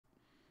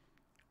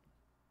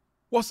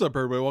What's up,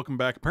 everybody? Welcome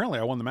back. Apparently,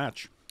 I won the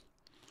match.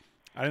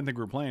 I didn't think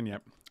we were playing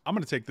yet. I'm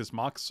going to take this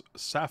Mox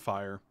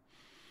Sapphire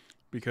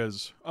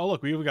because, oh,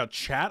 look, we even got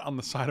chat on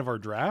the side of our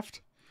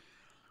draft.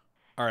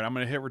 All right, I'm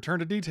going to hit return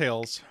to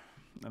details,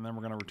 and then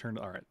we're going to return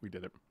to, all right, we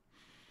did it.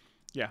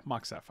 Yeah,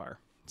 Mox Sapphire.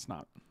 It's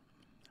not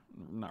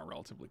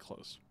relatively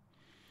close.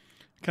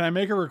 Can I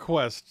make a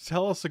request?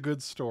 Tell us a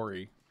good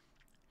story.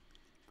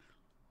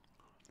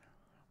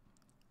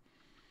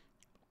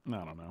 I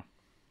don't know.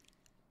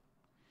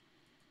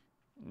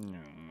 No.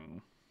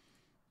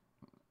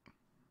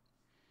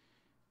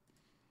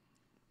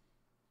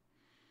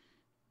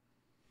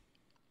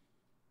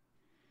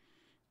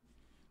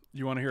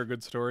 You want to hear a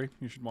good story?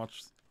 You should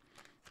watch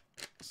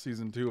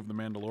season 2 of The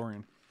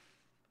Mandalorian.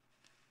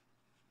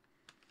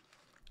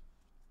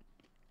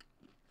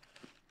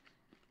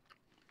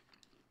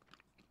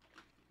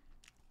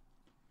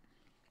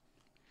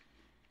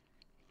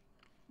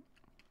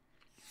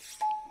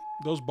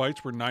 Those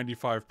bites were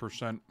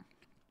 95%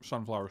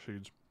 sunflower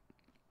seeds.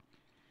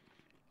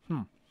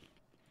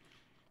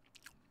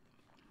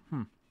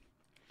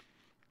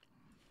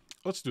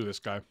 Let's do this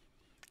guy.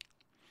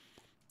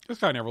 This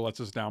guy never lets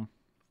us down.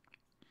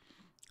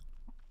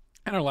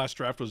 And our last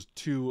draft was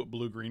 2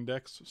 blue-green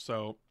decks,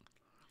 so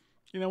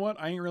you know what?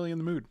 I ain't really in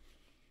the mood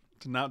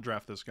to not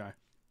draft this guy.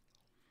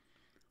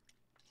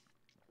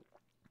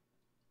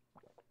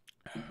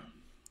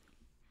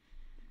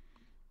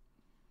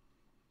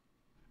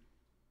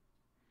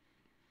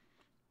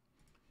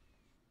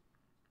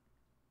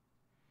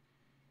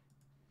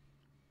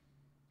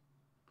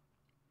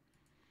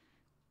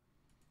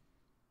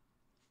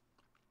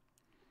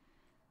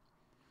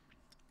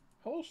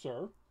 Hello,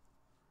 sir.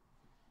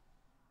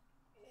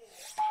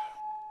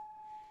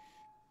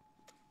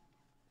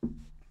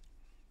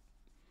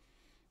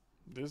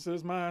 This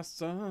is my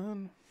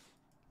son.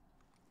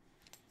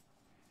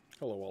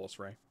 Hello, Wallace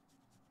Ray.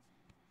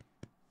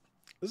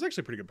 This is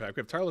actually a pretty good pack.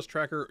 We have Tireless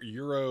Tracker,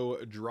 Euro,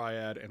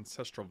 Dryad,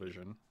 Ancestral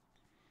Vision.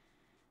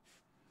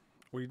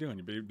 What are you doing?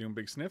 You doing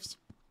big sniffs?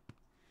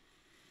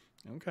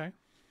 Okay.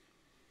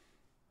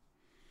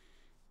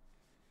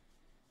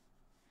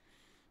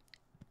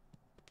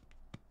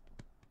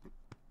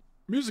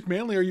 Music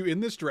Manly, are you in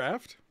this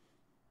draft?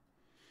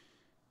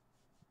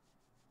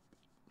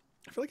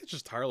 I feel like it's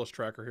just Tireless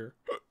Tracker here.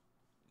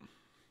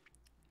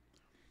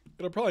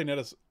 It'll probably net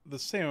us the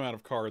same amount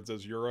of cards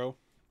as Euro.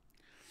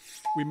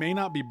 We may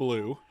not be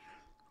blue.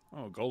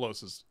 Oh,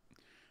 Golos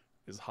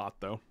is hot,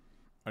 though.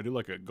 I do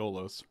like a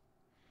Golos.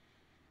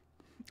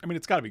 I mean,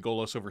 it's got to be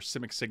Golos over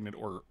Simic Signet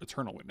or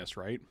Eternal Witness,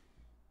 right?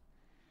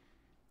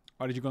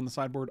 Why did you go on the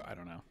sideboard? I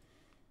don't know.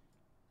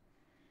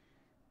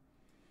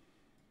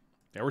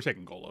 Yeah, we're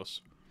taking Golos.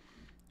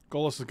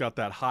 Golos has got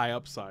that high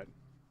upside.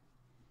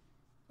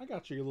 I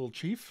got you, you little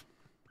chief.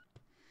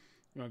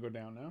 You want to go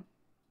down now?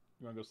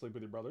 You want to go sleep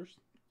with your brothers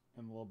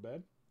in the little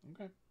bed?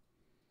 Okay.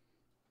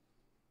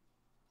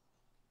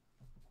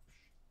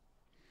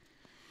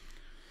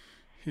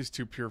 He's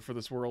too pure for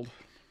this world.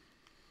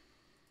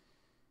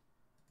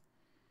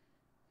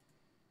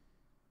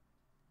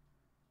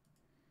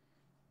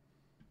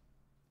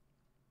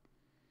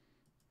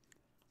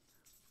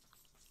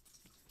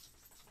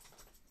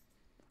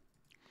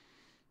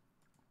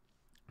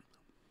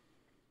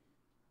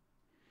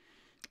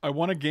 I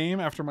won a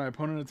game after my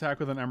opponent attacked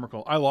with an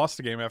Emrakul. I lost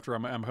a game after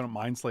my opponent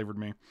mind-slavered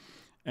me.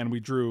 And we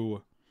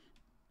drew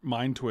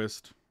Mind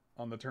Twist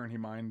on the turn he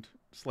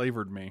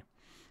mind-slavered me.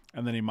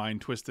 And then he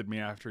mind-twisted me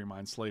after he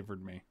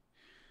mind-slavered me.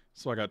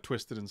 So I got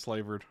twisted and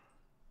slavered.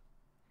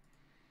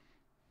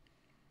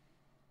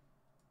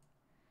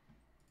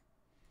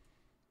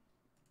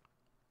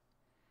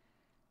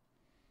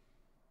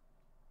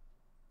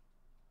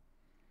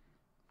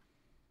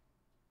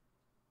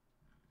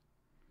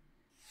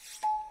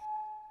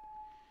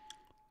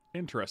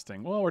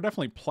 Interesting. Well, we're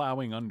definitely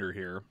plowing under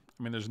here.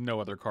 I mean, there's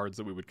no other cards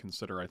that we would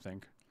consider, I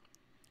think.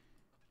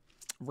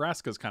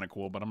 Vraska's kind of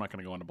cool, but I'm not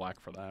going to go into black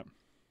for that.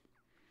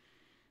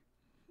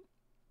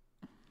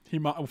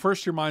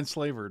 First your mind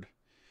slavered,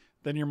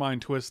 then your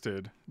mind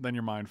twisted, then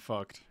your mind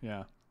fucked.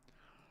 Yeah.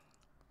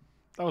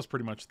 That was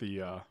pretty much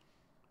the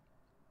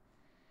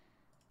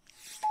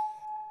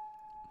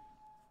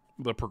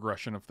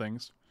progression of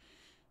things.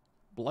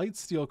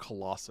 Blightsteel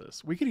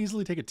Colossus. We could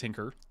easily take a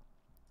Tinker.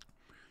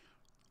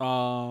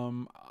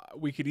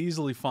 We could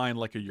easily find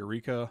like a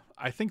Eureka.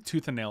 I think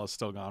Tooth and Nail is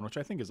still gone, which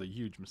I think is a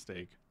huge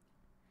mistake.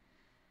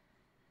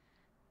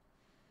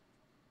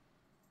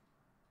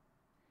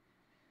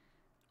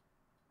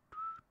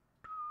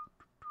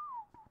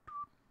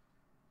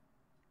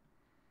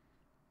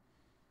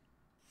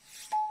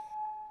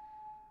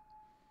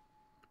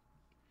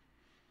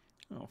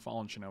 Oh,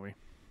 Fallen Shinobi.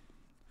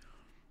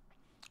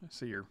 I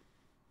see you're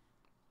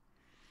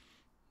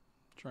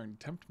trying to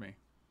tempt me.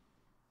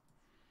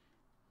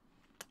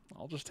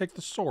 I'll just take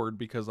the sword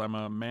because I'm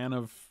a man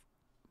of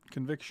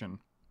conviction.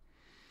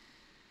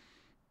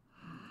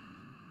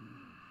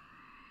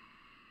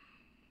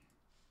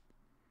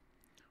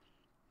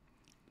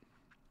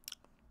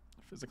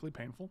 Physically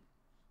painful.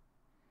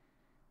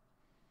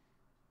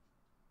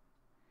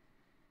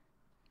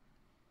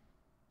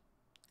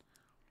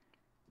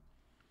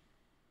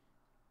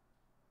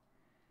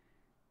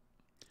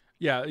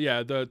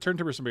 Yeah. The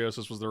Turntable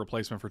Symbiosis was the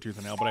replacement for Tooth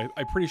and Nail, but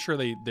I'm pretty sure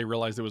they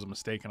realized it was a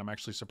mistake, and I'm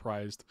actually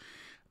surprised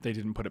they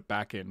didn't put it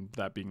back in,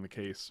 that being the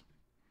case.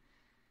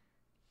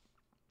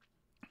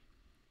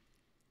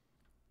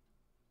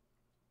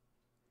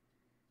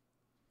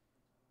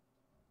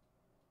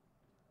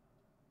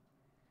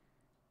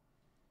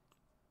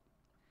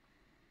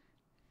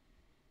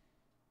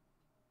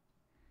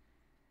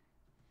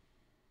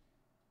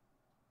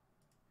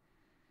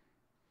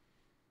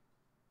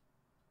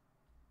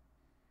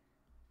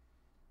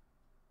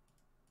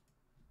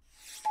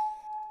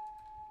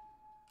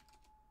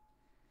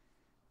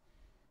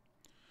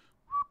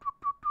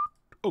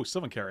 Oh,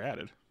 Sylvan Carry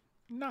added.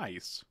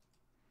 Nice.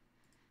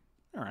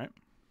 All right.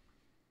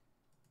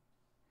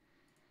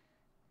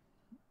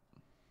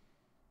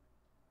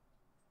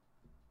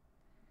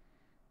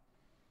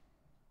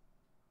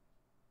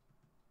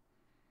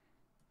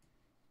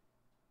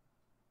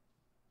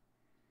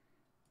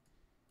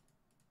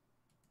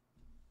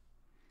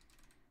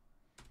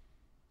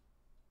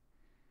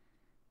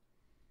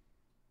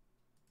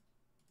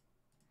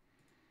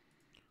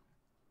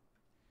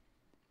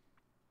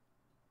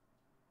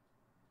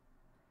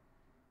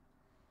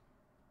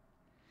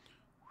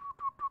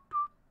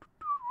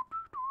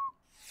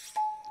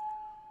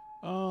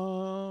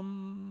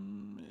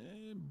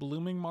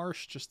 Blooming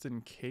Marsh, just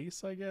in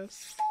case, I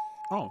guess.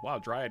 Oh, wow,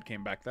 Dryad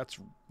came back. That's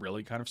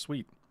really kind of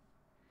sweet.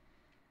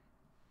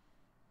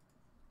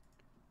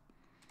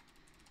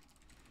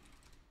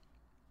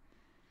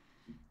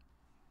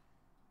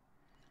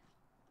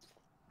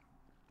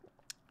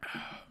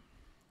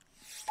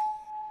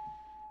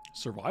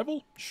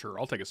 Survival? Sure,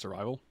 I'll take a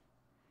survival.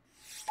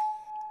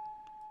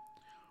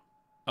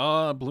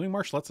 Blooming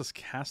Marsh lets us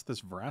cast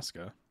this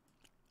Vraska.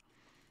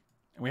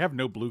 And we have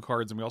no blue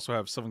cards, and we also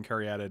have Sylvan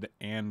Caryatid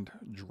and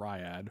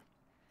Dryad.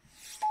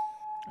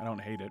 I don't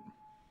hate it.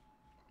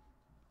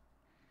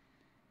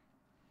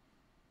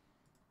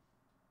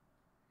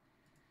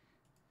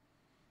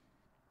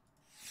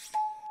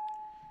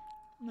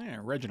 Yeah,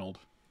 Reginald.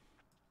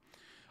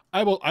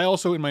 I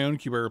also, in my own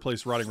cube, I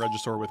replaced Rotting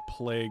Regisaur with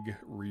Plague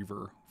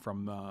Reaver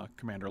from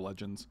Commander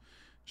Legends.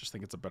 Just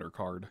think it's a better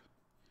card.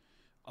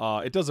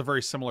 It does a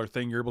very similar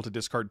thing. You're able to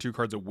discard 2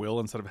 cards at will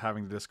instead of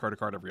having to discard a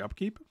card every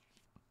upkeep.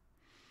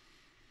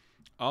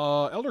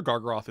 Elder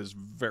Gargaroth is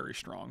very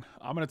strong.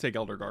 I'm going to take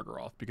Elder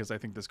Gargaroth because I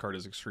think this card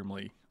is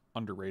extremely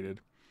underrated.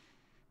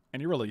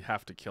 And you really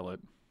have to kill it.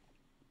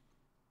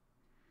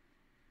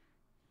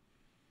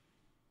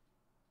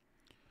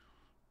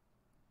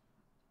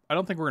 I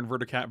don't think we're in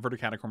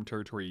Verticatachrome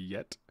territory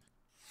yet.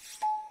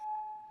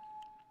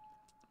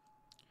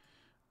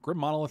 Grim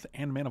Monolith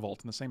and Mana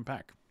Vault in the same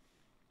pack.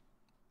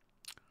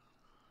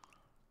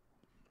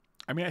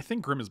 I mean, I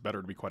think Grim is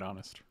better, to be quite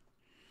honest.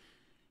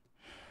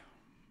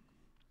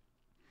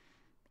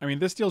 I mean,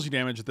 this deals you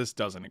damage, this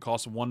doesn't. It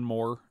costs 1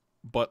 more,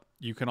 but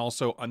you can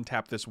also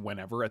untap this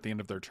whenever, at the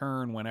end of their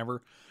turn,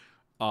 whenever.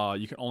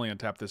 You can only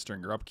untap this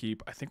during your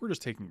upkeep. I think we're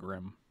just taking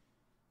Grim.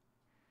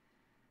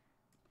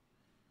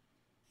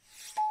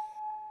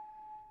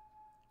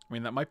 I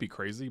mean, that might be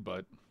crazy,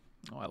 but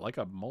I like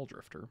a Mole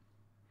Drifter.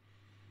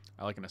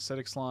 I like an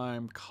Acidic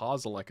Slime.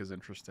 Kozilek is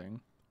interesting.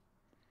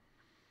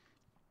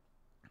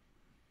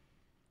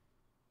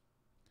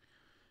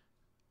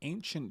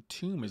 Ancient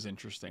Tomb is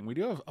interesting. We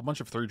do have a bunch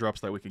of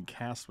 3-drops that we can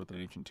cast with an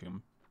Ancient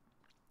Tomb.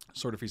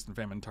 Sword of Feast and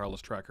Famine,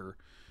 Tireless Tracker,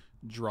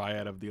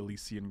 Dryad of the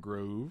Elysian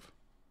Grove.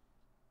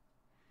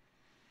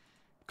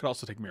 Could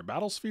also take Mere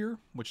Battlesphere,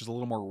 which is a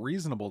little more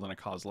reasonable than a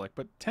Kozilek,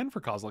 but 10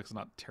 for Kozilek is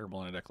not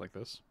terrible in a deck like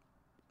this.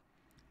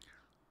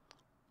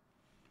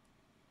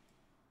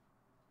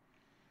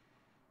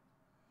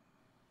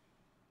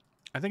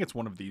 I think it's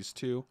one of these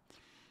two.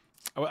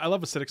 I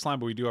love Acidic Slime,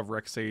 but we do have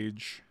Rex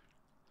Sage.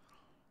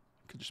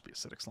 Could just be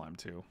Acidic Slime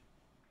too.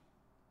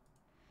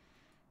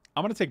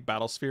 I'm going to take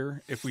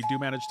Battlesphere. If we do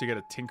manage to get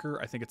a Tinker,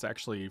 I think it's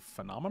actually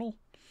phenomenal.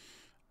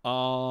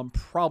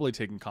 Probably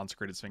taking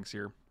Consecrated Sphinx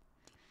here.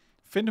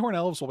 Fyndhorn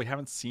Elves, while we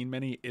haven't seen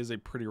many, is a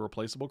pretty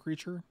replaceable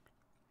creature.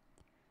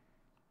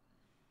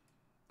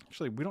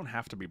 Actually, we don't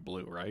have to be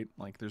blue, right?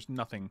 Like, there's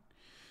nothing...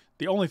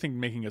 The only thing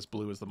making us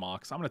blue is the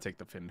Mox. I'm going to take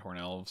the Fyndhorn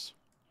Elves.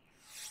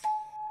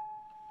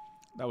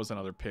 That was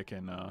another pick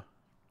in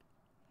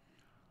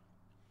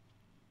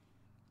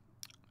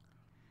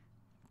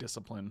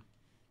Discipline.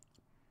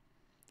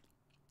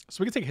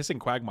 So we can take Hissing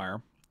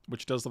Quagmire,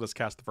 which does let us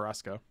cast the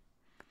Vraska.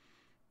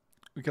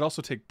 We could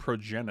also take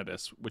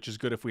Progenitus, which is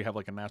good if we have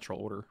like a natural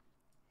order.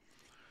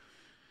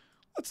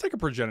 Let's take a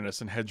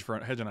Progenitus and hedge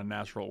on a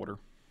natural order.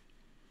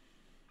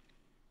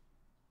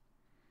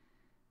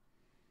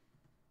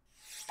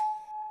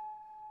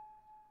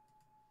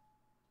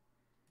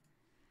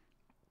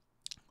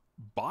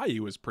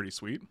 Bayou is pretty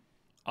sweet.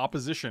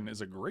 Opposition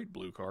is a great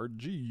blue card.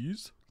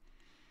 Jeez.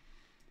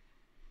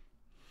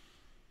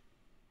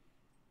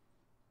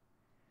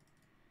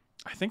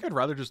 I think I'd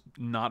rather just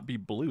not be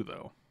blue,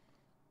 though.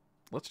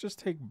 Let's just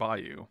take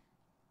Bayou.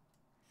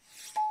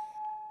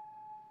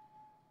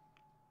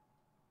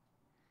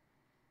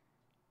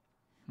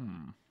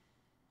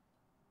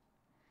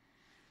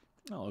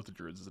 Oh, Loth of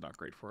Druids is not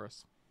great for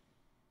us.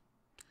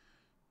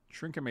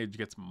 Trinket Mage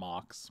gets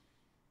Mox.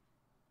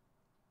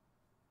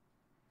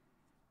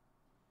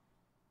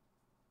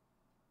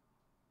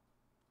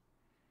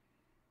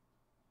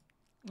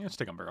 Yeah, let's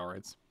take on Barrel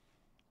Raids.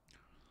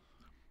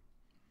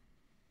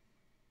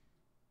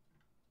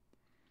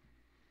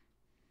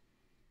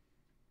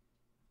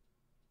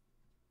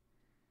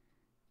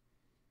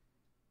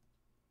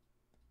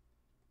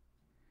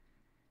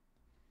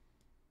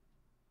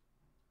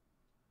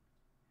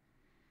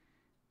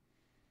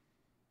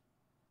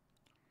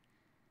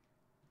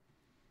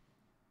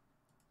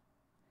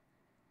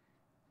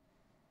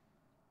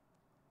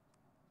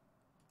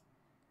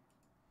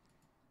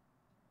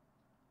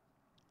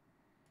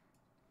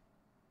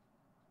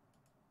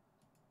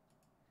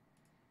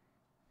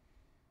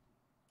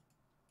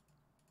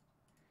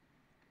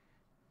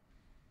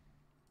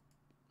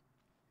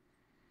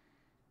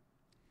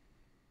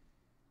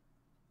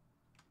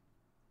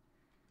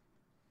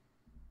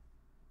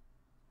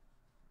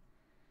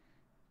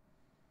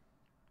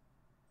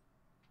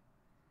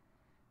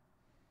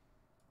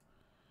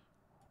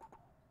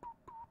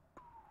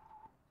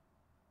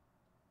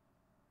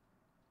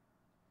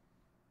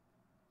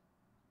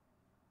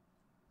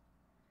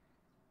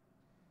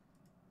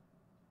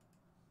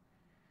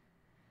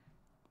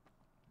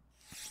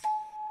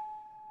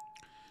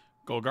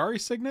 Golgari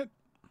Signet?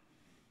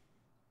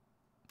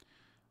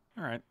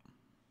 Alright.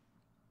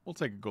 We'll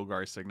take a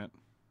Golgari Signet.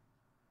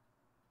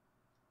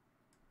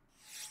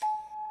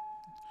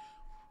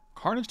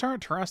 Carnage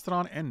Tyrant,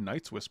 Terastodon, and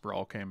Night's Whisper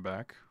all came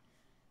back.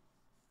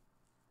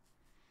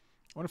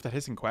 I wonder if that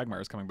Hissing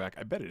Quagmire is coming back.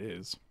 I bet it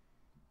is.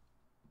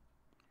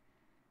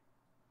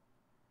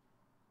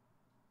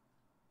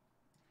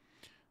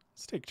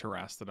 Let's take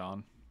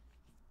Terastodon.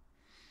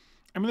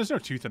 I mean, there's no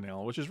Tooth and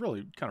Nail, which is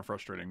really kind of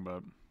frustrating,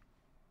 but...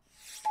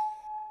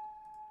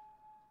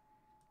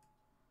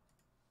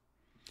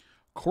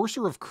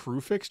 Courser of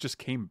Crewfix just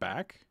came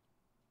back?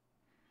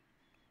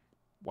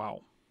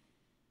 Wow.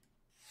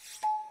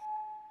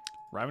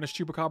 Ravenous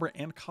Chupacabra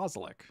and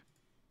Kozilek.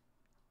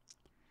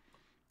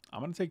 I'm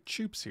going to take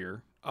Chups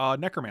here.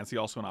 Necromancy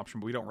also an option,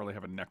 but we don't really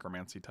have a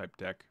Necromancy type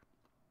deck.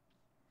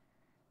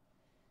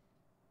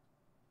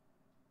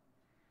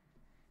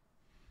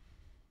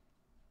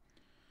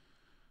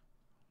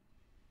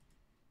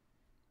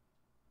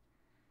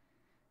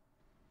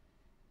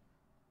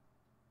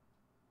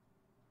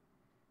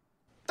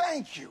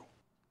 Thank you.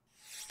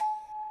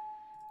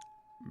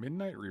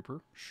 Midnight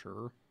Reaper,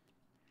 sure.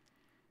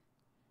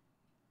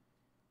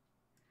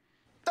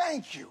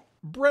 Thank you.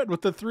 Brett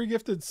with the 3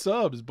 gifted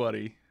subs,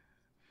 buddy.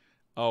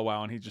 Oh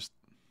wow, and he just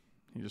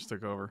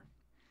took over.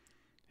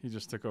 He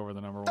just took over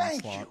the number 1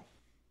 Thank slot. you.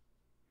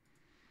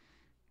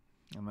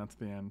 And that's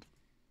the end.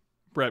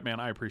 Brett, man,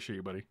 I appreciate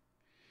you, buddy.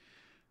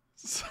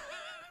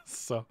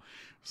 So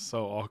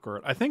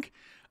awkward. I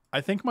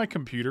think my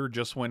computer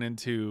just went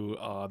into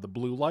the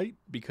blue light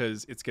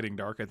because it's getting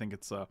dark. I think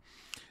it's do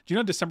you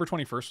know December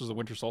 21st was the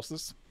winter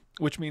solstice,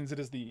 which means it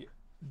is the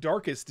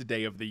darkest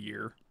day of the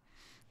year.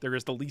 It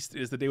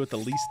is the day with the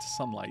least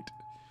sunlight.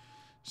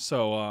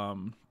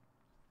 So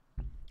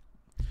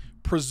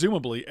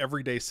presumably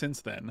every day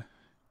since then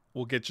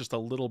will get just a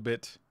little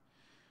bit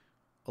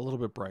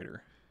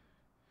brighter.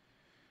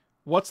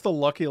 What's the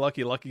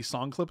lucky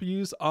song clip you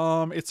use?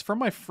 It's from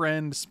my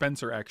friend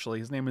Spencer, actually.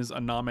 His name is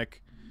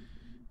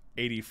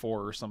Anomic84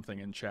 or something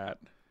in chat.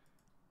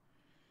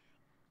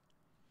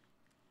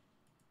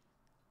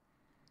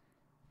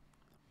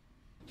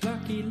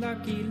 Lucky.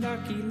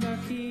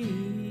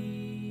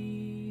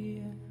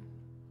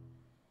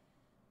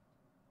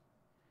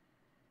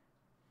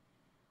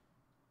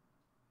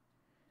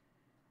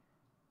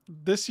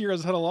 This year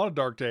has had a lot of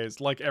dark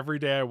days. Like every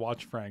day I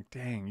watch Frank.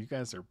 Dang, you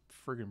guys are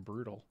friggin'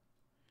 brutal.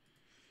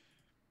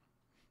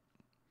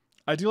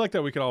 I do like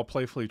that we can all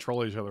playfully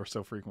troll each other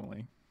so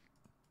frequently.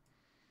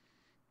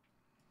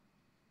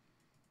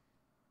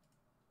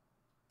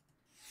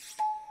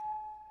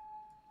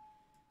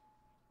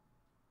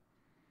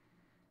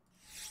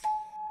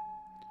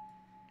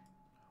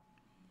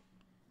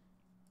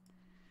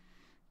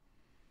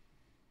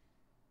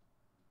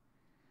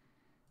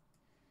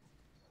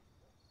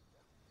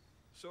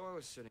 So I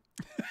was sitting.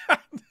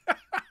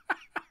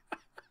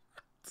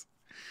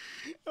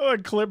 Oh, a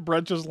clip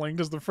Brett just linked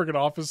is the freaking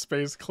Office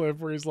Space clip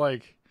where he's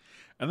like,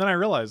 and then I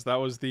realized that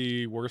was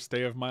the worst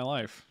day of my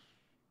life.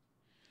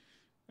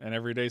 And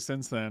every day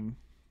since then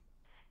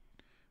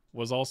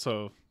was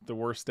also the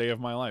worst day of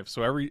my life.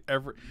 So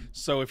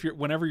so if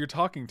whenever you're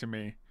talking to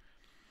me,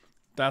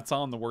 that's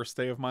on the worst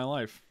day of my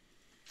life.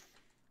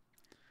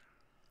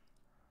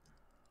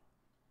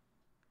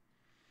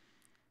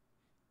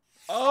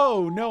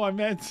 Oh, no, I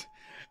meant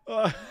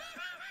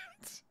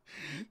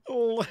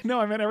no,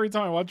 I meant every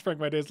time I watch Frank,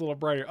 my day's a little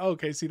brighter. Oh,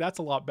 okay, see, that's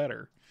a lot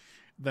better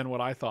than what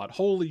I thought.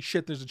 Holy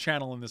shit, there's a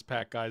channel in this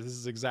pack, guys. This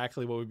is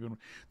exactly what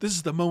this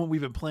is the moment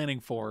we've been planning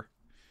for.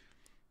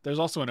 There's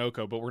also an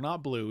Oko, but we're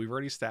not blue. We've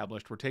already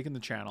established. We're taking the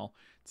channel.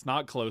 It's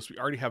not close. We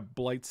already have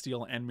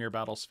Blightsteel and Mere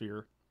Battle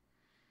Sphere.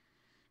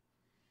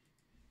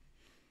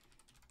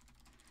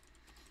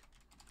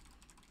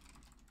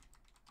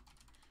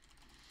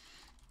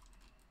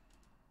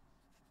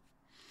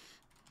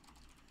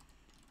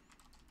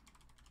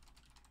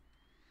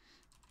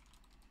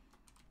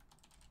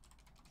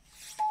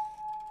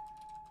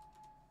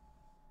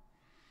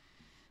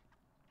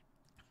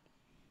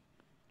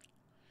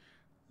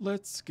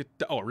 Let's get...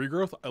 Oh, a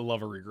regrowth? I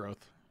love a regrowth.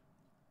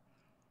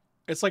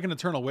 It's like an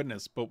eternal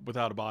witness, but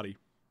without a body.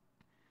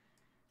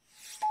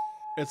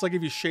 It's like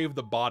if you shave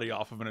the body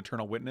off of an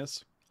eternal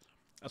witness.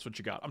 That's what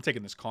you got. I'm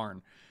taking this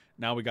Karn.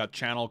 Now we got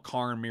Channel,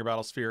 Karn, Mirror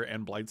Battlesphere,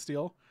 and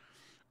Blightsteel.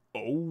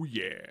 Oh,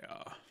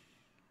 yeah.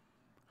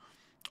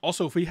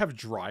 Also, if we have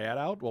Dryad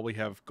out while we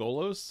have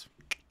Golos,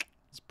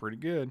 it's pretty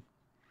good.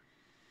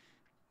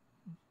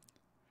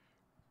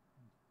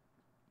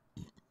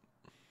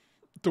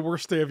 The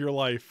worst day of your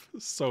life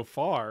so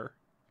far.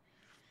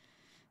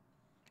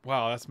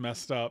 Wow, that's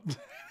messed up.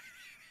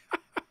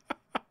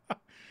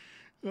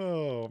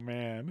 Oh,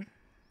 man.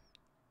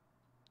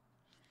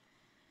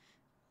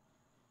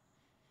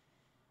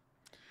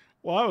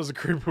 Well, that was a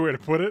creepy way to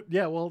put it.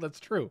 Yeah, well, that's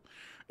true.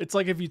 It's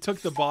like if you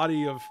took the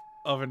body of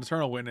an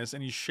Eternal Witness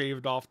and you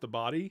shaved off the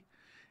body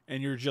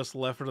and you're just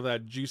left with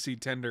that juicy,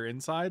 tender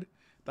inside.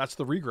 That's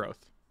the regrowth.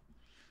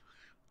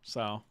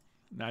 So,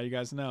 now you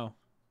guys know.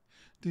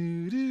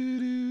 Do, do,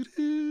 do,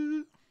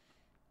 do.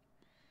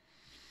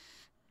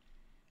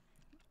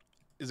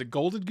 Is it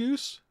Gilded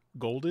Goose?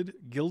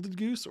 Gilded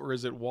Goose? Or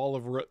is it Wall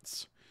of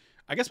Roots?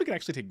 I guess we could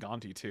actually take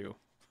Gonti too.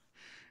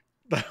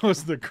 That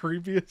was the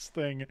creepiest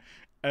thing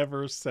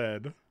ever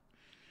said.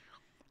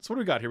 So what do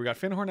we got here? We got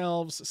Finhorn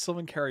Elves,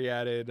 Sylvan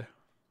Caryatid,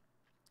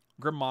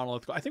 Grim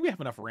Monolith. I think we have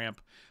enough ramp.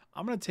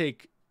 I'm going to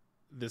take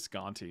this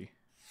Gonti.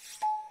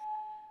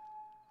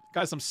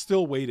 Guys, I'm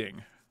still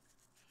waiting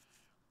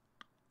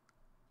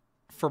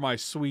for my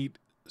sweet,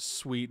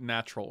 sweet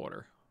natural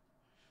order.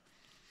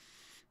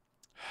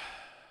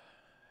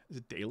 Is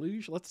it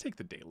Deluge? Let's take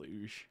the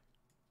Deluge.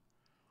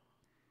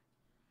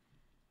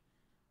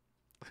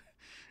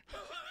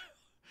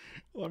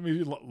 Let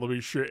me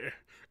shave.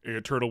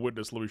 Eternal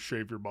Witness, let me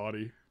shave your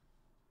body.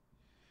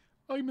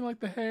 Oh, you mean like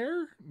the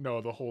hair?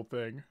 No, the whole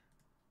thing.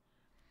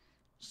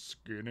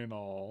 Skin and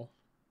all.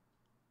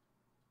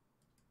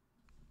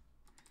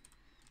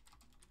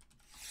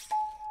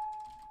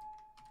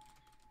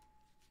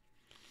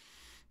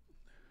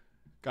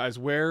 Guys,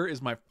 where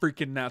is my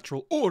freaking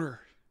natural order?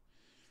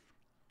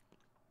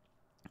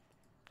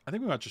 I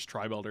think we might just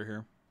tribe elder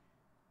here.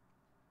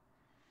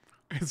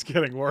 It's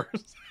getting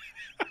worse.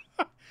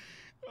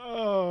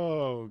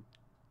 Oh,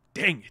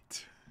 dang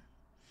it.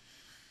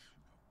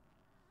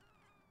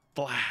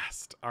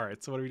 Blast. All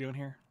right, so what are we doing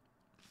here?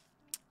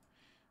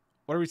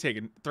 What are we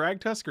taking?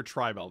 Thragtusk or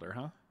Tribe Elder,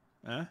 huh?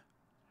 Eh?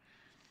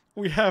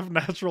 We have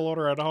Natural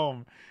Order at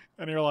home.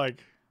 And you're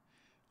like,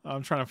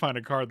 I'm trying to find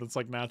a card that's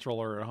like Natural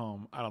Order at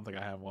home. I don't think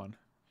I have one.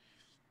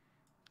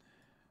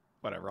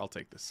 Whatever, I'll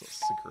take this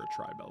Sakura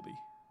Tribe LD.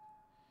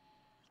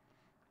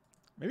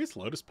 Maybe it's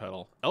Lotus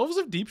Petal. Elves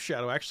of Deep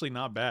Shadow actually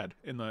not bad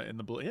in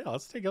the blue. Yeah,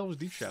 let's take Elves of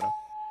Deep Shadow.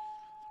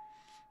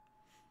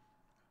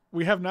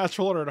 We have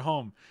Natural Order at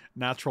home.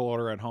 Natural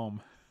Order at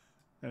home.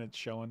 And it's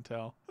show and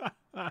tell.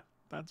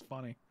 That's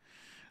funny.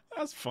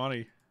 That's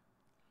funny.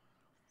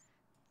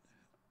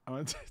 I'm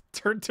gonna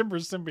turn Timber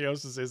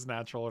Symbiosis is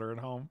Natural Order at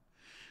home.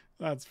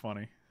 That's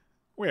funny.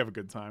 We have a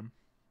good time.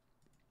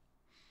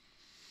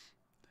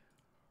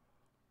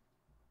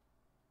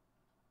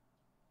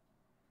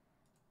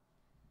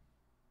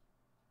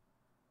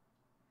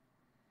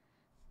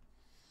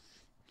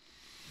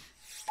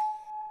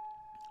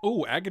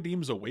 Oh,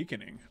 Agadeem's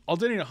Awakening. I'll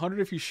donate 100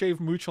 if you shave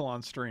Moochel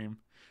on stream.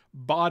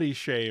 Body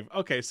shave.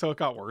 Okay, so it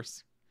got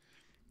worse.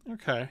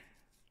 Okay.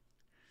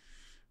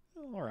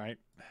 All right.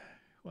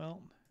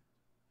 Well,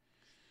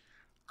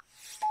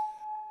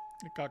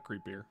 it got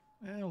creepier.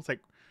 We'll take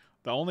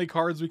the only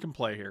cards we can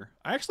play here.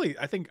 I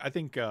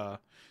think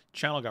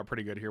Channel got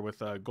pretty good here with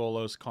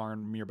Golos,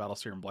 Karn, Mirror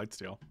Battlesphere, and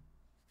Blightsteel.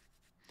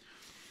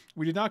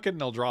 We did not get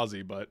an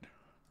Eldrazi, but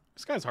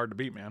this guy's hard to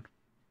beat, man.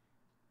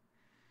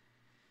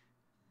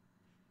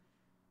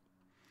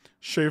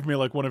 Shave me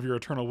like one of your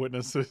Eternal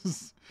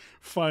Witnesses.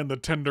 Find the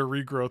tender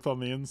regrowth on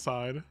the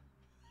inside.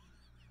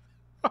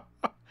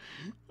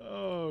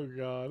 Oh,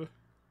 God.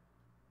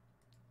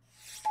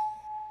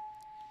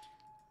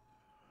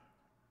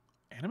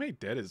 Animate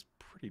Dead is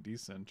pretty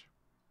decent.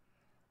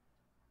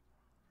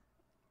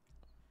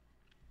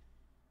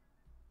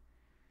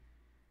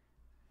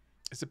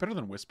 Is it better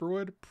than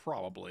Whisperwood?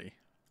 Probably.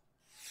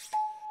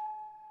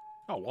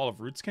 Oh, Wall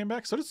of Roots came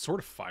back? So did Sword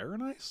of Fire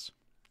and Ice?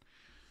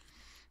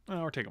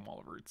 Oh, we're taking Wall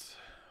of Roots.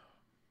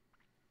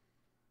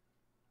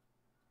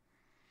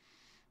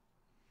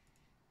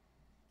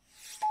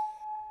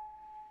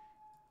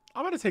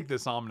 I'm going to take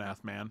this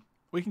Omnath, man.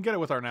 We can get it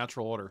with our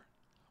natural order.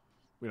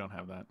 We don't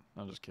have that.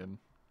 I'm just kidding.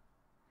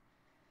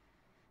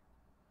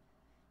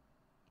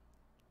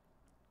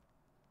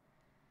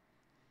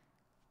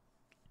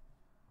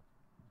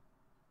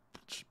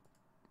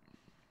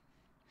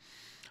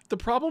 The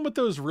problem with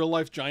those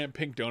real-life giant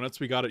pink donuts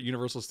we got at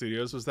Universal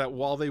Studios was that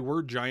while they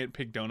were giant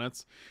pink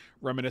donuts,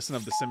 reminiscent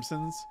of The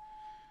Simpsons,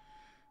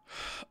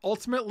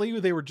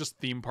 ultimately they were just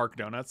theme park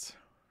donuts.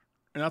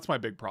 And that's my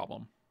big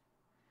problem.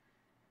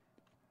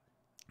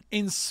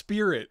 In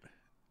spirit,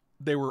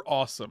 they were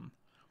awesome.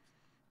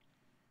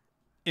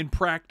 In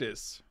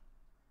practice,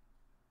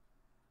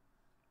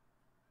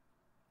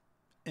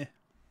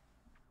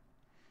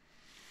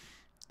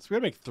 So we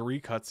gotta make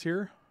 3 cuts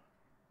here.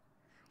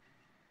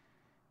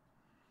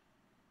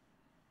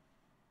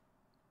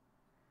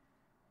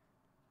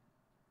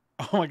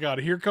 Oh my god,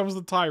 here comes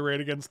the tirade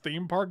against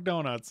theme park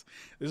donuts.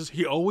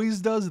 He always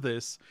does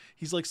this.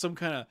 He's like some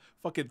kind of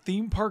fucking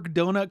theme park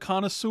donut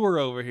connoisseur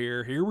over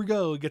here. Here we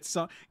go. Get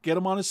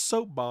him on his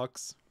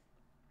soapbox.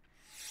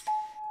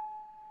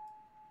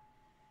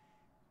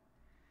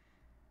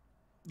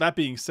 That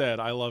being said,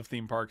 I love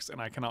theme parks and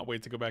I cannot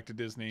wait to go back to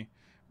Disney.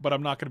 But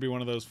I'm not going to be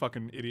one of those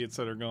fucking idiots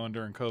that are going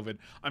during COVID.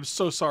 I'm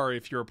so sorry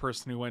if you're a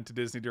person who went to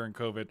Disney during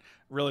COVID.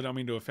 Really don't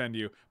mean to offend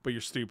you, but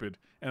you're stupid.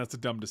 And it's a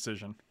dumb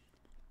decision.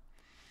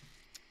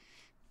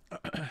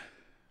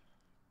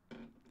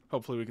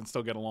 Hopefully we can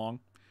still get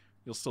along.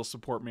 You'll still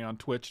support me on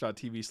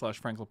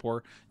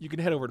twitch.tv/FrankLepore. You can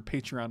head over to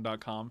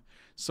patreon.com.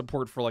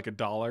 Support for like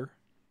 $1.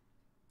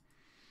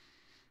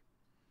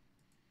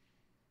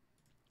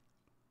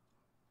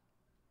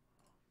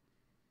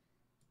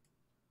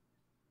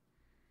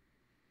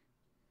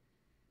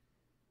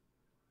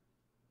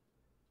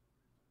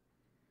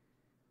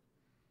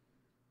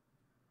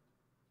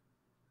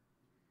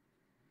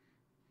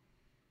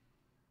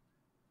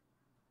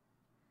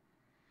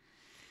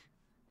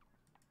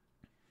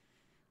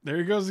 There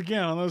he goes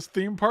again on those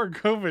theme park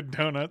COVID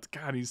donuts.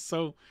 God, he's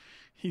so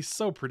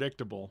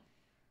predictable.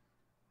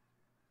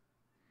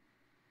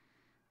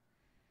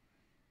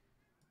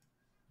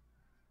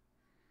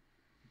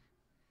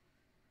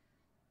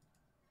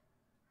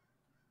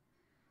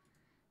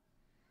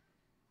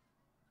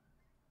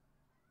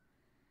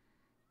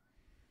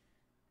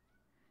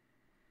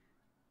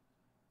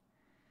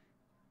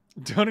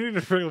 Donating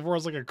to Frank Lepore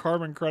is like a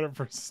carbon credit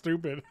for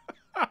stupid.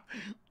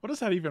 What does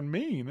that even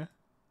mean?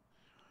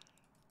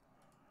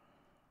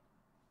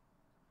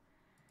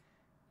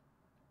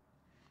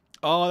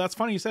 Oh, that's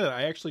funny you said that.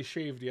 I actually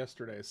shaved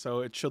yesterday, so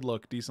it should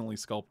look decently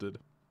sculpted.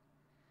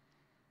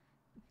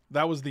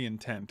 That was the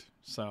intent,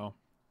 so.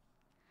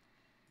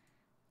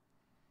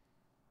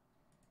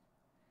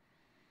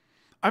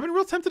 I've been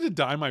real tempted to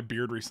dye my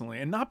beard recently,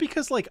 and not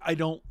because like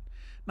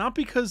not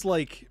because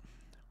like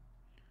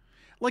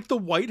the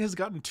white has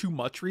gotten too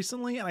much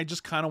recently, and I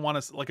just kind of want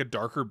a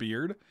darker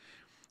beard.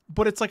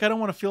 But it's like I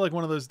don't want to feel like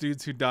one of those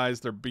dudes who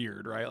dyes their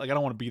beard, right? Like I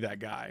don't want to be that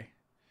guy.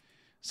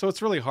 So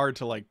it's really hard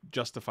to like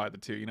justify the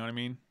two, you know what I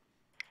mean?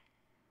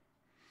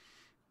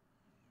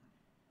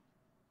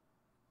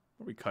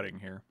 What are we cutting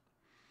here?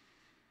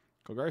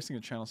 Golgari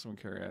single channel, someone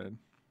carry added.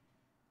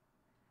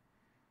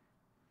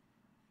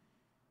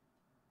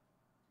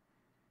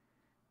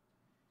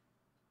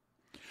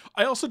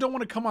 I also don't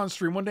want to come on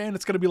stream one day and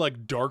it's going to be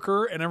like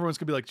darker and everyone's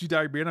going to be like, did you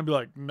dye your beard? And I'll be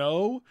like,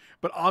 no,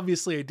 but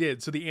obviously I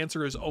did. So the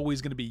answer is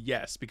always going to be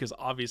yes, because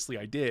obviously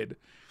I did.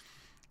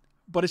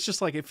 But it's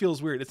just like, it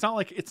feels weird. It's not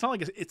like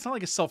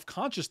a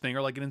self-conscious thing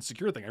or like an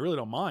insecure thing. I really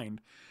don't mind,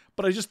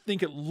 but I just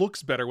think it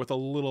looks better with a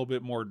little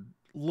bit more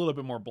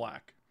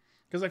black,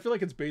 because I feel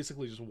like it's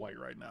basically just white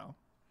right now.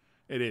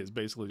 It is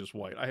basically just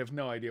white. I have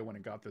no idea when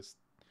it got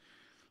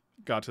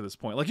to this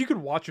point. Like you could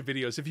watch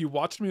videos. If you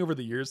watched me over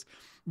the years,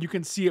 you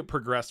can see it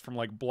progress from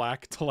like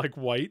black to like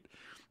white.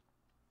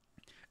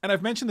 And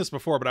I've mentioned this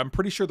before, but I'm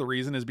pretty sure the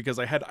reason is because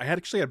I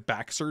actually had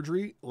back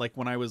surgery like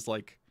when I was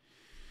like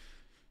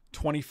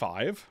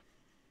 25.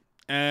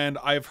 And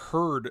I've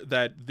heard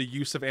that the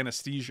use of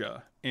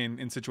anesthesia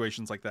in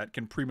situations like that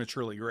can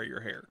prematurely gray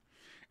your hair.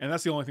 And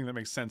that's the only thing that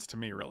makes sense to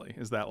me, really,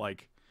 is that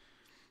like,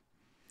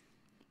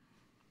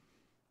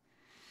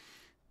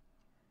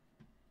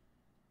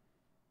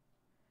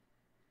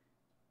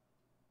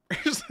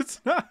 it's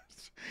not,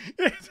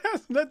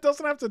 that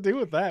doesn't have to do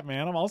with that,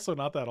 man. I'm also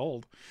not that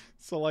old.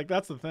 So like,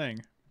 that's the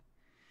thing.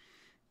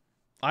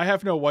 I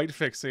have no white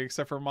fixing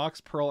except for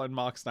Mox Pearl and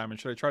Mox Diamond.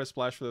 Should I try to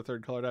splash for the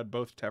third color to add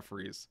both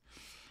Tefris?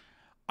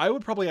 I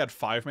would probably add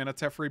 5 mana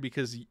Teferi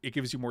because it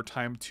gives you more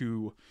time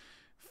to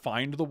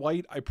find the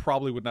white. I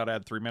probably would not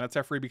add 3 mana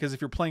Teferi because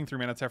if you're playing 3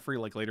 mana Teferi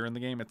like later in the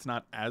game, it's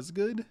not as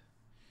good.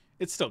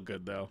 It's still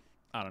good though.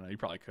 I don't know. You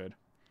probably could.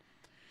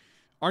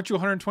 Aren't you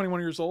 121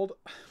 years old?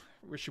 I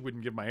wish you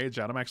wouldn't give my age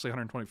out. I'm actually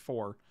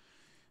 124.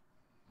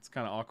 It's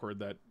kind of awkward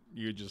that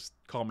you just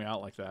call me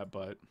out like that,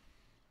 but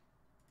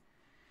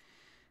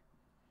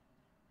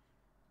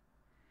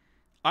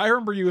I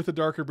remember you with a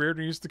darker beard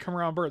and you used to come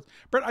around birds.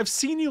 Brett, I've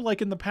seen you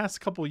like in the past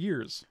couple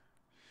years.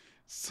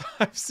 So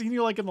I've seen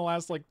you like in the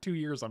last like 2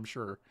 years, I'm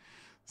sure.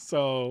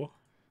 So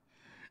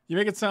you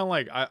make it sound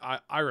like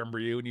I remember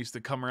you and you used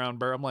to come around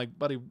bird. I'm like,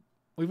 buddy,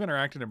 we've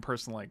interacted in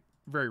person like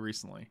very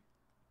recently.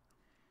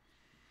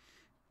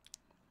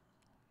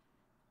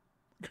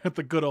 At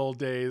the good old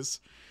days.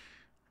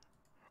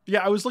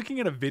 Yeah, I was looking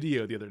at a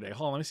video the other day.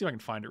 Hold on, let me see if I can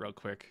find it real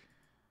quick.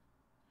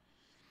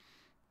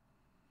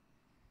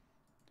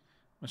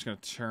 I'm just going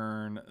to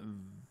turn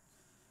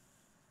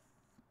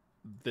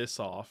this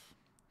off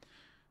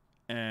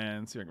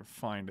and see if I can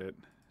find it.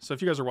 So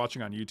if you guys are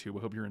watching on YouTube,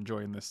 I hope you're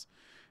enjoying this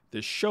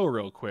show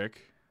real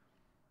quick.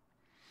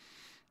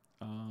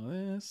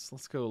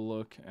 Let's go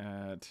look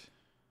at...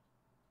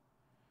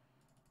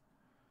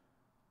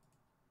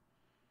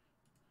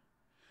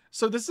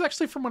 So this is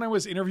actually from when I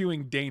was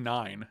interviewing Day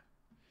 9.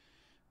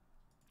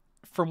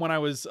 from when I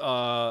was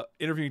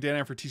interviewing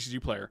Dan for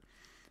TCG Player,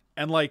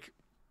 and like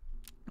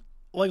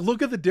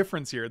look at the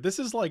difference here. This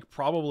is like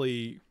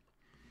probably,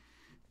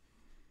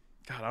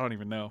 God, I don't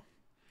even know.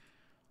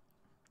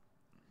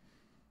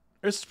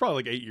 This is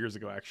probably like 8 years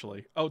ago,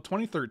 actually. Oh,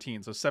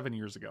 2013, so 7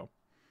 years ago.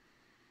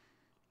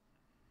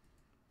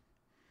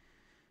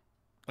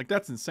 Like,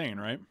 that's insane,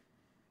 right?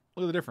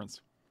 Look at the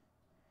difference.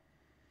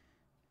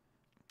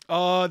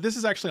 This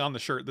is actually on the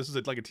shirt. This is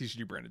like a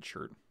TCG branded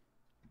shirt.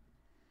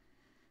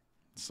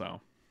 So.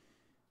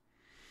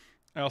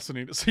 I also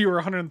need... So you were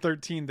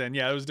 113 then.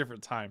 Yeah, it was a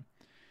different time.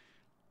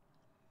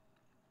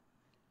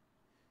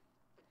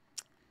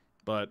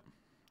 But,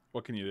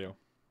 what can you do?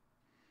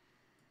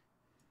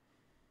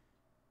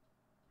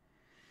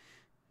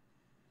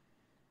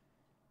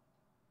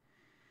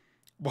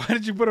 Why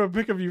did you put up a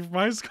pic of you from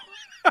high school?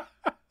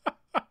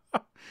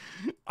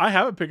 I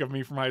have a pic of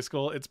me from high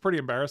school. It's pretty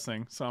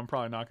embarrassing, so I'm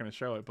probably not going to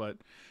show it. But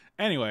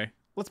anyway,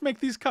 let's make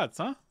these cuts,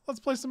 huh?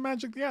 Let's play some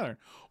Magic the Gathering.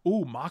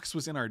 Ooh, Mox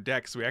was in our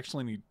deck, so we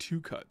actually need 2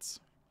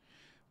 cuts.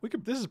 We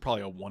could. This is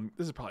probably a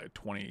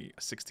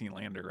 2016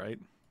 lander, right?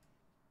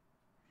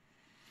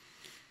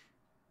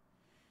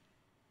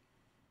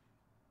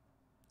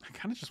 I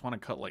kind of just want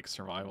to cut like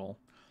Survival,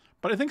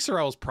 but I think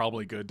Survival is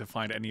probably good to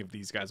find any of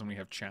these guys when we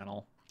have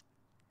Channel.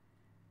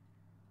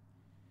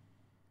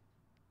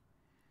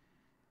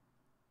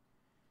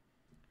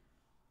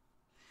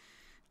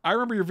 I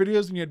remember your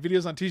videos when you had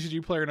videos on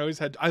TCG Player and always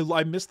had...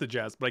 I missed the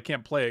Jazz, but I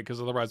can't play it because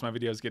otherwise my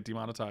videos get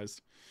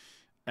demonetized.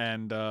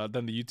 And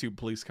then the YouTube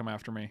police come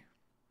after me.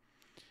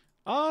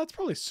 It's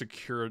probably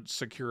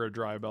Secura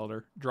Dry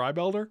Belder. Dry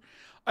Belder?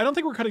 I don't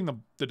think we're cutting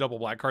the double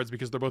black cards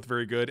because they're both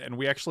very good. And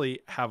we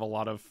actually have a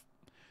lot of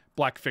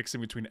black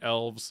fixing between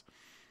Elves,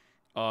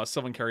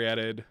 Sylvan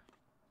Caryatid,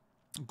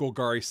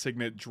 Golgari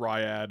Signet,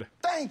 Dryad.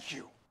 Thank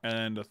you.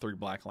 And 3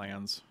 black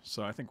lands.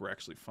 So I think we're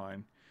actually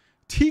fine.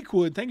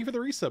 Teakwood, thank you for the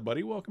resub,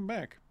 buddy. Welcome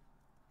back.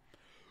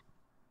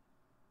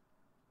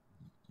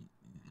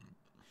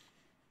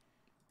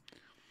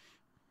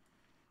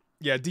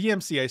 Yeah,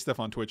 DMCA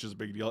stuff on Twitch is a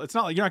big deal. It's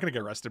not like you're not going to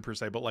get arrested per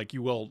se, but like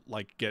you will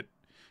like get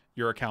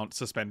your account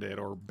suspended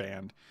or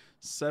banned.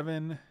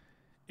 7,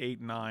 8,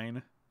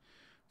 9,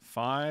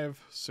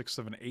 5, 6,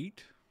 7,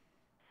 8.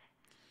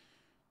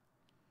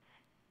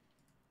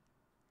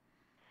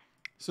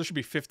 So it should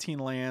be 15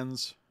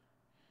 lands.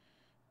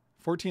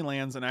 14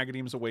 lands, an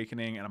Agadeem's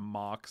Awakening, and a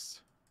Mox.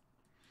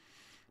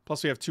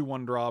 Plus we have 2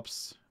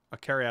 1-drops, a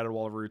Caryatid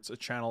Wall of Roots, a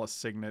Channel, a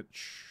Signet.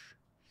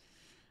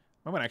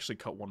 I might actually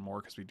cut one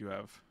more because we do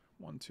have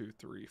 1, 2,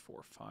 3,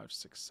 4, 5,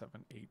 6,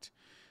 7, 8.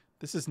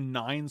 This is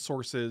 9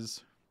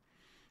 sources.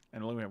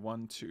 And we only have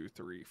 1, 2,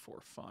 3, 4,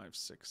 5,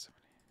 6, 7,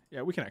 8.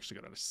 Yeah, we can actually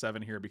go down to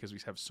 7 here because we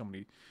have so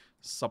many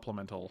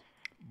supplemental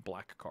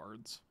black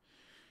cards.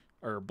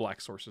 Or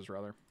black sources,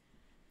 rather.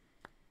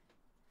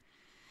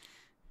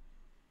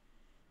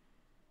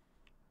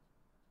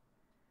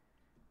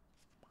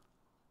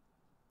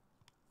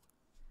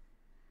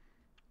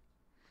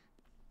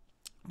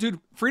 Dude,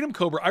 Freedom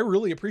Cobra, I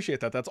really appreciate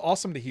that. That's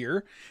awesome to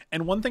hear.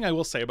 And one thing I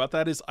will say about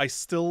that is I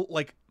still,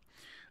 like,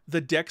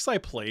 the decks I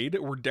played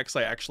were decks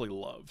I actually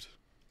loved.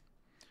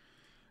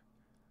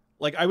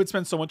 Like, I would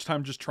spend so much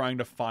time just trying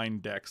to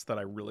find decks that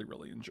I really,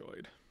 really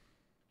enjoyed.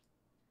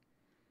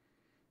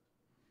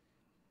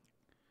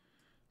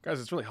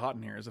 Guys, it's really hot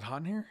in here. Is it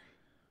hot in here?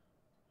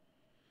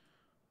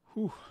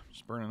 Whew,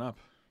 just burning up.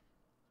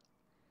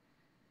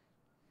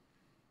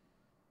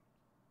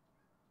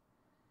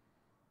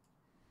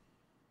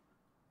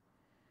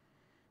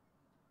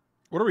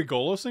 What are we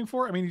Golosing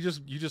for? I mean,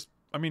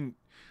 I mean,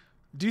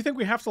 do you think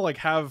we have to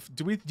like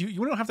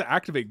you don't have to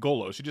activate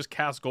Golos. You just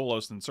cast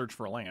Golos and search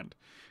for a land.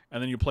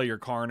 And then you play your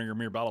Karn or your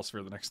Mirror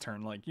Battlesphere the next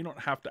turn. Like, you don't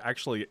have to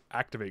actually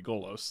activate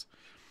Golos.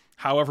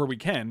 However, we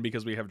can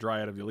because we have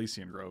Dryad of the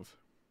Elysian Grove.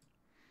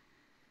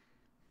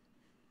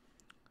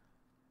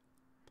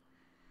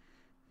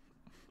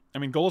 I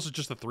mean, Golos is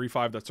just a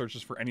 3/5 that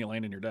searches for any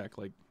land in your deck.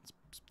 Like,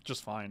 it's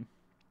just fine.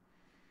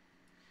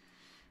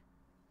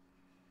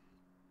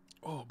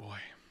 Oh, boy.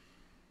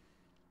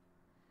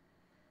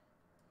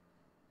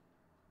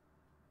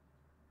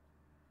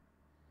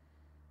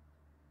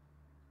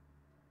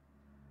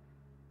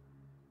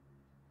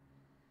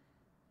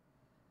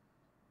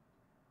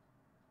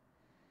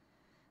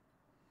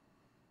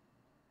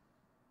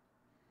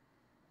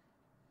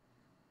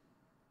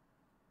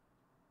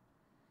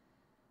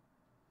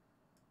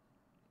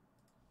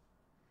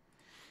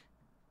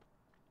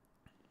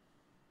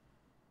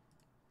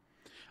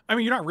 I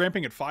mean, you're not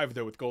ramping at 5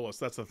 though with Golos.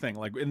 That's the thing.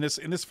 Like in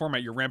this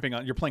format, you're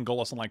playing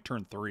Golos on like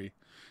turn 3.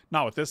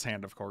 Not with this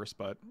hand, of course,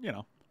 but you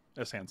know,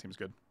 this hand seems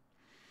good.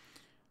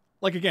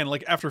 Like again,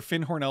 like after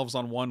Finhorn Elves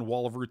on 1,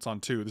 Wall of Roots on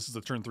 2, this is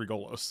a turn 3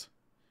 Golos,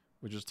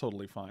 which is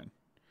totally fine.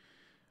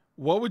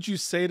 What would you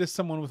say to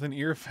someone with an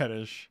ear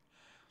fetish?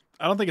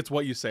 I don't think it's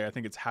what you say. I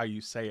think it's how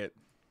you say it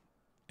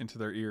into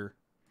their ear.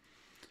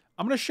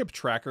 I'm gonna ship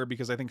Tracker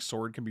because I think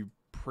Sword can be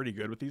pretty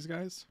good with these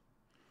guys.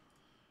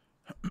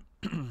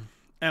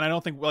 And I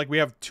don't think, like, we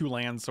have 2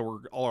 lands, so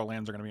all our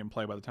lands are going to be in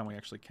play by the time we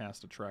actually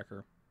cast a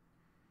Tracker.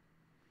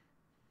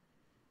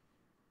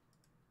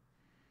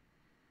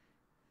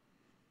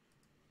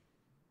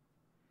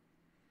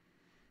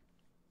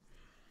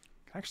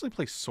 Can actually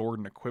play sword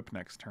and equip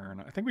next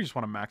turn. I think we just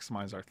want to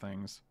maximize our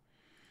things.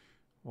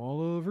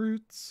 Wall of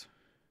Roots.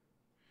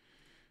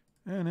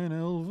 And an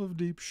Elf of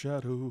Deep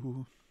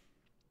Shadow.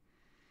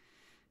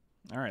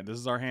 Alright, this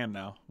is our hand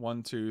now.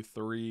 1, 2,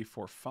 3,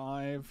 4,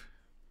 5.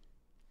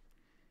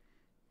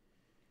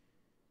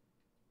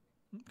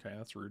 Okay,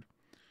 that's rude.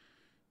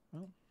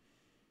 Well,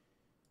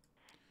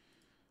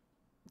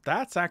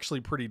 that's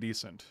actually pretty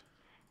decent.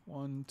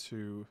 1,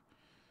 2,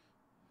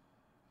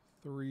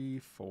 3,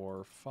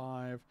 4,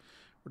 5.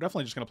 We're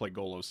definitely just going to play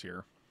Golos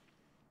here.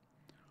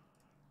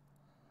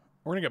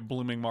 We're going to get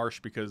Blooming Marsh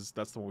because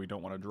that's the one we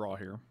don't want to draw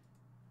here.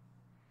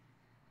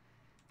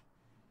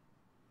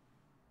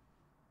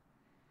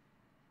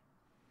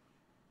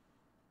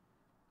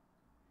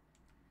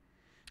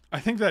 I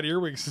think that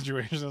earwig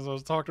situation, as I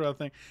was talking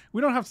about, we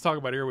don't have to talk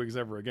about earwigs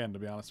ever again, to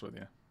be honest with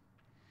you.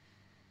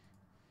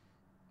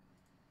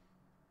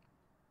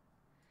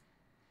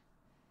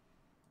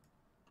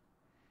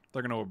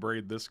 They're going to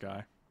abrade this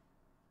guy.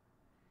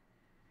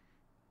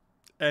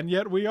 And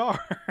yet we are.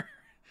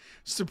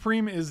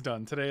 Supreme is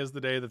done. Today is the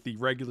day that the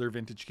regular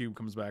Vintage Cube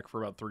comes back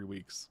for about 3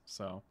 weeks.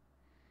 So.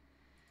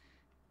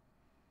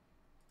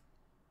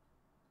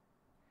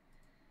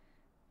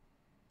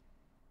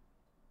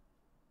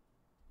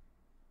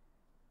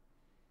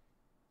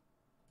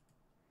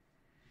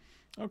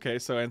 Okay,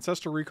 so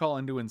Ancestral Recall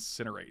into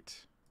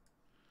Incinerate.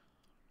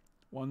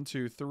 1,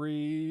 2,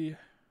 3.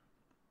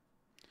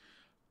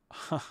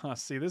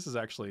 See, this is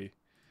actually...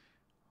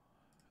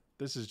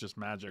 This is just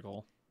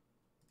magical.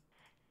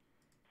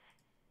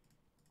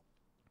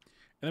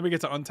 And then we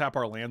get to untap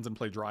our lands and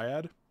play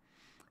Dryad,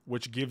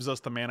 which gives us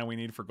the mana we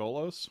need for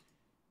Golos.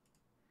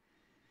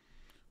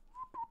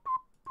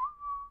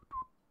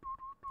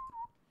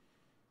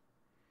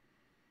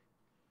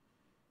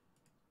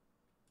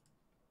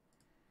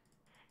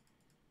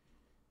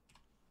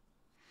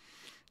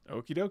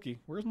 Okie dokie.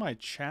 Where's my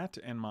chat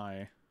and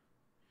my...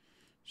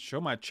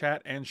 Show my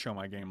chat and show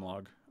my game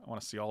log. I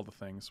want to see all the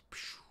things.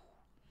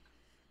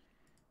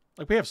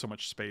 Like, we have so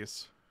much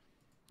space.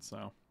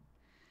 So,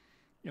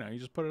 you know, you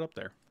just put it up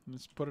there.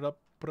 Just put it up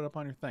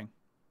on your thing.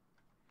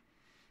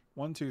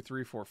 1, 2,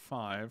 3, 4,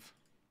 5.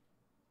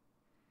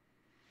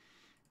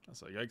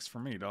 That's a yikes for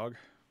me, dog.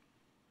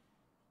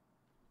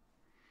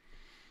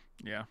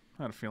 Yeah,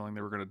 I had a feeling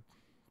they were going to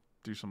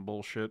do some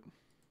bullshit.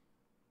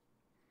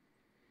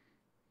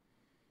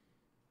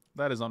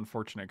 That is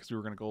unfortunate because we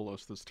were going to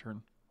Golos this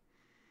turn.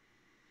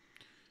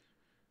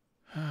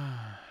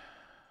 I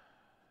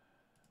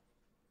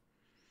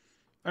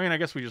mean, I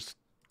guess we just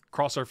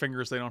cross our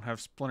fingers they don't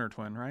have Splinter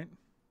Twin, right?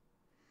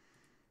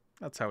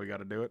 That's how we got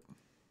to do it.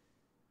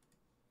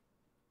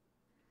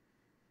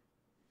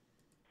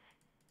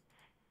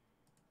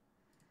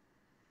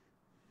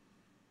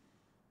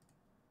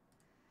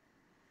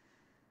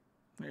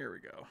 There we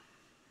go.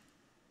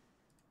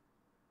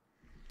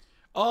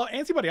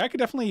 Antibody,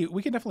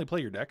 we can definitely play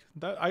your deck.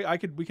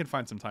 We can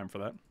find some time for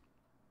that.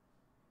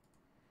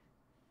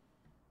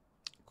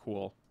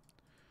 Cool.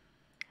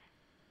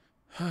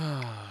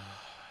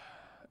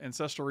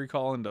 Ancestral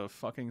Recall into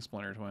fucking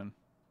Splinter Twin.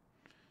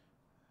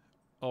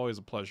 Always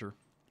a pleasure.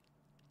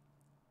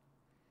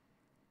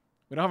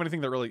 We don't have anything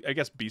that really... I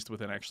guess Beast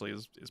Within actually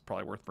is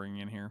probably worth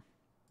bringing in here.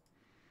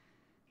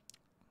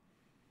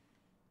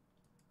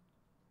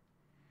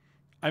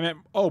 I meant...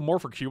 Oh, more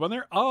for Cube on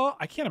there?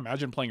 I can't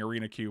imagine playing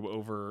Arena Cube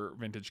over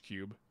Vintage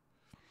Cube.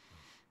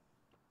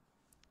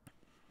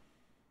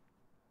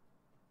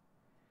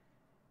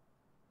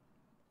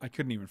 I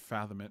couldn't even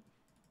fathom it.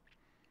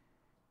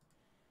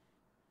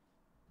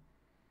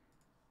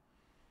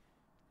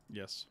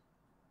 Yes.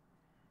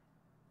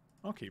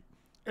 I'll keep.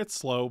 It's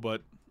slow,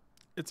 but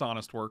it's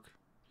honest work.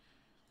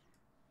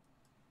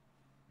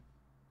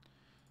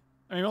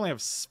 I mean, we only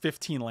have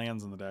 15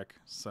 lands in the deck,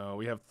 so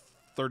we have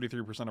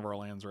 33% of our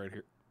lands right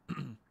here.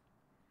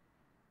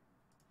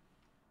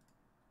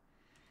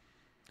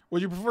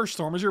 Would you prefer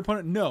Storm as your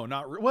opponent? No,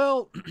 not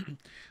well.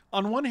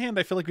 On one hand,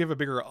 I feel like we have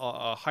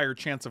a higher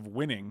chance of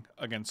winning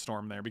against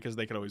Storm there because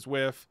they could always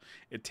whiff.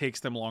 It takes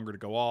them longer to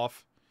go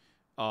off,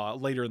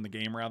 later in the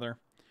game rather.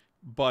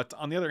 But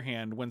on the other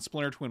hand, when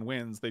Splinter Twin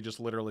wins, they just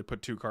literally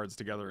put 2 cards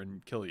together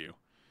and kill you.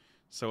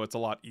 So it's a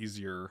lot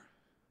easier.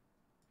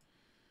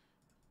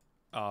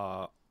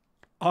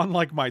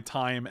 Unlike my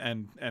time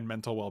and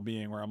mental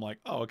well-being, where I'm like,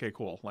 oh, okay,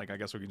 cool. Like, I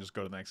guess we can just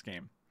go to the next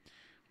game.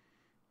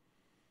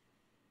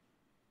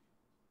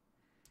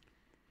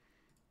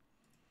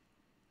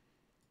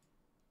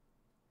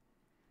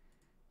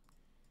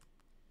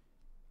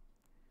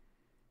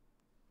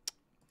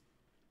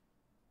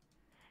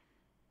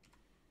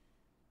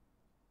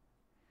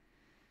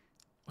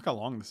 Look how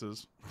long this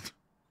is.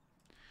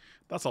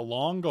 That's a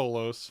long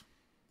Golos.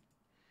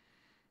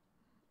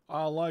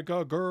 I like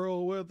a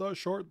girl with a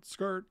short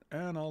skirt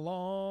and a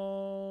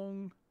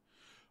long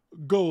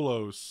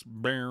Golos.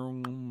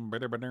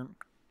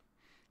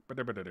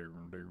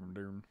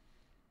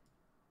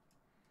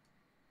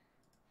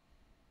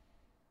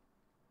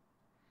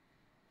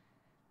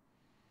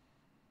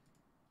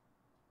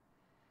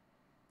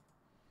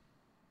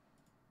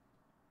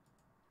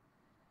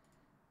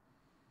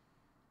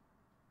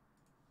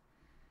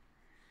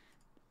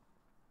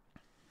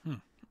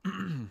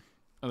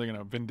 Are they going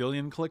to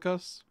Vendilion click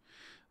us?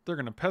 They're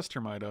going to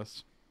Pestermite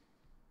us.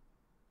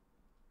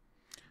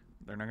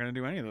 They're not going to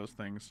do any of those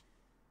things.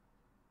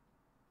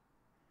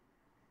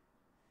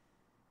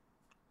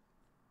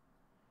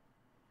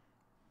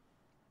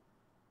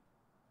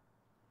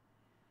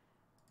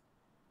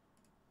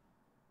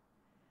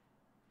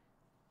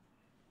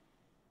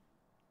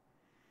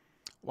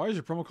 Why is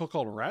your promo code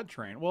called Rat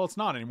Train? Well, it's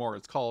not anymore.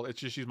 It's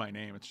just use my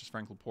name. It's just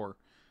Frank Lepore.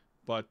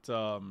 But,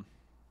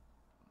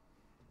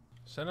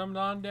 Send them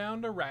on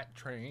down to Rat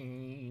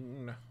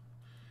Train.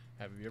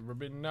 Have you ever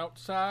been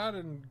outside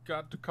and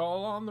got to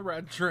call on the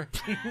Rat Train?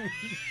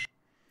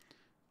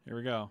 here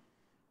we go.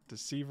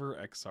 Deceiver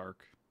Exarch.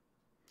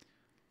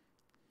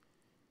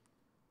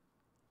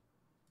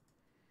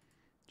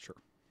 Sure.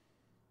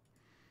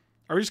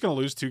 Are we just going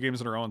to lose 2 games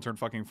in a row and turn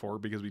fucking 4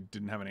 because we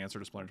didn't have an answer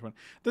to Splinter Twin?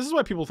 This is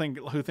why people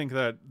who think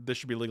that this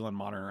should be legal in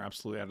Modern are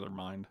absolutely out of their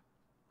mind.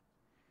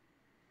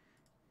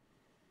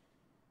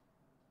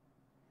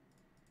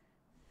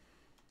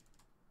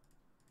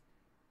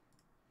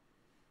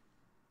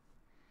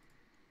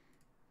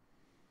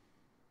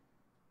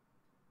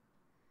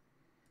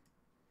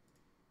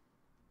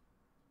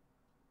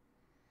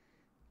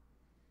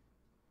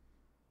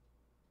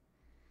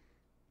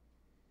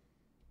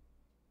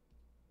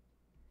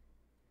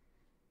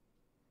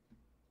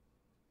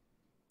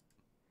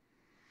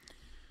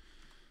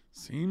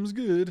 Seems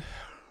good.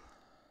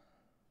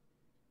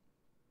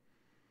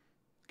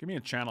 Give me a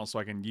channel so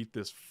I can yeet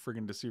this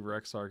friggin' Deceiver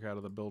Exarch out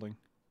of the building.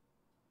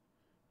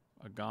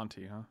 A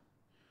Gonti, huh?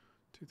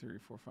 2, 3,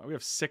 4, 5. We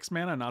have 6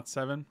 mana, not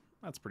 7.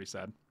 That's pretty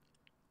sad.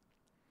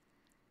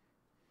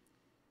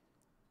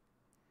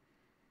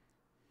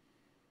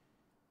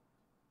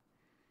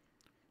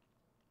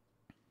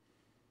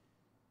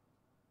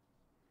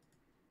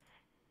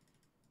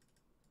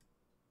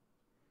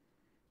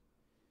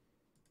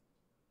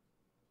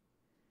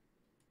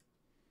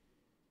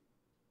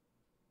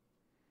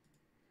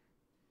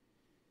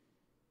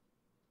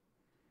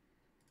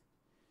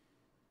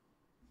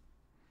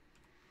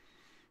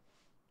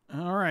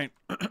 All right.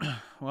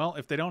 Well,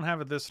 if they don't have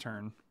it this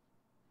turn,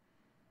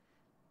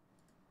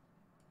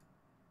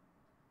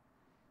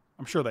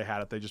 I'm sure they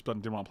had it. They just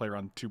didn't want to play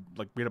around 2.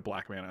 Like, we had a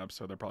black mana up,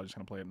 so they're probably just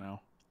going to play it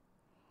now.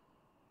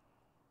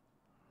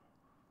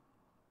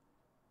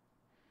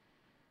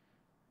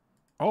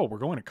 Oh, we're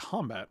going to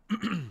combat.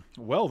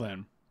 Well,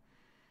 then.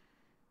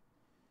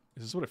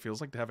 Is this what it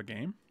feels like to have a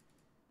game?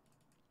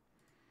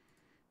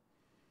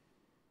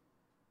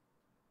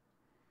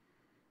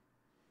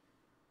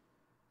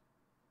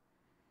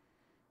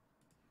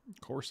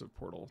 Coercive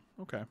Portal.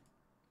 Okay.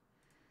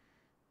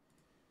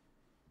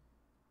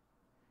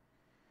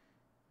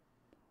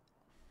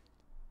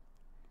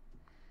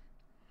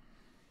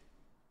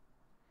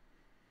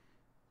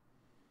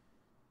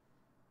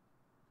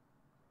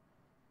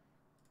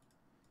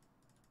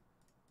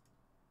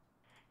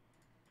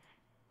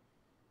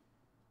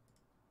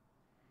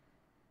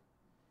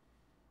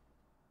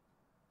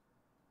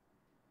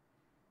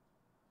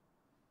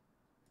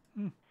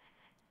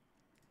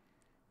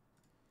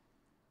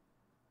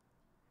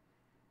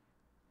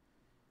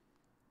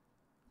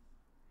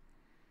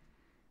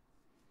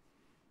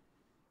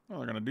 Oh,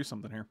 they're going to do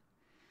something here.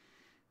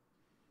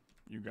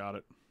 You got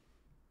it.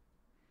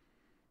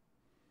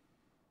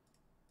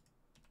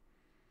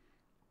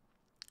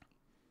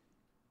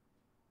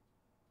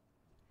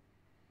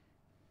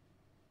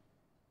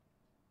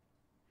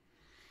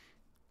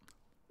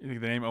 You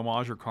think the name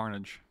Homage or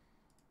Carnage?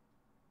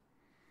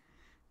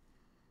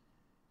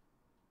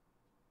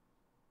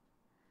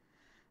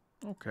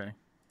 Okay.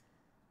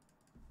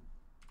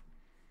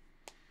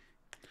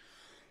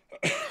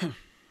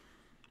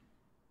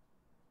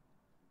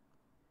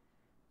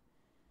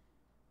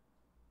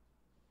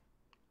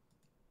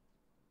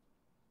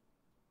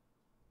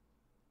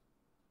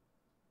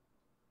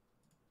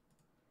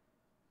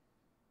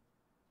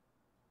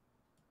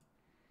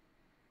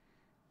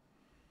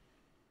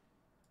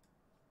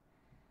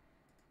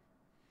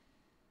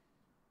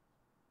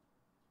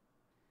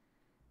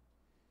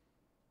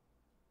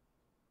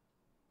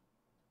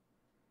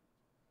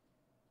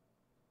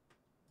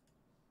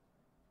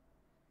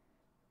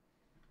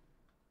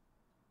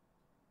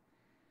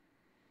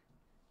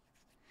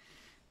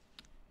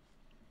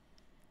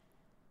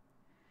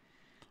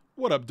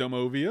 What up,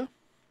 Domovia?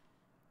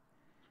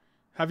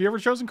 Have you ever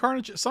chosen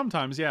Carnage?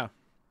 Sometimes, yeah.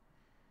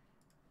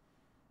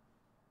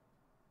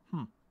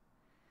 Hold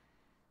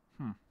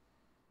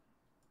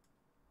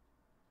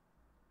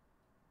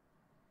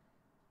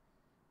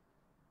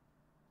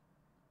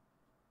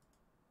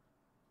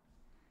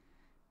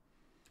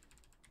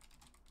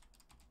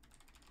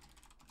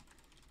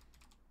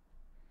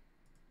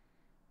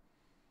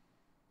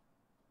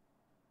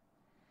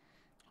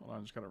on, I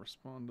just gotta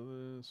respond to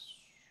this.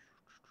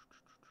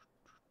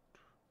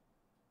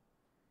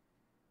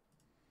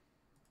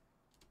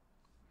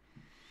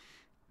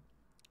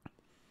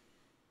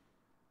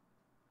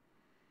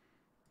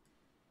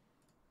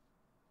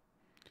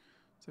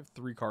 Let's have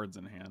 3 cards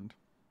in hand.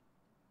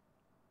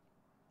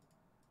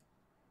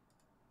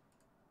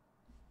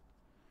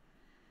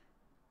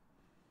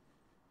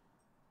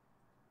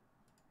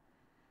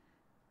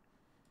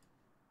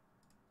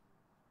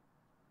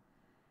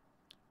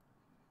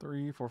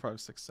 3, 4, 5,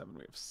 6, 7.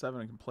 We have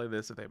 7. I can play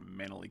this. If they have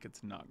Mana Leak,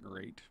 it's not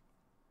great.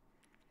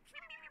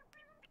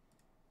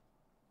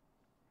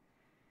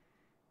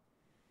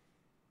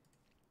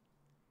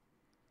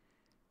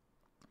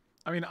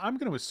 I mean, I'm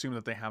going to assume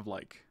that they have,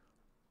 like...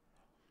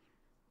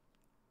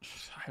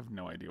 I have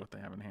no idea what they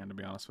have in hand, to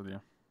be honest with you.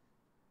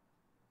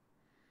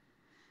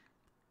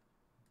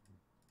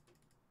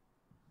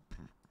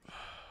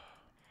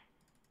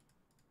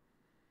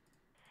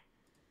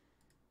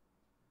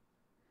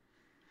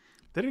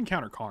 They didn't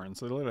counter Karn,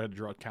 so they literally had to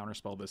draw a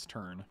counterspell this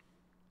turn.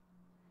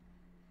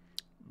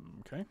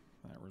 Okay,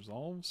 that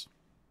resolves.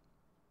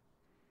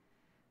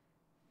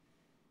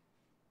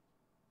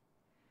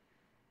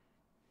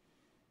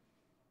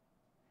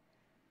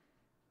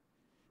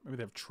 Maybe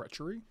they have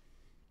Treachery?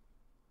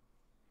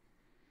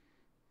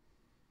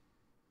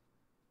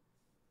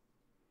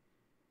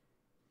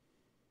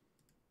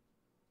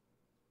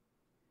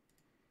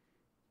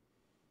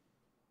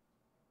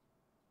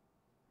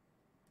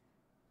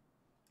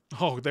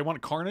 Oh, they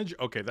want Carnage?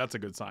 Okay, that's a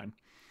good sign.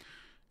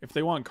 If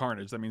they want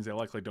Carnage, that means they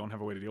likely don't have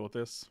a way to deal with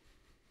this.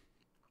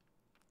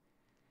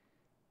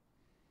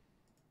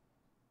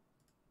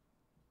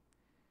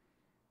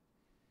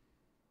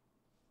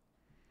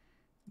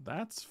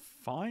 That's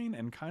fine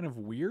and kind of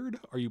weird.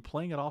 Are you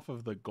playing it off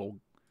of the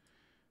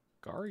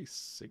Golgari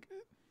Signet?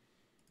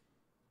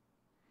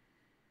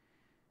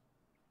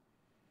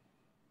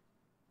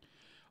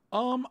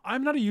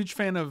 I'm not a huge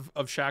fan of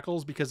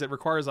Shackles because it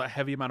requires a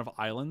heavy amount of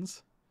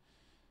islands.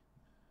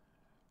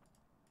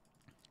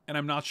 And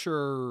I'm not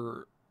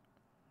sure...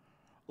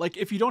 Like,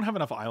 if you don't have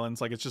enough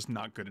islands, like, it's just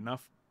not good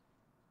enough.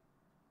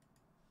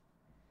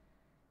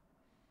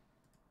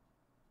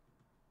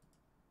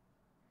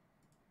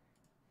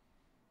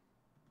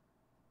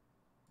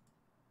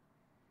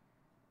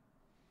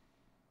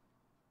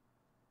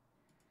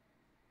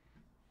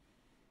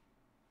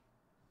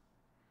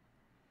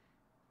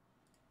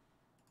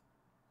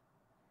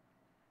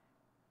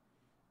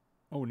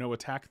 Oh, no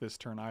attack this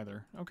turn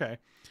either. Okay.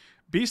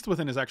 Beast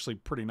Within is actually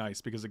pretty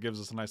nice because it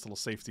gives us a nice little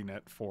safety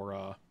net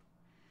for,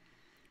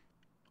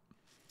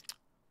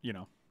 you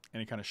know,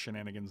 any kind of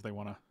shenanigans they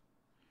want to...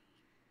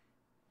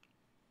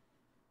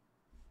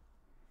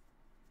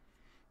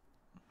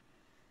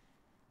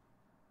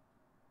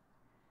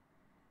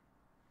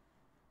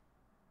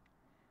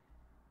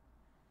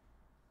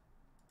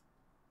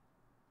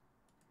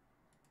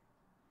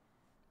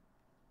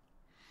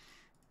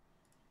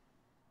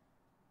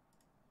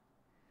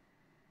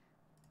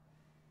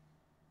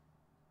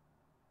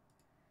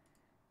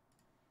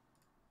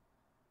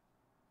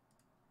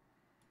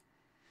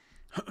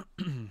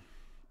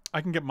 I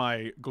can get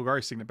my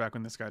Golgari Signet back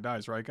when this guy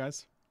dies, right,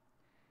 guys?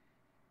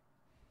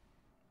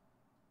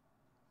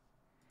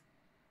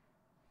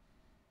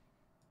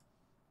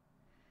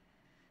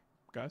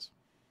 Guys?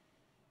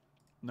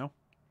 No?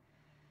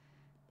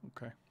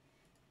 Okay.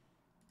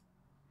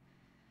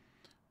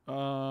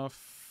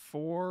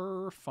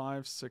 4,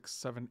 5, 6,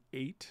 7,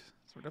 8.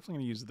 So we're definitely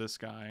going to use this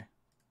guy.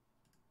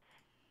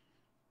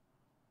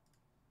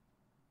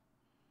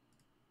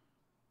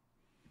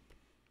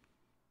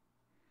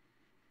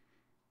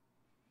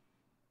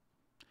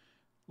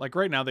 Like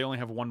right now, they only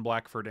have 1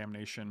 black for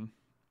Damnation.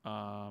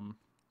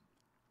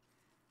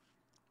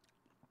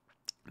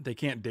 They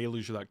can't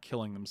Deluge without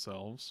killing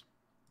themselves.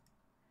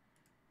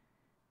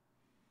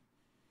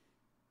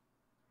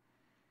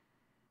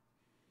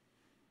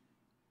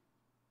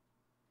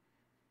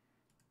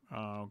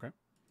 Okay.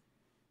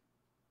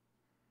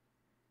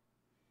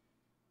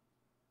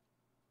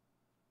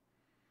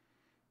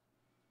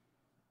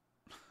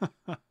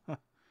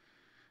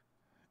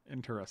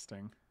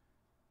 Interesting.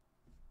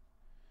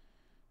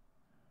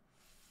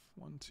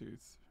 1, 2, 3.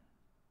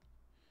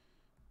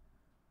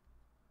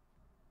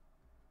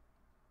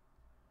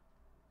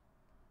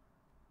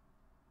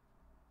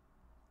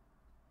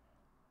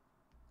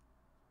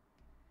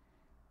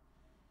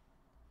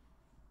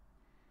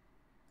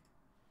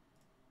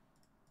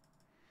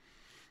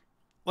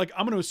 Like,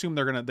 I'm going to assume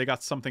they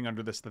got something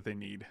under this that they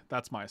need.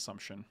 That's my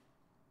assumption.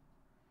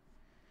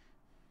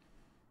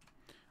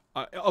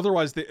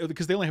 Otherwise,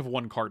 because they only have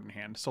 1 card in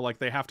hand, so like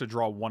they have to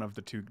draw one of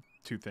the two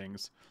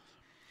things.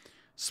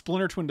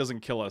 Splinter Twin doesn't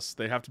kill us.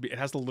 They have to be. It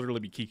has to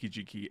literally be Kiki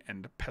Jiki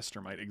and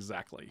Pestermite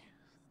exactly.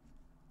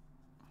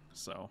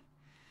 So,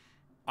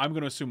 I'm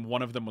going to assume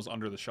one of them was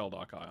under the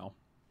Shelldock Isle.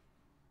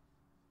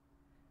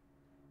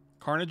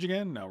 Carnage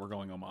again? No, we're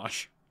going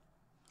Homage.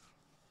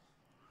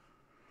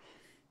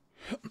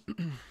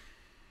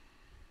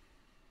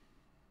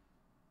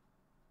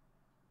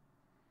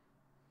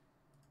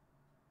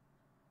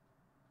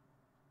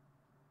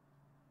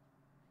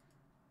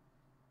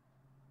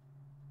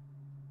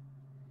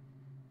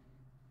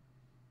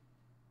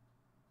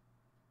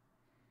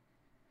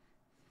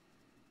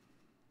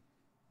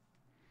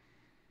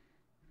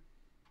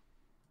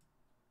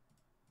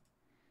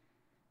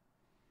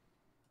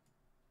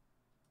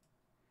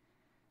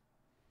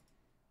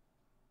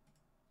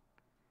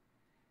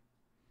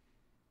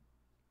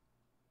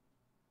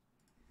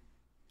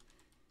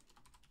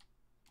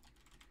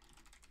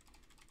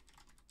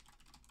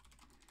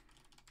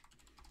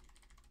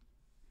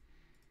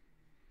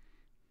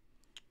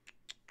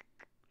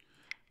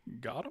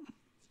 got him.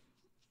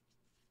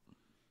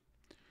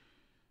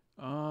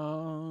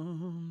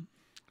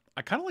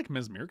 I kind of like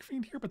Mesmeric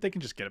Fiend here, but they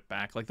can just get it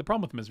back. Like, the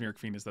problem with Mesmeric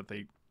Fiend is that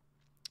they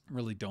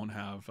really don't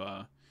have,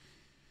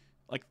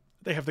 like,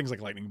 they have things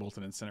like Lightning Bolt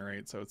and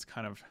Incinerate, so it's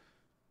kind of...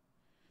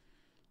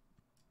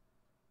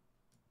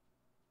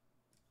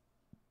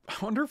 I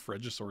wonder if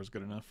Regisaur is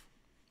good enough.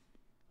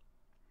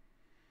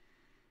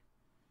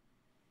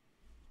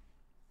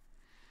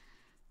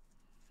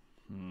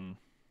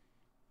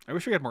 I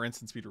wish we had more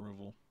instant speed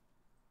removal.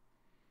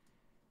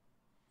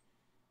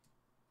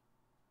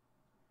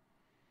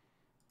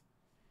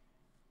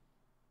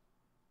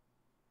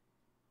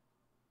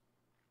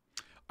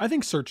 I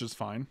think Search is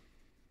fine.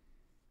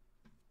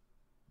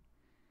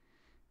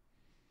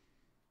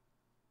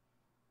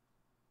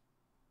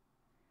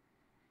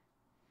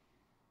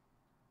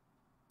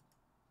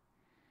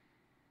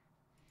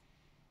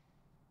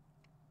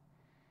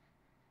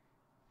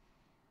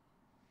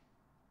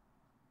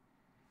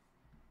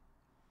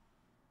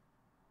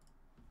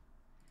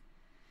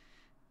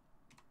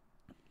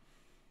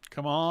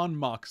 Come on,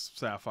 Mox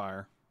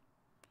Sapphire.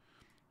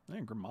 I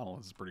think Grim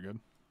Monolith is pretty good.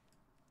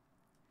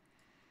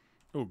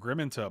 Oh, Grim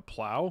into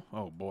Plow?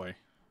 Oh, boy.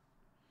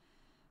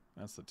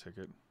 That's the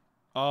ticket.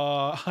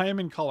 I am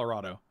in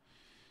Colorado.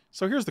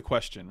 So here's the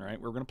question, right?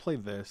 We're going to play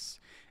this.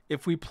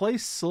 If we play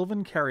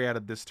Sylvan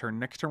Caryatid this turn,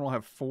 next turn we'll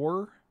have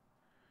 4.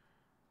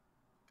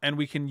 And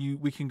we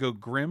can go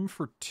Grim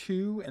for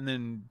 2 and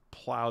then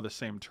Plow the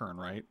same turn,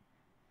 right?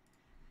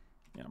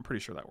 Yeah, I'm pretty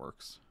sure that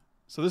works.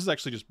 So this is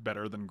actually just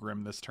better than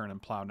Grim this turn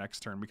and Plow next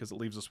turn because it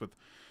leaves us with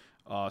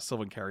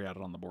Sylvan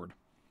Caryatid on the board.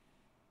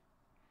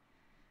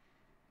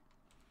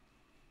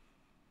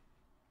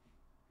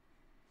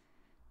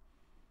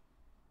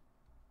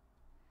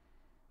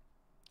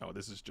 Oh,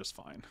 this is just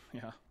fine.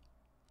 Yeah.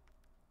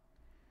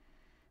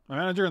 My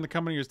manager in the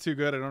company is too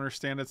good. I don't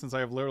understand it since I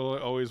have literally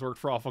always worked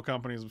for awful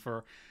companies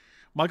before.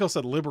 Michael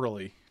said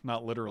liberally,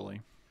 not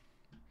literally.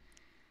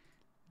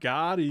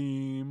 Got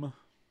him.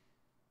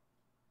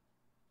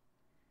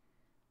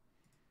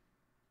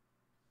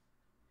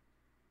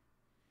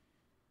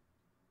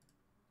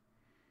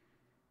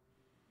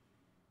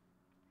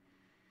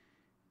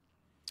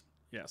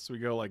 Yeah, so we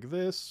go like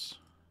this.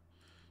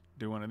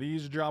 Do one of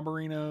these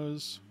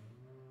Jobberinos.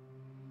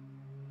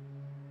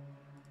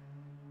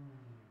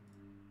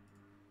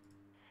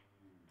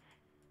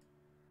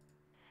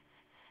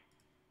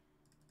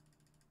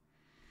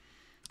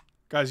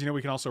 Guys, you know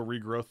we can also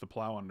regrowth the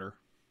Plow under.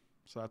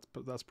 So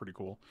that's pretty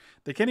cool.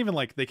 They can't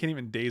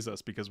even daze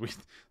us because we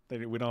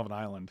don't have an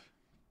island.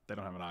 They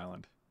don't have an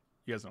island.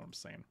 You guys know what I'm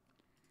saying.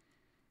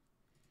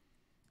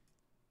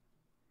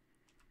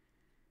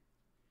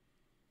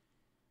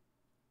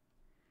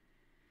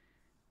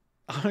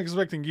 I'm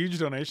expecting huge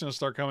donations to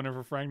start coming in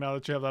for Frank now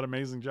that you have that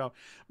amazing job.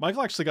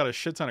 Michael actually got a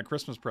shit ton of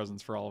Christmas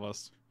presents for all of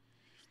us.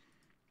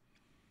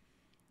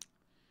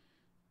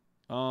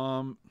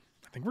 I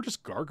think we're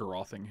just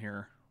Gargarothing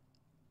here.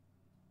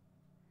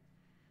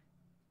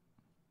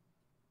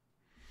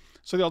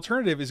 So the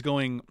alternative is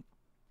going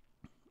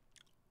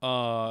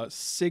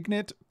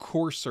Signet,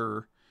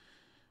 Courser,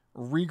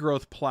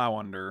 Regrowth, Plow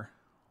under,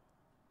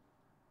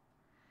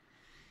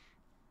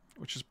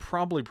 which is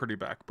probably pretty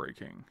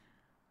backbreaking.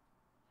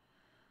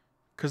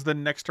 Because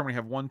then next turn we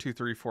have 1, 2,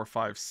 3, 4,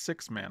 5,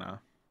 6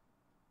 mana.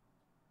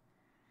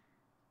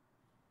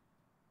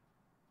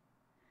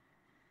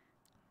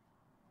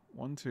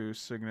 One, two,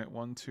 Signet,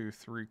 1, 2,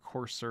 3,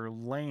 Courser,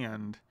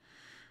 land.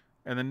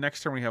 And then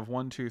next turn we have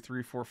 1, 2,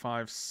 3, 4,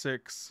 5,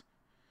 6.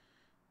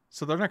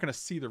 So they're not going to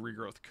see the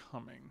regrowth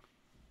coming.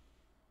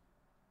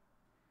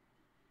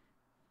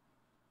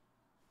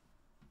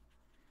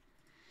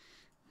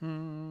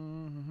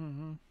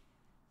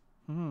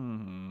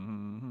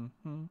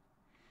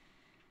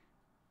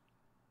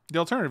 The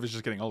alternative is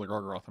just getting Elder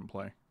Gargaroth in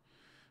play,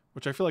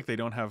 which I feel like they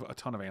don't have a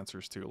ton of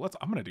answers to.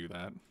 I'm going to do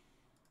that.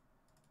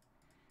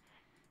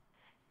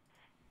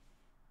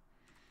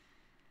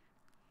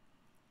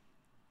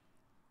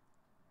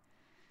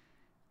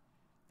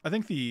 I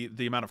think the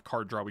amount of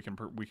card draw we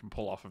can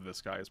pull off of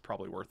this guy is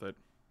probably worth it.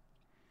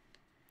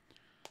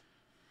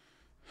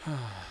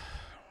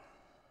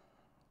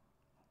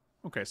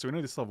 Okay, so we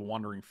know they still have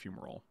Wandering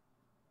Fumarole.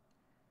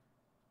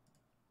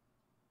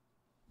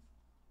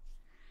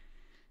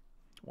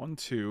 1,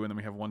 2, and then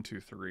we have 1, 2,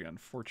 3.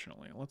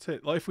 Unfortunately, let's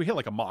hit. If we hit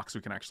like a Mox,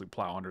 we can actually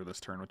Plow under this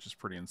turn, which is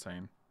pretty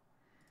insane.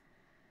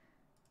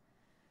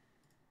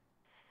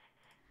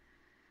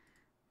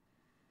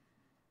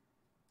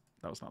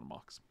 That was not a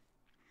Mox.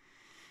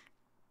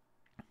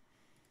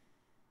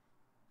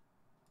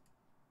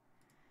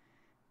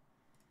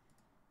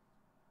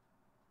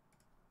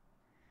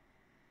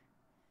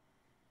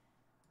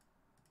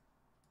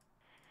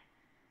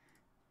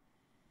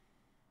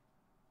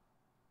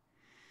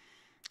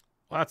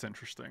 Well, that's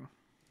interesting.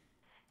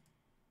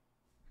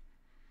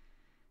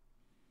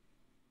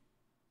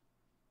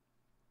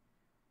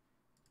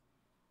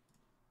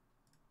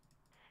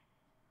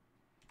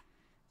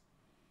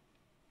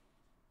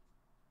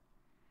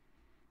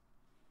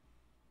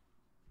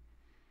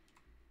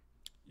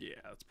 Yeah,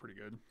 that's pretty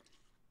good.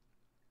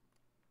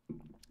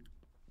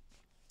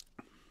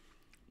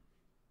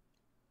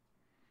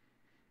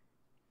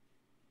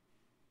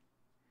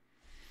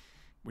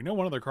 We know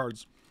one of their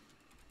cards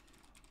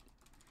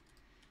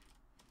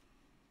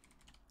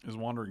is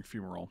Wandering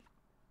Fumarole.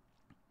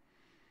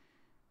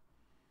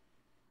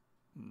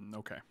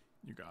 Okay,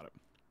 you got it.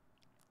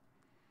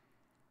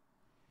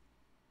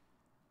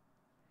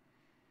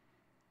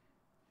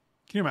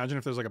 Can you imagine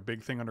if there's like a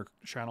big thing under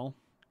channel?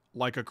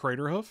 Like a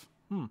Crater Hoof?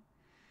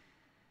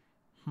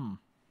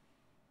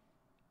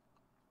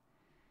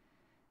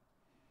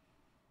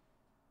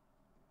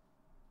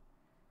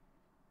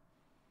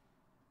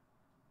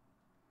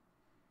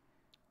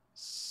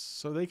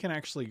 So they can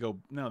actually go...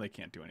 No, they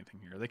can't do anything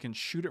here. They can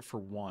shoot it for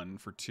 1,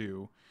 for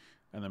 2,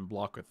 and then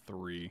block with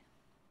 3.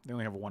 They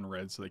only have 1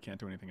 red, so they can't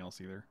do anything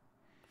else either.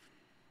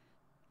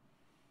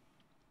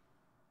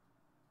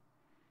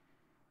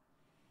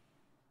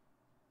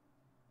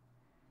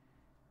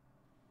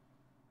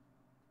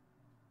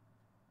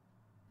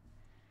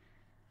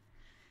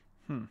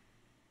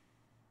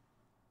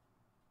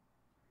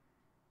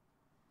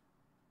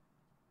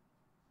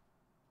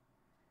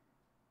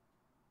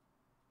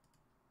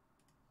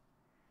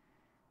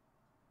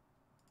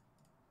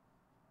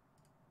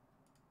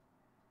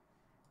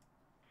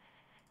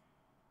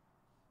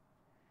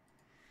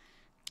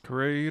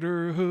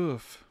 Crater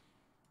Hoof.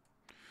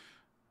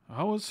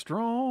 I was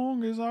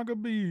strong as I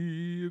could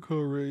be, a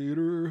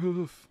Crater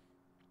Hoof.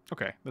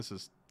 Okay, this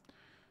is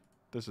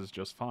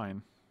just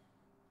fine.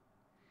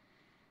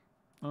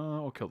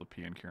 We'll kill the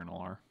P and Kieran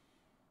LR.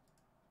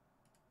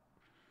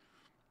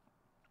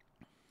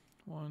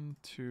 1,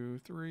 2,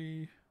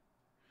 3,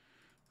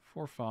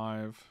 4,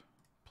 5.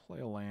 Play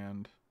a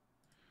land.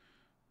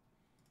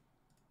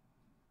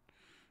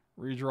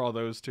 Redraw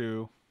those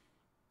 2.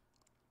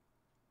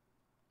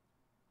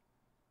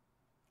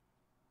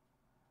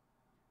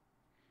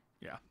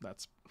 Yeah,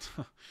 that's...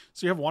 So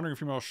you have Wandering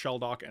Female,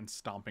 Shelldock, and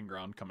Stomping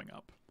Ground coming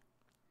up.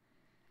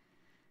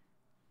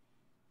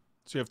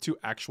 So you have 2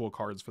 actual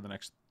cards for the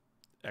next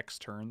X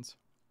turns.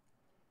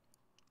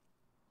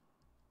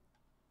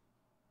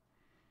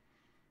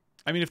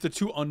 I mean, if the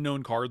 2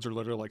 unknown cards are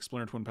literally like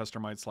Splinter Twin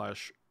Pestermite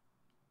slash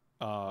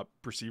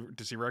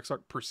Perceiver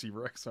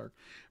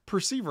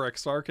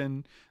Exarch,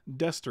 and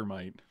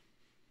Destermite.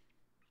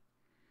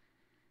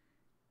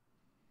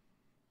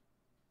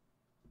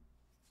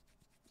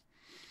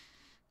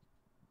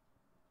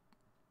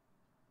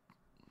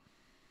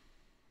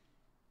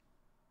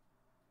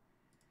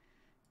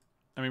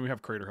 I mean, we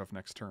have Crater Hoof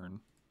next turn,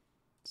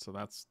 so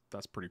that's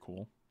pretty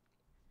cool.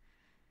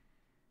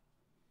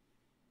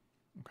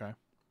 Okay.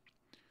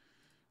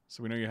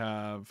 So we know you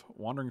have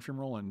Wandering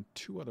Fumarole and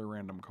 2 other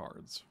random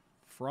cards.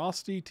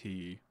 Frosty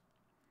Tea.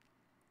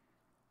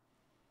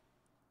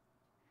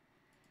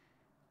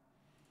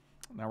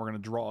 Now we're going to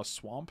draw a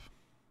Swamp.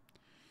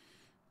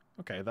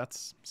 Okay,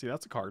 that's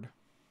a card.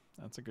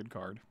 That's a good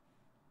card.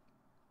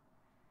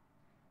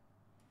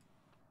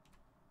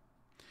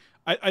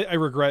 I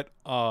regret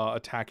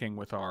attacking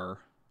with our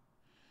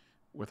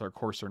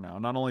Courser now.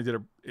 Not only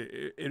did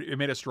it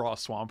made us draw a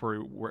Swamp where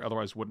we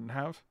otherwise wouldn't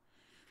have,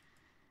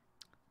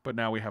 but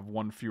now we have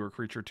 1 fewer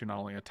creature to not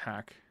only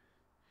attack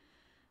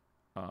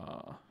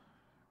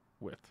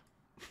with.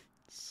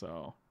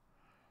 So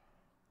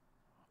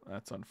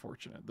that's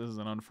unfortunate. This is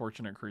an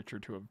unfortunate creature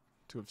to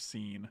have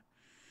seen.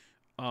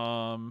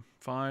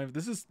 5.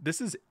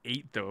 This is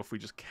 8 though if we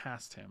just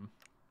cast him.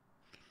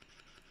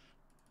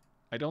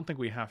 I don't think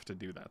we have to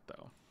do that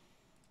though.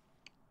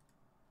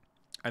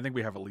 I think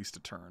we have at least a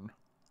turn.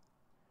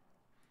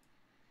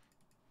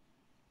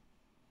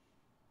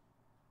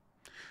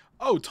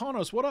 Oh,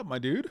 Thanos, what up, my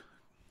dude?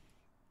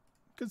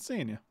 Good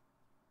seeing you.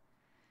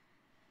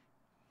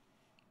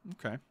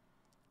 Okay.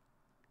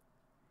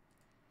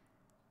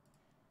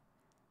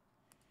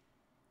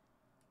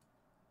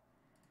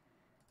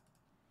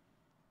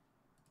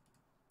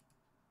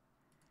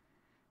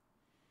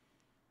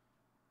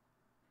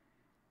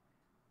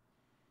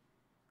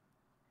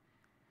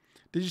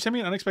 Did you send me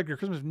an unexpected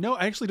Christmas? No,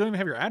 I actually don't even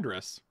have your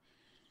address.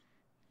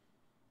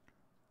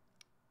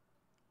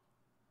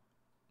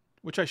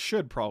 Which I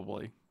should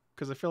probably,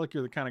 because I feel like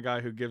you're the kind of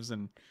guy who gives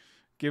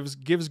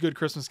good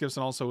Christmas gifts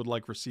and also would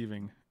like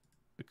receiving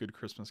good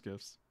Christmas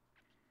gifts.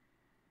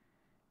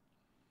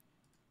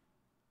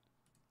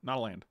 Not a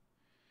land.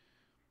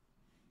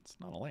 It's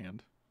not a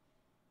land.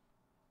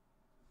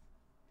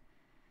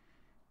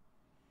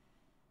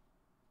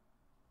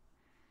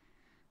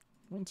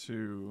 One,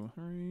 2,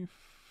 3,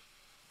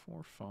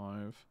 4,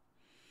 5.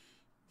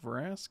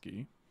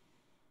 Vraski.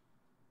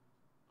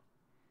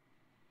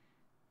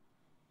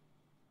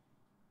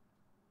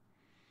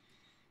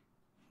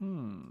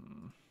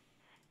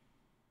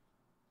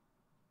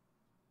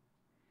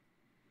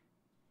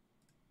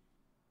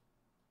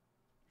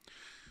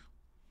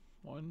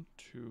 One,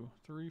 2,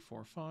 3,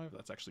 4, 5.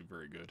 That's actually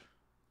very good.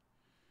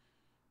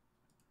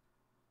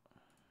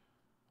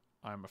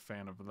 I'm a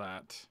fan of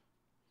that.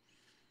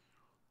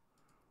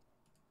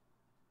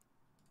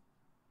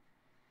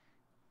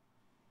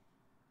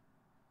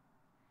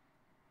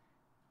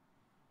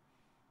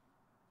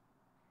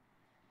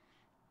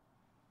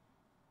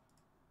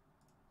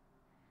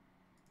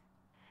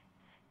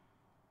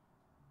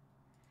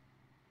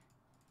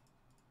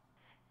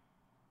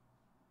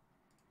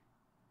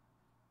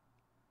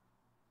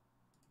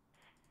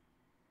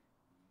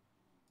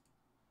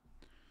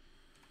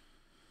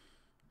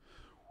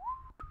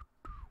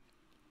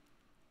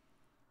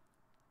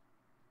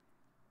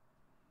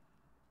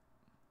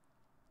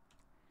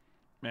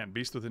 Man,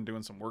 Beast Within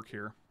doing some work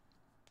here.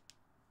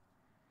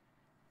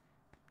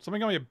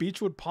 Somebody got me a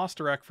Beechwood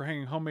pasta rack for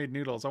hanging homemade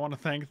noodles. I want to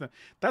thank them.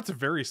 That's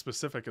very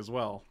specific as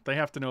well. They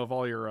have to know of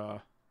all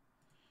your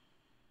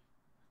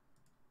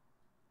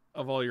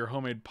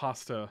homemade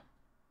pasta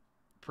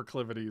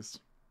proclivities.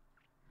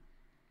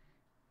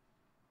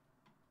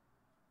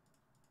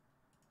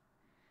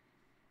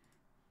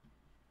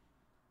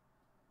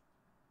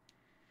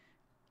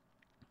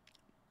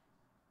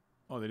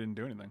 Oh, they didn't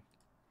do anything.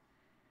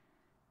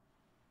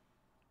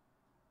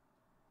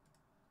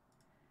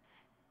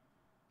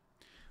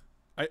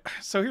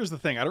 So here's the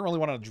thing. I don't really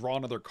want to draw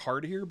another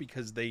card here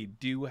because they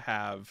do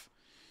have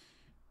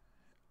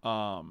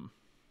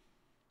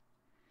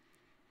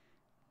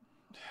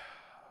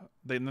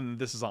then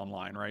this is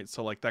online, right?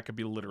 So like that could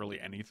be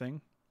literally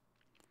anything.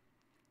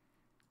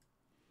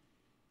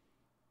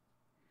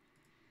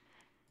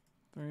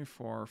 Three,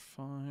 four,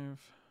 five.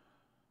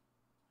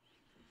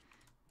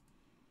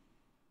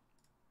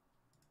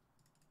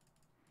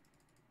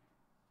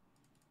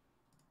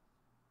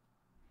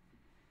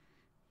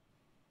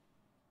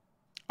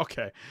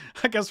 Okay,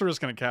 I guess we're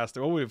just going to cast it.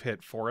 What would have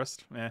hit?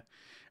 Forest? Eh.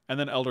 And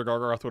then Elder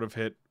Gargaroth would have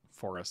hit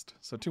Forest.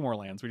 So 2 more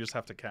lands. We just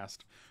have to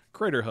cast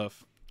Crater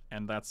Hoof,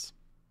 and that's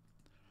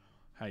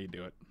how you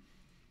do it.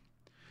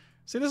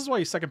 See, this is why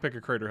you second pick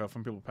a Crater Hoof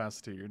when people pass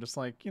it to you. You're just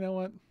like, you know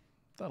what?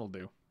 That'll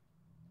do.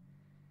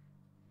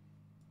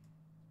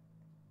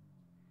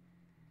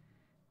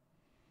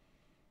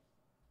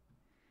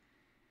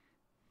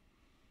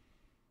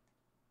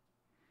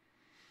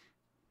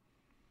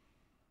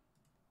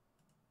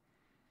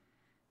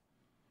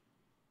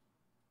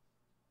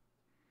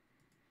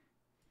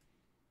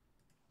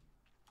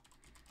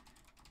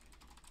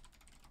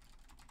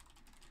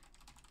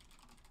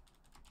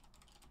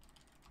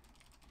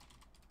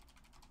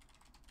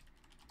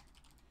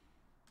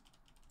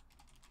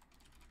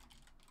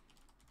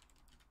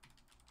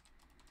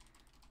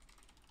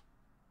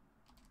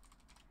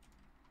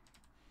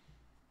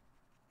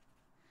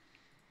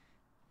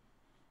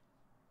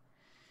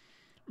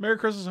 Merry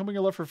Christmas, hoping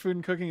your love for food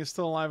and cooking is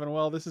still alive and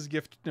well. This is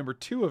gift number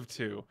 2 of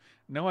 2.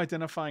 No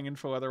identifying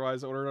info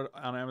otherwise. Ordered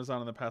on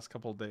Amazon in the past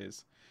couple of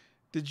days.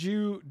 Did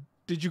you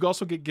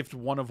also get gift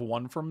 1 of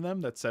 1 from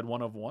them that said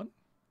 1 of 1?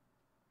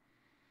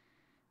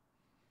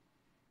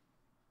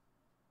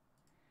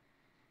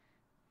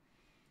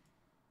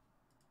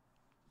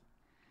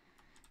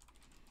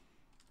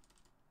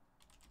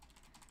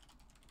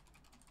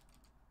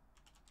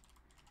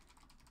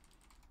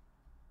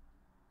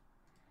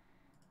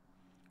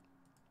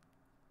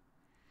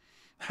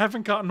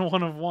 Haven't gotten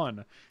 1 of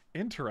 1.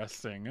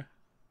 Interesting.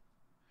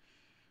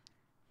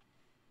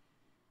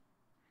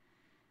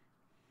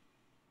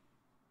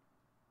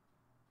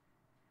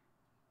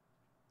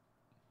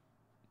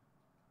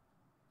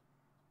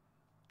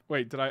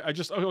 Wait, did I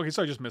just... Oh, okay,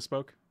 so I just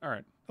misspoke. All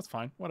right, that's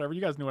fine. Whatever,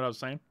 you guys knew what I was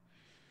saying.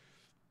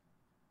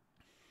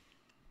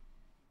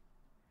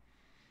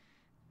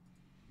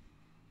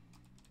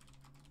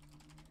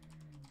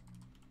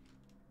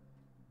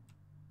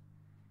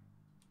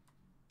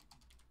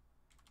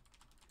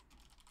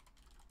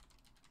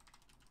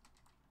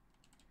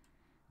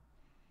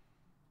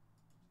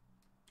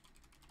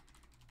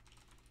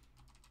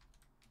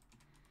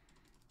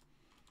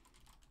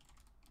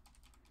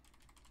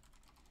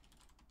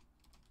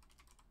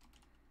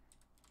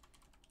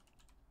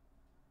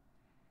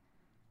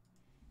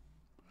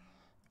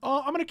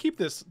 I'm gonna keep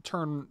this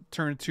turn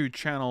 2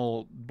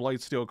 channel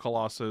Blightsteel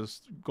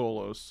Colossus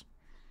Golos.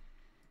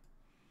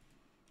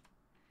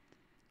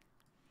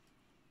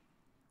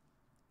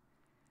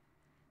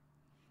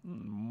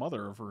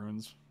 Mother of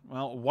Runes.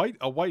 Well,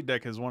 a white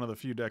deck is one of the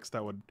few decks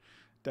that would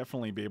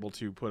definitely be able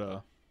to put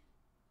a...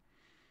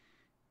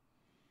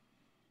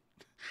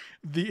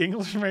 The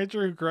English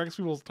major who corrects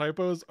people's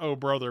typos? Oh,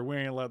 brother, we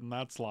ain't letting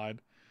that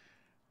slide.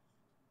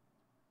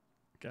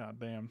 God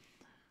damn.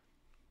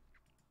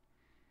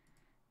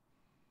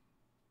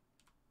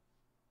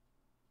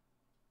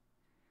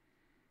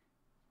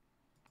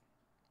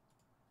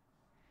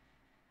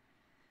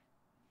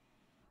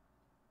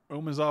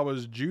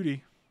 Omizawa's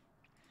Judy.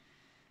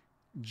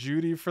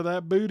 Judy for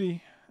that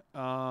booty.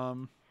 Yeah,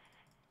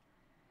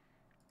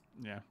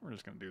 we're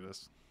just going to do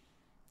this.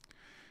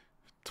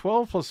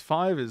 12 plus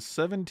 5 is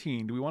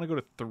 17. Do we want to go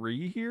to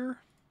 3 here?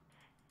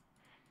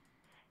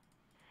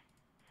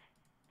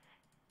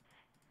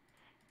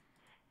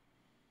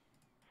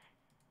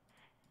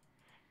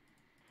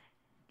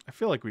 I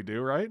feel like we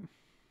do, right?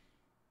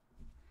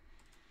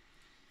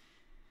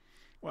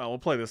 Well, we'll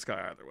play this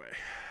guy either way.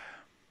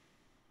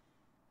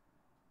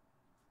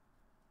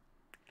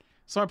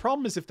 So my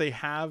problem is if they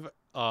have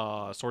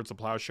Swords of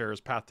Plowshares,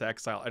 Path to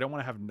Exile, I don't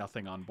want to have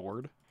nothing on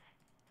board.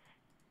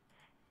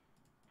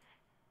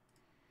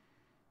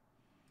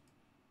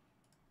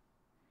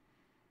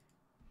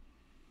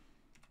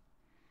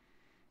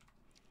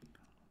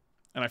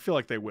 And I feel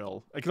like they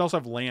will. I could also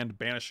have land,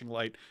 Banishing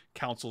Light,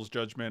 Council's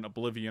Judgment,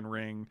 Oblivion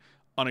Ring,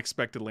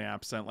 Unexpectedly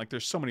Absent. Like,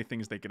 there's so many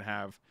things they can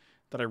have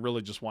that I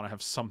really just want to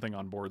have something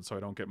on board so I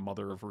don't get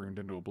Mother of Ruined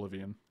into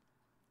Oblivion.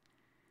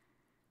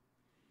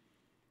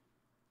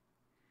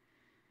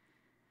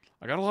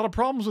 I got a lot of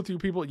problems with you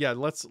people. Yeah,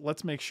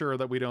 let's make sure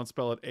that we don't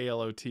spell it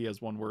ALOT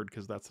as one word,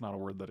 because that's not a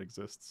word that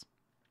exists.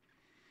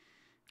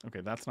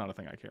 Okay, that's not a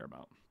thing I care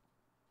about.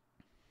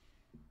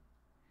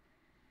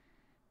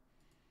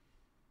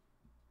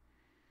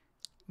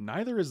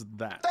 Neither is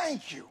that.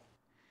 Thank you.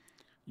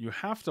 You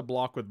have to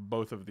block with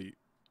both of the...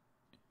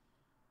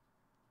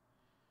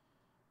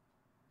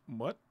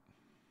 What?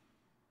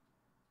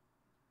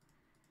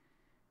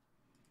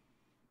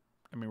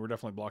 I mean, we're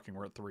definitely blocking.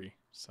 We're at 3,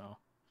 so...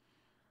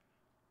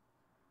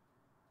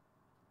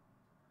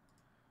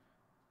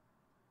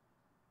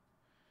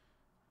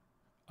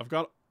 I've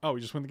got... Oh, we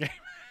just win the game.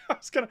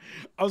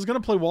 I was gonna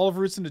play Wall of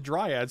Roots into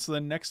Dryad, so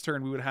then next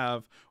turn we would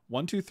have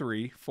 1, 2,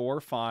 3, 4,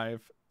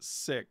 5,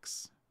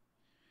 6...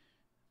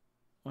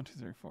 1, 2,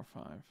 3, 4,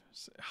 5.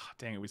 6. Oh,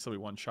 dang it, we still be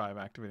 1 shy of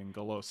activating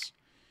Golos.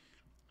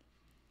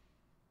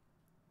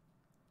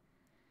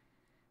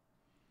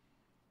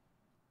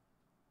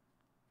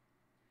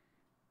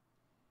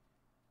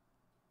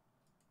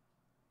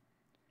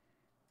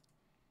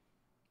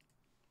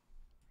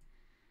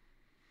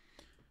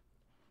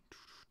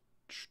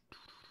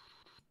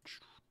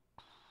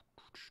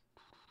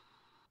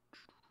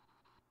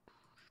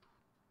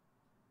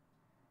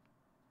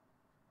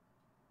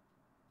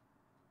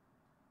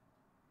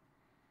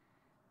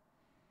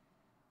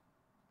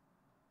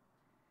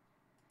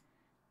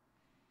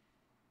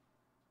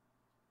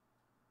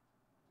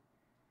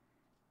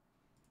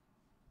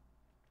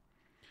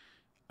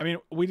 I mean,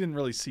 we didn't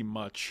really see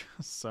much,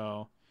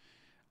 so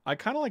I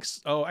kind of like...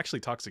 Oh,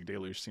 actually, Toxic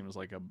Deluge seems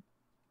like a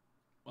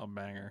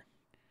banger.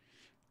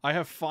 I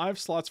have 5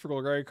 slots for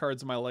Golgari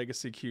cards in my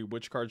Legacy cube.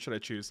 Which card should I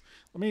choose?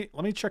 Let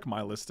me check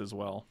my list as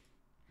well.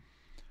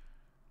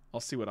 I'll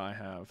see what I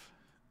have.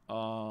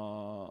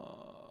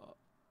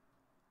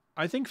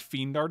 I think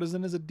Fiend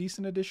Artisan is a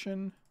decent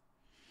addition.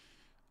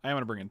 I am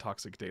gonna bring in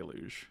Toxic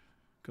Deluge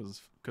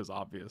because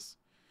obvious.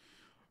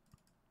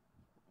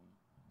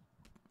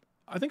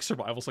 I think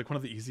Survival's like one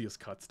of the easiest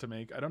cuts to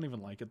make. I don't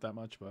even like it that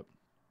much, but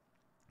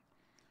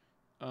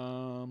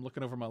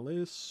looking over my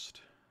list,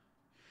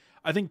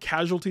 I think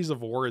Casualties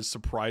of War is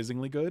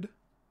surprisingly good.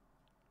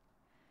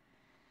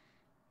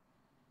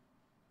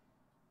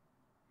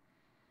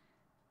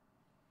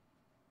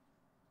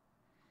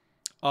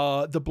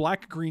 The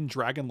Black-Green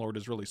Dragon Lord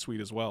is really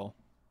sweet as well.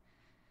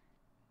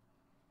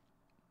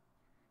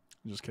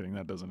 I'm just kidding,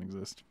 that doesn't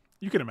exist.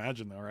 You can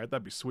imagine though, right?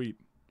 That'd be sweet.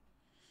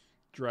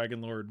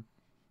 Dragon Lord.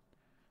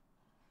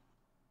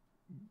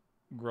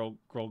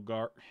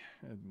 Grolgar.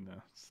 No,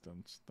 it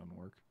doesn't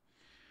work.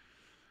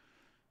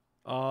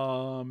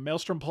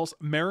 Maelstrom Pulse.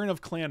 Marin of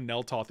Clan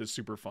Neltoth is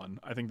super fun.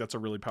 I think that's a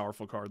really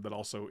powerful card that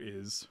also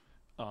is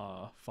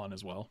fun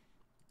as well.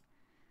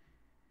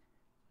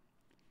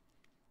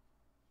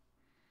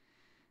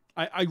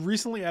 I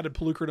recently added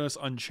Pelucranos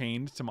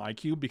Unchained to my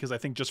cube because I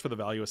think just for the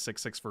value of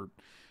 6/6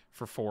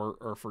 for 4,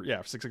 or for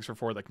 6/6 for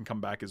 4 that can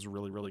come back is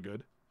really, really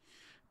good.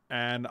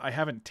 And I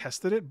haven't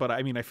tested it, but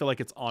I mean, I feel like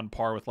it's on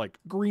par with like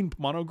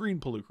mono green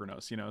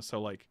Pelucranos, you know?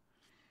 So like,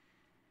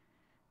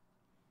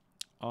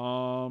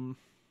 I'm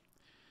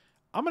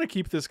going to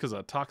keep this because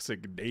of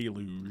Toxic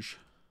Deluge.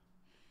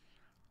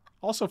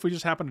 Also, if we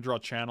just happen to draw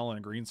Channel and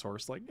a green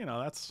source, like, you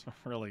know, that's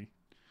really,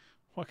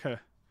 what could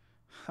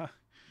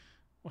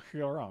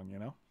go wrong, you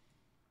know?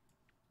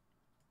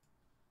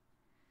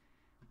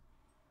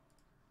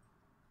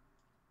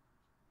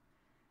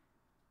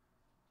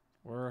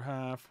 We're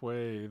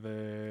halfway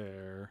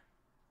there.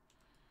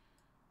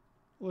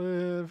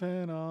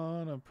 Living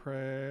on a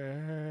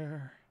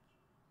prayer.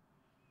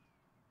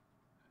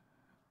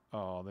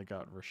 Oh, they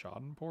got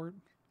Rishadenport?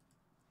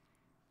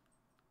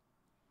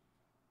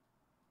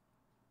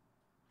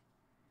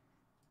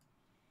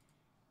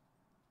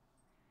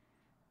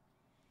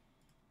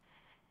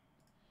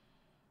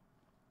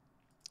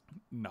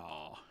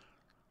 Nah.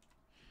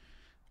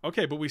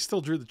 Okay, but we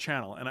still drew the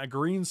channel, and a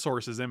green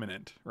source is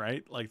imminent,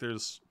 right? Like,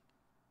 there's...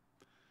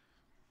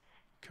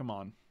 Come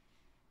on.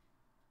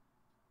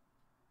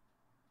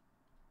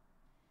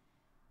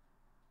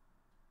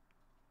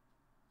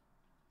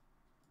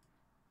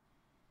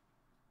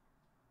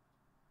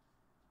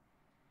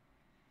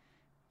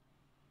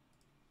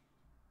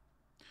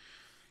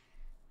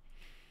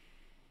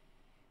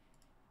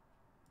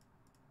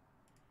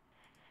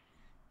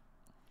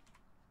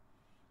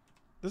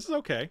 This is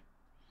okay.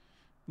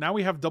 Now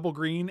we have double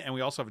green, and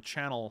we also have a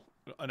channel,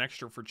 an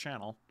extra for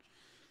channel.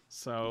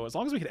 So as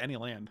long as we hit any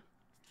land.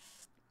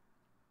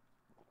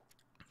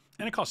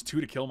 And it costs 2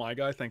 to kill my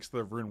guy, thanks to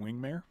the Rune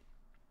Wingmare.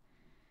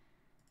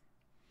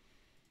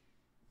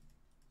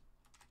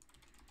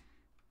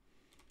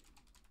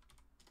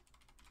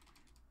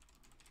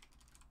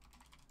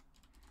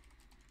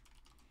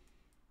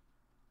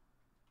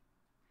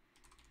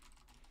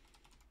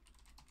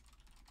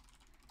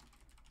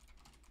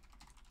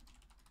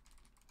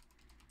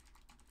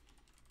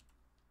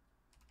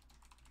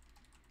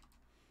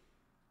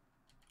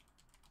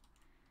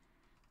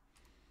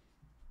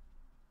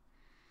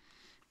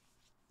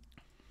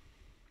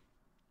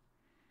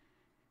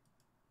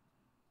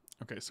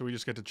 Okay, so we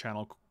just get to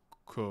channel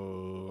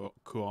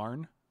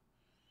Kuarn.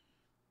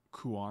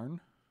 Kuarn.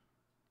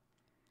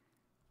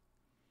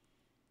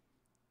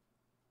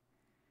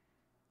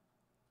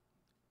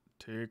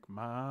 Take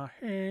my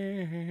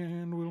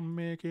hand, we'll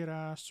make it,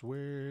 I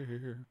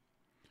swear.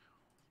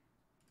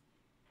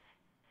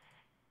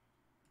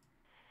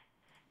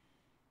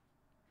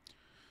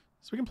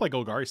 So we can play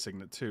Golgari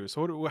Signet too.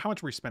 So how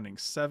much are we spending?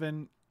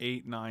 7,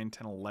 8, 9,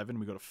 10, 11.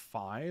 We go to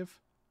 5.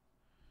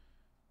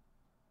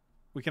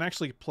 We can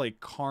actually play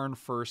Karn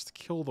first,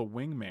 kill the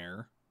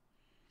Wingmare.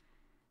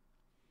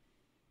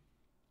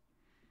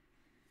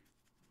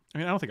 I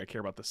mean, I don't think I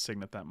care about the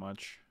Signet that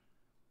much.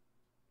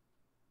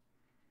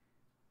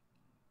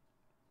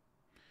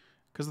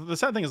 Because the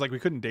sad thing is, like, we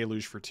couldn't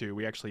Deluge for 2.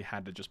 We actually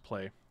had to just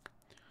play.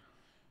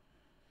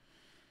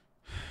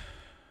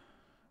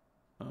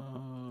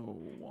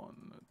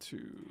 1,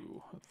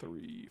 2,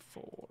 3,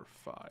 4,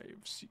 5,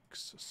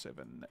 6,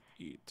 7,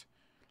 8.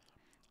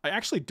 I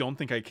actually don't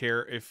think I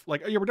care if,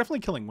 like, yeah, we're definitely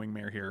killing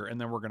Wingmare here, and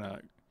then we're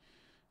gonna...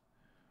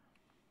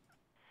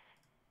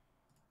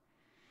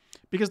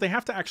 Because they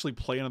have to actually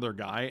play another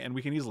guy, and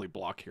we can easily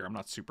block here. I'm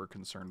not super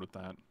concerned with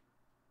that.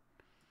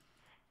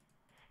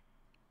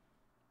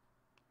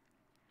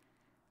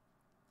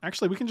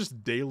 Actually, we can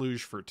just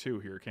Deluge for 2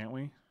 here, can't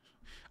we?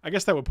 I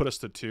guess that would put us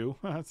to 2.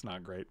 That's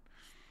not great.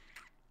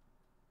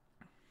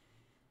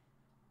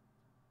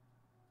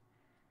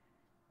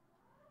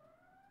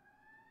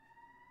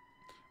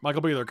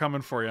 Michael B, they're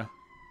coming for you.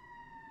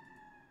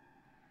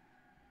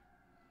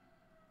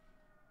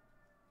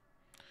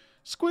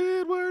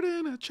 Squidward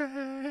in a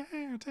chair,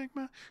 take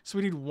my... So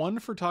we need 1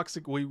 for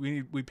Toxic...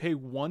 We pay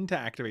 1 to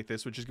activate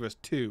this, which just give us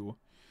 2.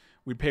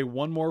 We pay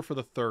 1 more for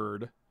the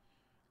 3rd.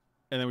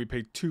 And then we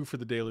pay 2 for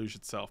the Deluge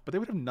itself. But they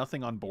would have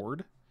nothing on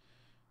board.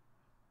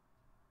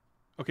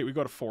 Okay, we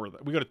go to 4.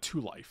 We go to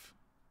 2 life.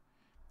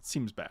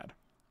 Seems bad.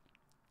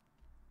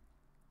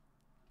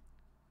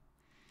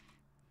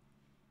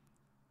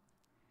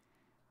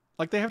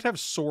 Like, they have to have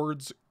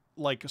swords,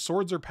 like,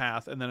 swords or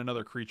path, and then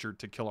another creature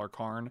to kill our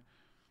Karn.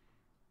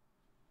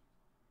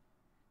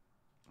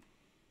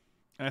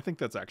 And I think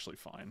that's actually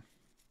fine.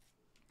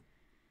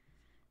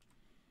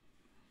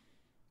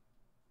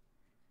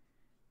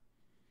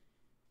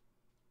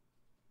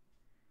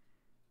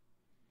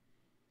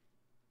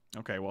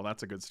 Okay, well,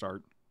 that's a good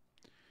start.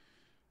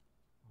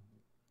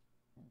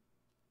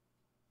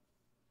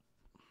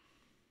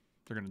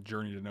 They're going to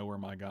Journey to Nowhere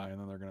my guy, and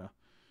then they're going to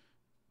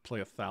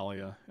play a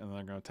Thalia, and then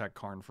they're going to attack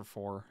Karn for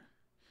 4.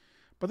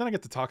 But then I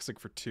get the Toxic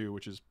for 2,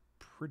 which is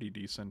pretty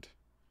decent.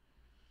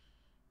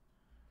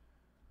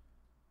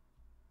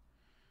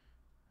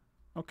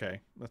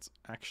 Okay, that's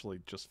actually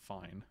just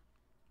fine.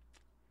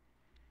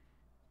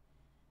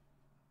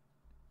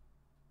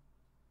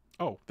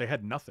 Oh, they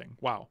had nothing.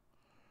 Wow.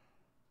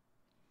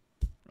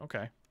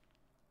 Okay.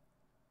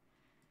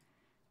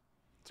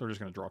 So we're just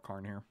going to draw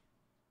Karn here.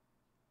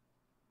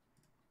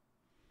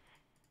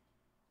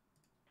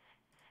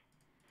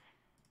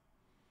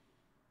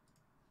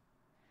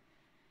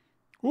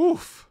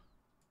 Oof.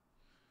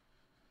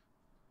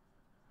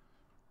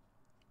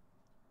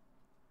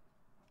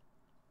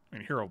 I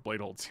mean, Hero of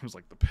Bladehold seems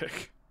like the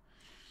pick.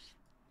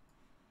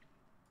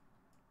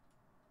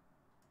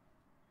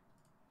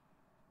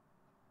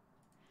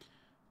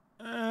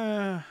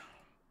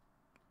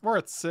 We're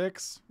at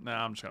 6.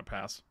 Nah, I'm just going to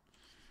pass.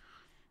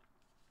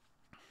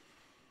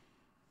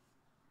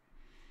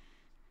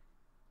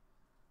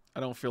 I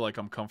don't feel like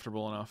I'm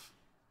comfortable enough.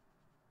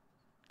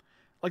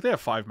 Like, they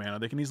have 5 mana.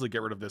 They can easily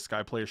get rid of this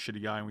guy, play a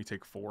shitty guy, and we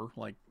take 4.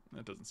 Like,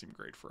 that doesn't seem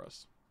great for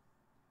us.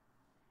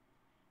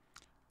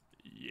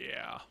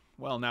 Yeah.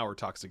 Well, now we're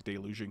Toxic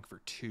Deluging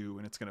for 2,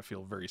 and it's going to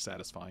feel very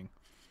satisfying.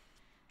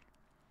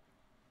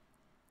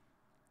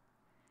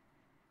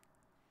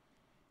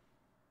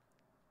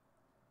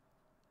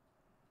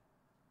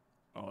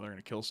 Oh, they're going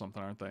to kill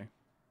something, aren't they?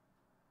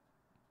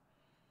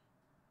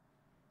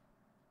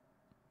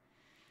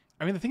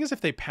 I mean, the thing is,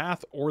 if they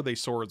path or they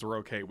swords, we're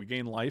okay. We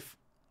gain life.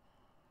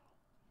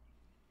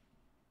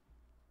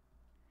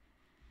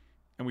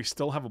 And we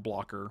still have a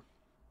blocker.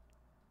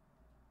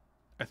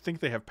 I think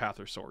they have path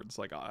or swords.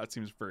 Like, that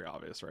seems very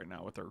obvious right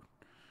now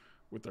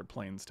with their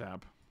planes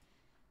tab.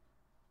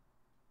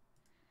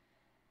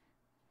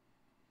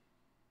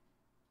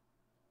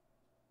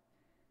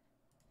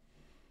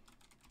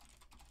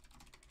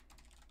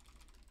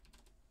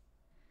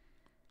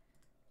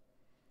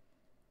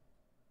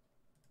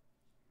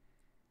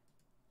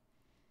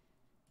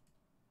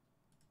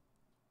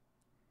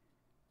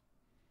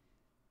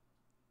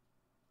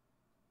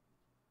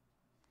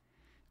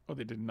 Oh,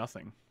 they did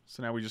nothing.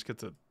 So now we just get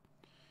to...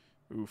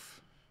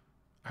 Oof.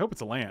 I hope it's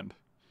a land.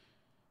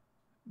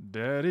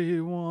 Daddy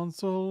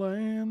wants a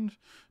land.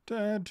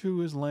 Dad to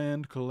his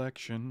land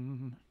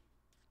collection.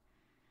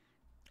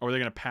 Or are they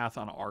going to path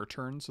on our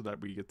turn so that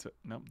we get to...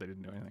 Nope, they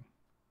didn't do anything.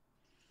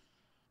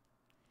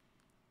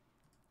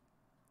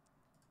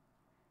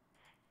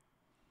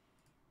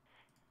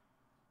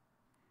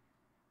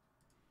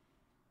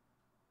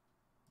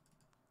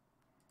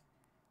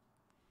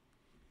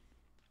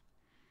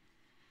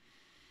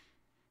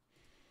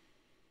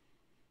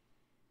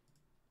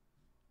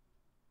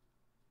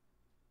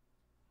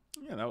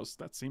 Yeah,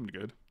 that seemed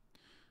good.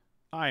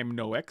 I'm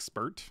no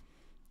expert.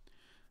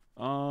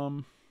 I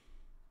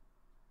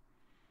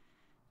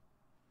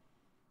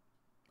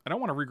don't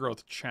want to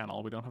regrowth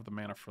channel. We don't have the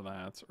mana for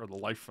that, or the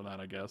life for that,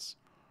 I guess.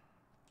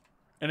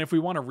 And if we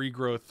want to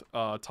regrowth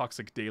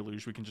Toxic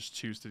Deluge, we can just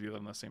choose to do that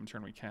on the same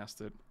turn we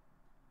cast it.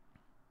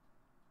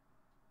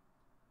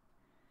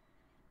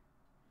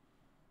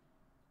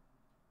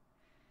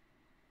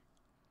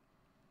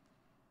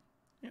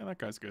 Yeah, that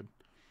guy's good.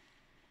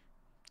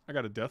 I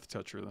got a Death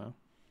Toucher, though.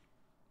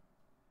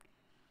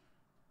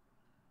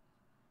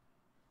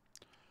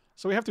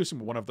 So we have to assume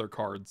one of their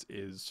cards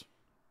is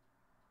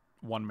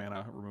 1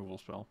 mana removal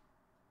spell.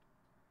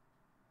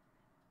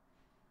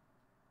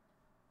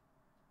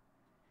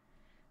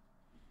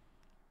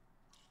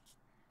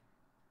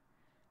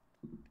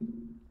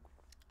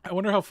 I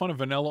wonder how fun a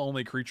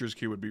vanilla-only creatures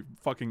queue would be.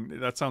 Fucking,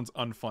 that sounds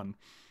unfun.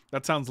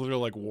 That sounds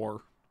literally like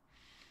war.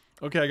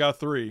 Okay, I got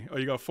 3. Oh,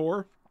 you got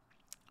 4?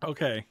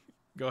 Okay,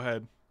 go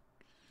ahead.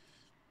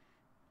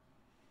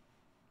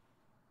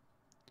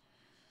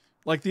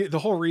 Like, the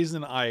whole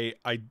reason I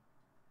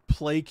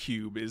play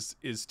cube is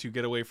to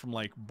get away from,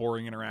 like,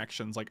 boring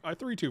interactions. Like,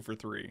 3-2 for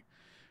 3.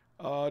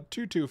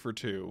 2-2 for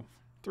 2.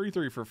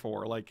 3-3 for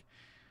 4. Like,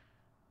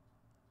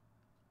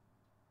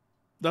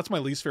 that's my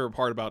least favorite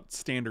part about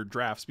standard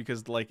drafts,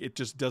 because, like, it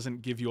just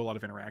doesn't give you a lot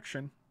of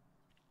interaction.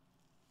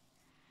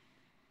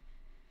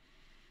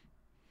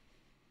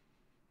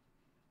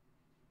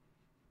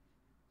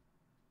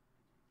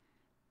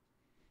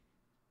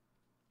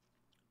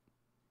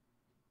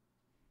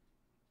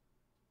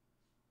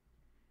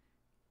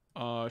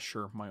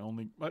 Sure. My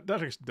only... That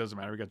actually doesn't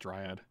matter. We got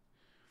Dryad.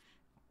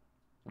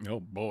 Oh,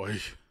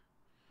 boy.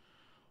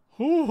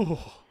 Whew.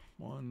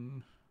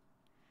 1,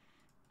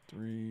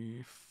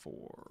 3,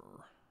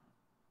 4...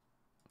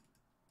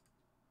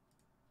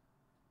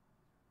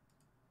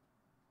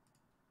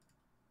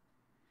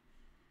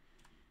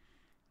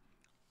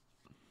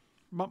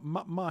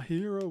 My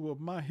hero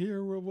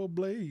will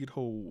blade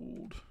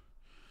hold.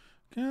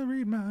 Can't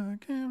read mine,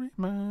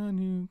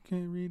 you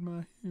can't read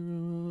my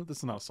hero. This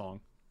is not a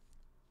song.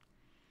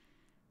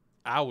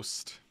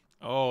 Oust.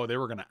 Oh, they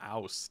were gonna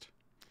oust.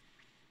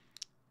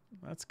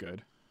 That's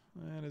good.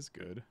 That is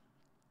good.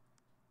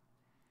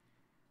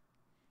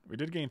 We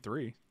did gain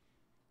 3.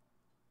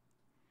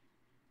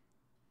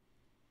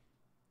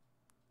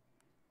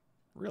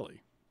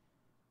 Really?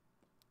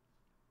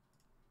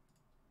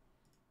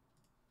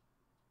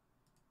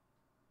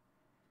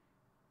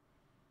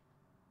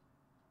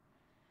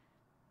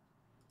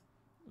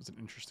 It was an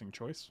interesting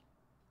choice.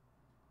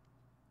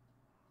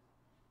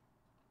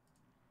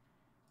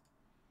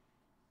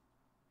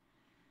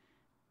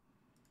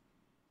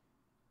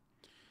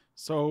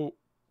 So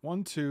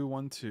 1-2,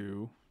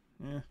 1-2.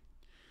 I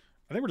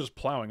think we're just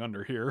plowing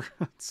under here.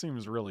 It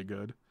seems really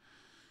good.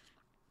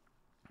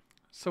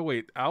 So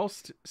wait,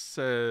 Oust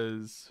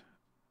says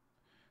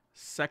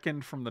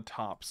second from the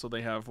top. So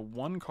they have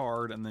 1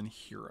 card and then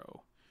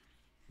hero.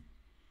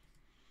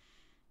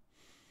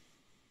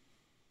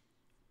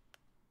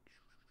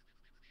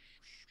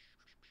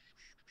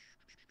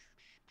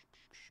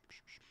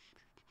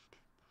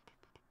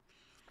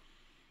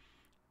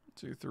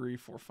 Two, 3,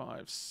 4,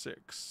 5,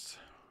 6.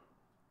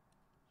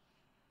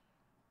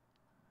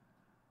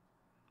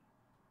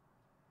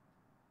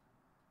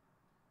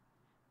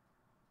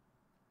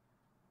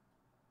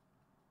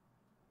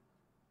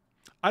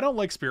 I don't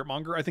like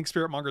Spiritmonger. I think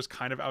Spiritmonger is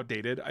kind of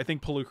outdated. I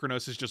think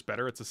Polukranos is just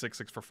better. It's a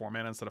 6/6 for 4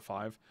 mana instead of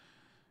 5.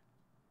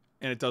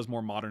 And it does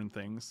more modern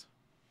things.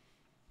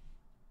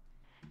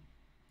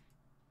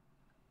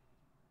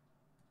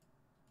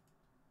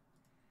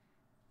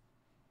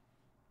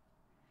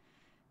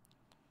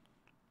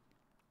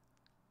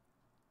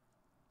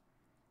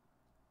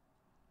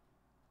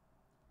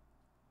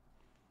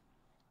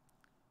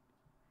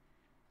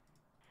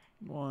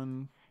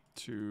 One,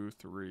 2,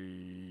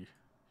 3,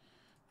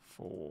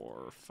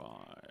 4,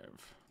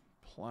 5.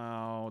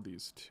 Plow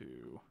these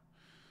 2.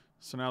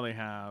 So now they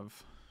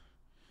have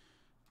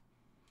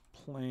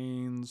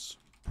Plains,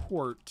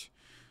 Port,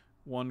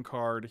 1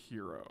 card,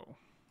 hero.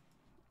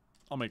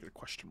 I'll make it a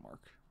question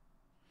mark.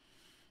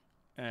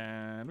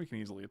 And we can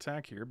easily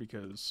attack here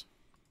because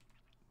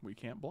we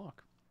can't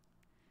block.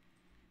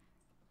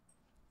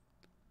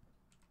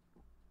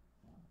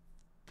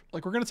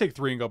 Like, we're going to take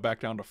 3 and go back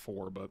down to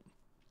 4, but,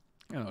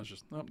 you know, it's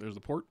just, oh, there's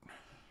the port.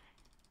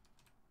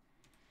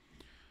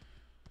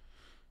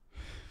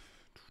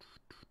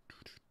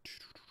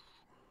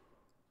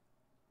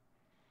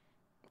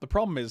 The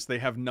problem is they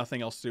have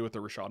nothing else to do with the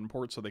Rishadan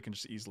port, so they can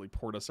just easily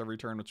port us every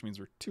turn, which means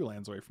we're 2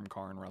 lands away from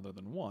Karn rather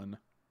than 1.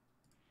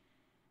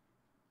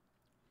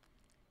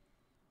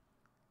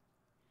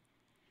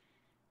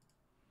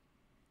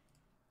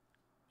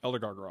 Elder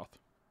Gargaroth.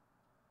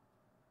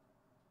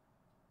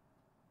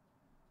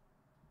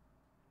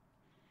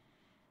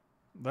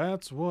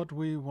 That's what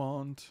we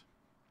want.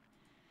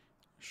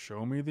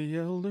 Show me the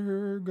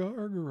Elder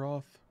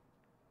Gargaroth.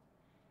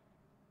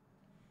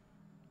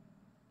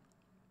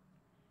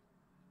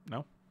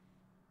 No?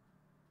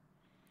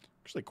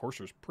 Actually,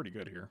 Courser's pretty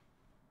good here.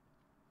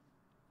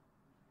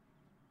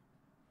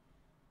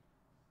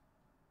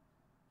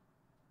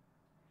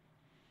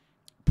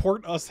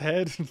 Port Us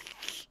Head.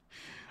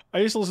 I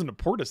used to listen to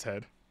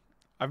Portishead.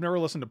 I've never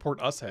listened to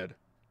Port Us Head.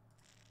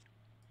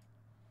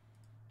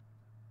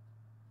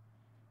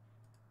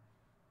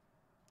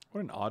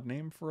 What an odd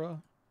name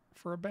for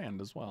a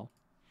band as well.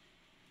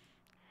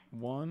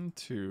 1,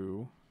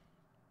 2,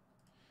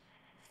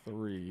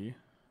 3.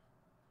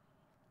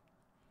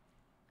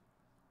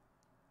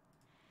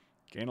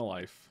 Gain a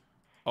life.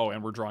 Oh,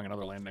 and we're drawing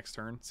another land next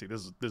turn. See,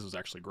 this is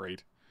actually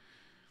great.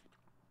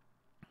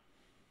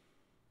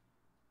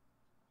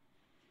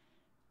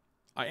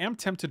 I am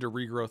tempted to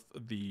regrowth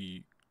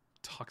the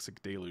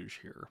Toxic Deluge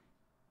here.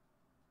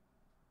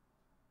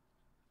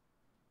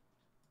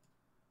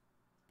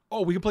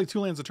 Oh, we can play 2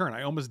 lands a turn.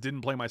 I almost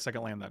didn't play my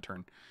second land that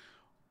turn.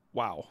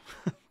 Wow.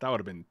 That would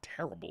have been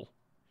terrible.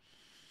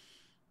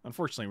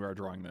 Unfortunately, we are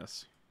drawing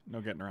this. No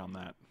getting around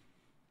that.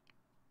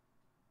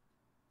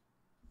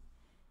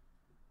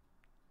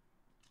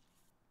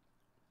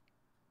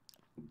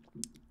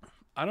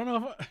 I don't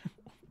know if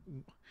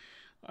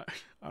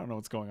I don't know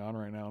what's going on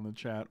right now in the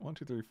chat. 1,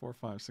 2, 3, 4,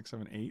 5, 6,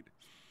 7, 8.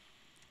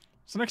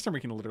 So next time we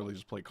can literally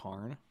just play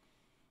Karn.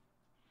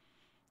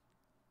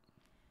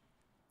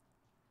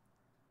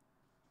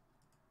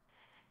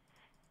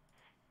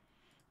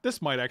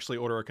 This might actually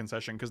order a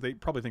concession because they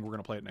probably think we're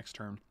going to play it next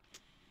turn.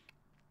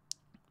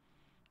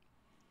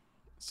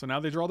 So now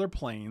they draw their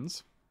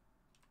planes.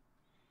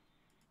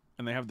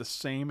 And they have the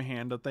same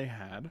hand that they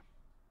had.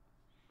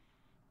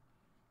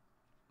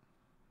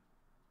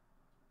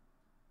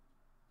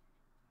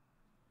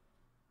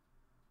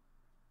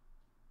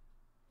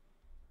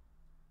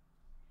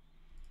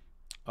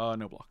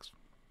 No blocks.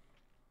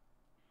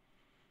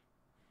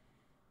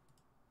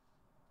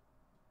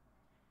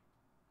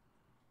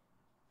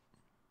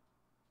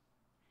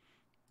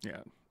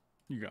 Yeah,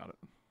 you got it.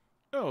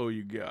 Oh,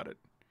 you got it.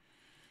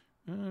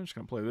 I'm just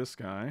going to play this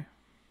guy.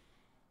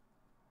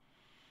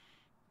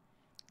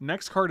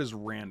 Next card is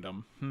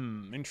random.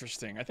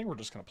 Interesting. I think we're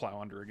just going to plow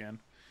under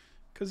again.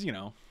 Because, you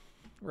know,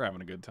 we're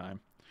having a good time.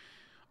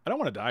 I don't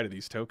want to die to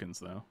these tokens,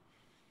 though.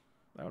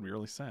 That would be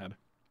really sad.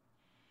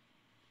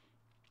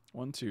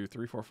 1, 2,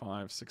 3, 4,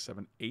 5, 6,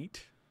 7,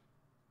 8.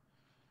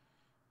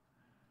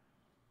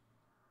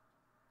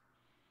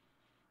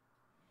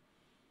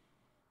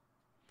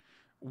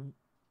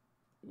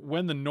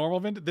 When the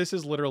normal vintage... This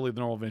is literally the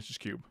normal vintage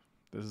cube.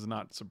 This is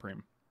not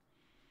Supreme.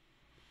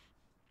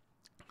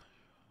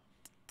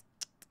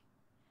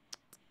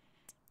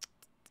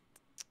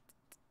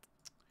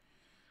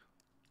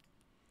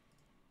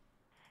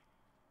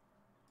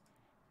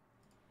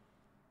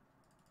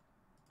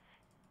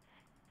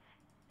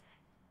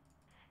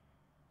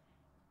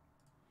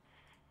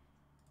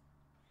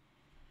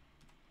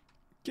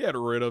 Get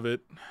rid of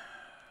it.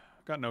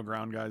 Got no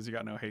ground, guys. You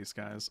got no haste,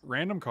 guys.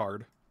 Random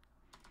card.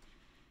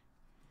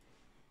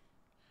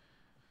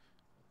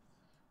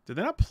 Did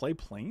they not play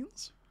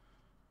planes?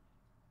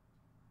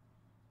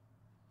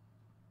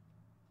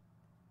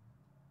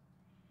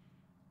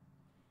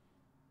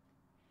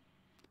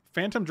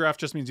 Phantom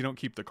draft just means you don't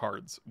keep the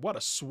cards. What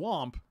a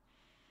swamp.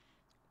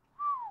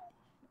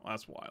 Well,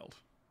 that's wild.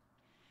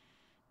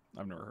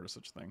 I've never heard of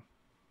such a thing.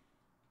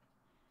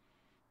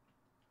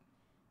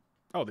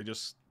 Oh, they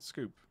just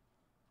scoop.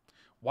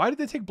 Why did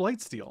they take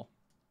Blightsteel?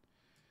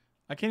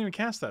 I can't even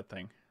cast that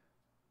thing.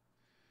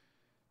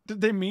 Did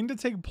they mean to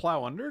take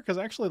Plow Under? Because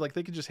actually, like,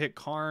 they could just hit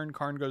Karn.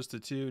 Karn goes to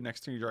 2.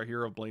 Next turn, you draw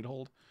Hero of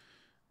Bladehold.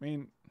 I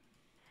mean,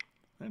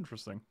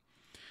 interesting.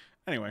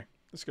 Anyway,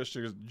 this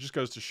just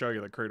goes to show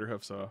you that Crater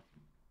Hoof's a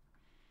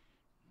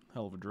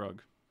hell of a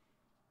drug.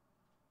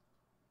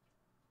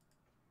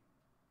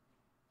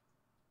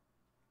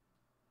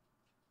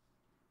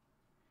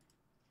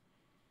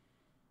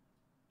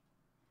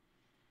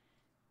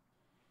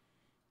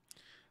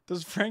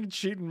 Does Frank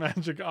cheat in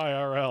Magic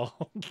IRL?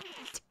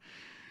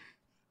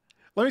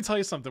 Let me tell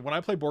you something. When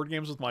I play board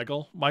games with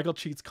Michael, Michael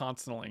cheats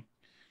constantly.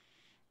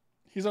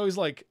 He's always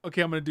like,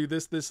 okay, I'm going to do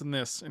this, this, and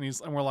this.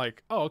 And we're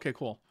like, oh, okay,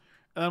 cool.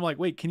 And I'm like,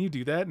 wait, can you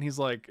do that? And he's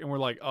like, and we're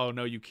like, oh,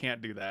 no, you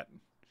can't do that.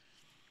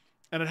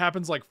 And it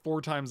happens like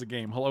 4 times a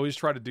game. He'll always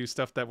try to do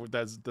stuff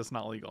that's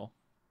not legal.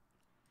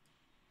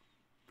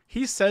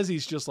 He says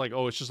he's just like,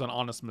 oh, it's just an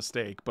honest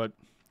mistake. But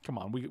come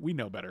on, we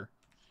know better.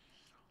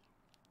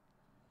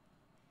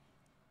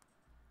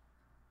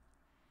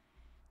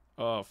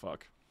 Oh,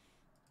 fuck.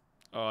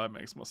 Oh, that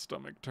makes my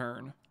stomach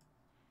turn.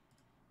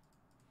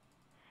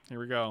 Here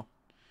we go.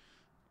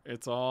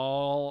 It's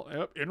all...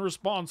 Yep, in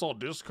response, I'll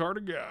discard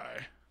a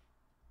guy.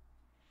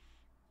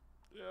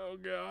 Oh,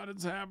 God,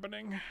 it's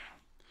happening.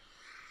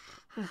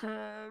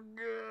 Oh,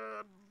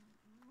 God.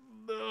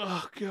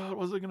 Oh, God,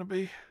 what's it going to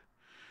be?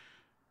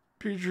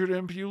 Putrid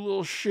Imp, you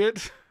little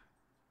shit.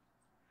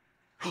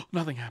 Oh,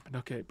 nothing happened.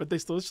 Okay, but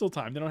there's still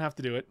time. They don't have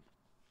to do it.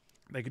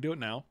 They could do it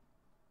now.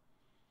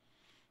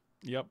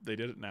 Yep, they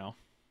did it now.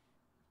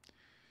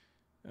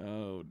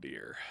 Oh,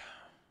 dear.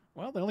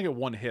 Well, they only get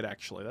 1 hit,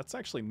 actually. That's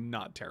actually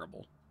not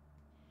terrible.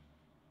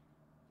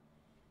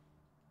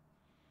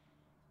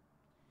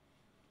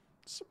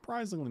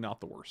 Surprisingly not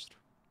the worst.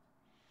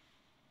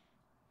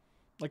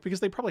 Like,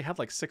 because they probably had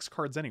like 6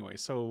 cards anyway,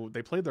 so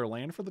they played their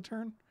land for the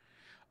turn?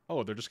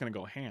 Oh, they're just going to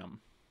go ham.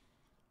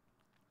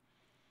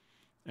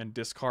 And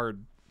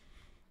discard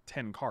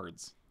 10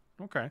 cards.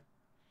 Okay.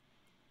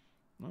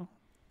 Well,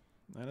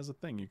 that is a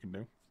thing you can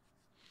do.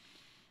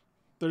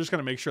 They're just going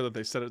to make sure that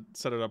they set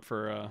it up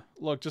for,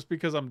 look, just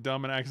because I'm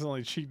dumb and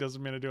accidentally cheat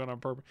doesn't mean I do it on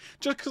purpose.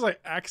 Just because I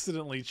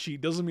accidentally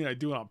cheat doesn't mean I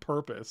do it on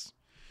purpose.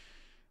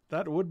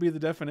 That would be the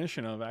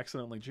definition of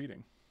accidentally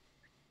cheating.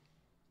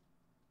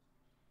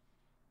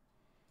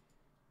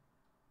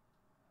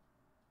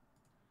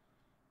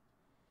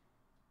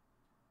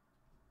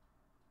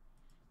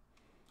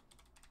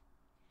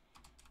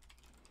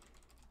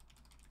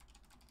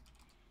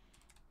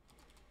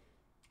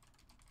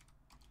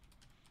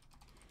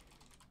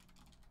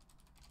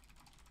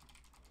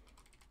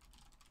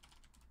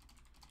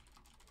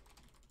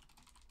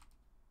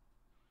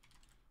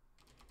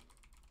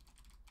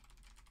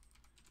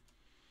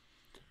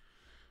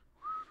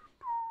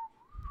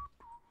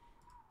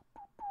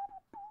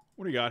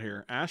 What do you got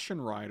here? Ashen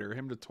Rider,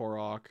 him to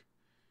Torok.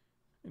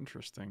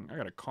 Interesting. I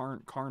got a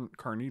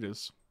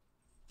Carnitas.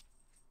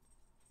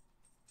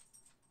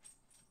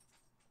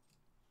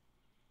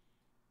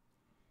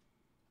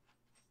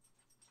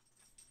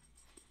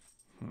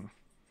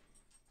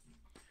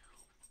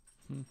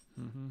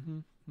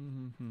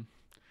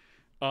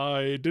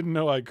 I didn't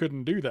know I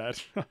couldn't do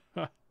that.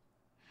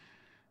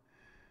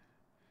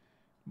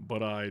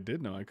 But I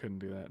did know I couldn't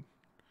do that.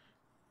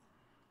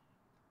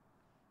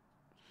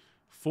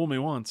 Fool me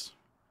once.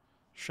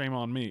 Shame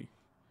on me.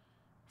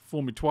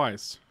 Fool me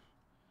twice.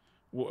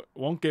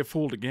 Won't get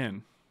fooled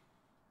again.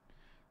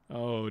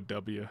 Oh,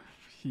 W.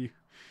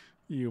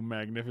 You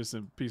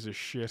magnificent piece of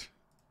shit.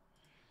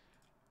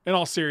 In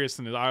all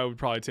seriousness, I would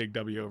probably take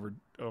W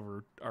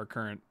over our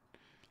current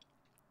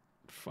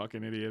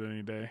fucking idiot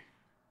any day.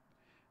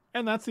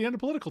 And that's the end of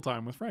political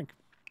time with Frank.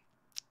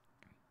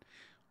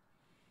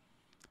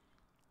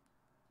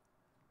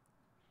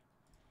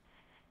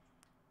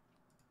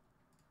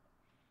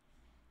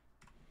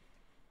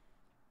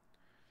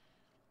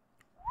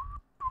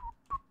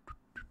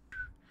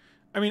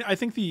 I mean, I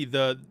think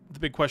the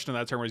big question in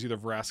that turn was either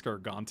Vraska or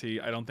Gonti.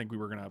 I don't think we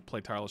were going to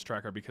play Tireless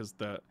Tracker because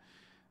the...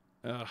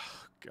 Oh,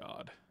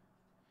 God.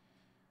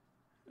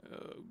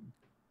 Oh,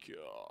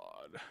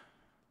 God.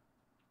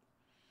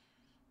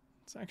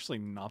 It's actually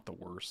not the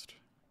worst.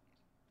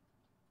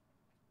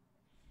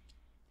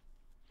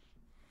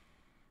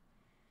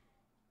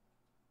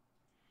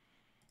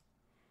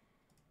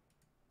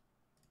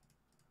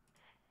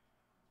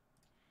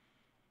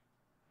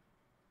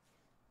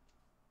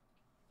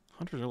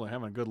 Hunter's really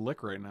having a good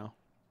lick right now.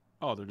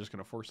 Oh, they're just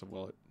going to force a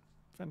will it.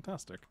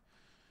 Fantastic.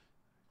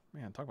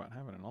 Man, talk about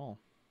having it all.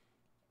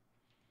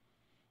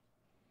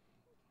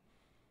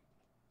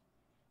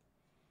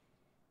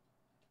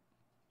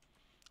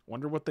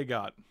 Wonder what they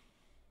got.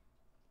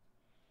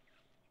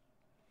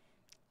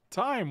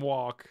 Time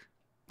Walk.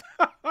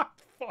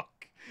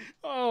 Fuck.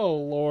 Oh,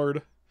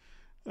 Lord.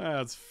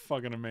 That's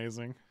fucking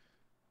amazing.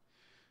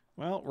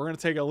 Well, we're going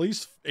to take at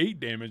least 8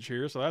 damage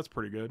here, so that's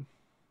pretty good.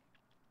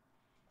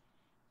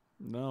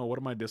 No, what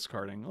am I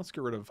discarding? Let's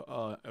get rid of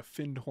a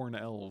Findhorn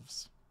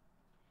Elves.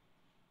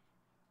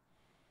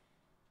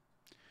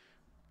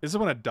 Is it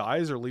when it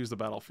dies or leaves the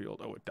battlefield?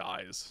 Oh, it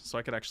dies. So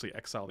I could actually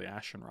exile the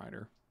Ashen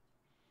Rider.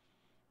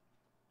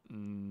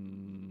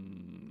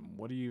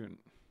 What do you...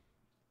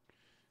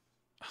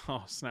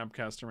 Oh,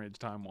 Snapcaster Mage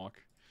Time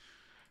Walk.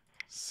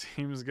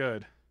 Seems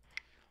good.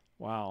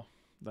 Wow.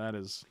 That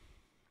is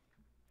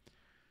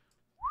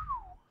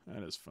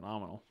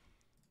phenomenal.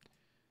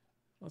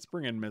 Let's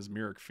bring in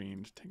Mesmeric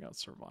Fiend. Take out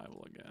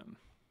Survival again.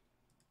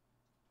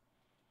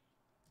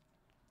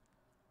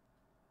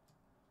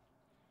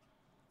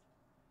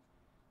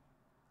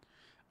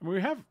 I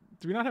mean,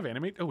 do we not have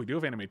Animate? Oh, we do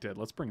have Animate Dead.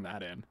 Let's bring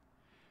that in.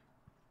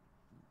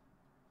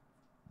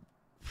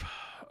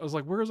 I was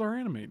like, where's our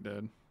Animate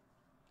Dead?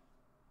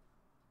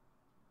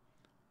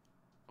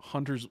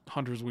 Hunter's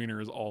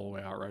Wiener is all the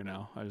way out right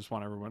now. I just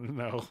want everyone to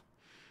know.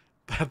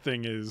 That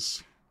thing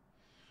is...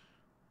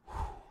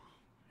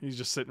 He's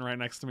just sitting right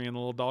next to me in the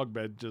little dog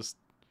bed, just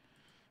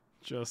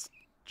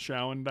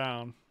chowing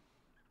down.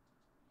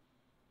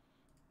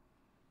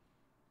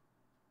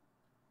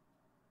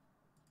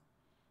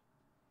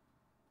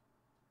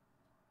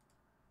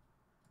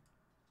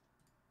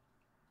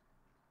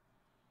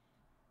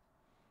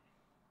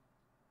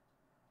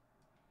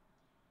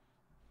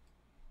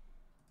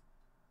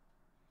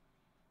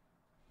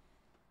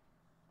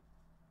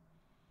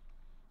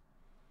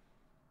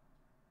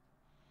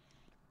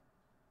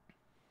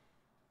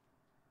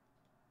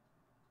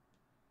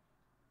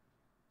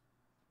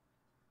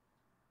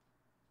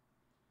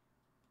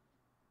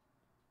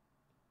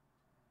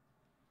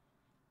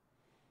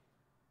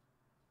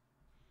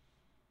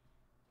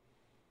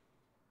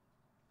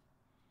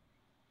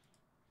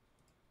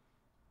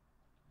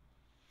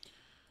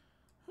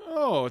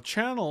 Oh, a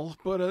channel,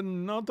 but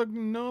not the...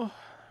 No.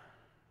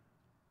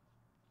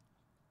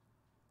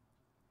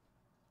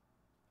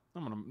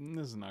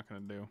 This is not gonna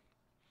do.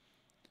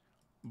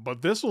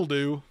 But this'll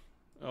do.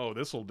 Oh,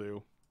 this'll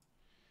do.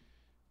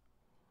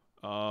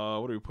 What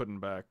are we putting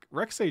back?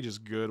 Rex Sage is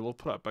good. We'll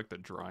put back the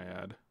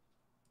Dryad.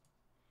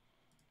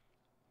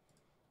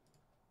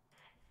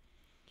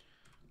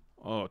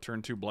 Oh,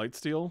 turn 2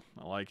 Blightsteel?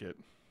 I like it.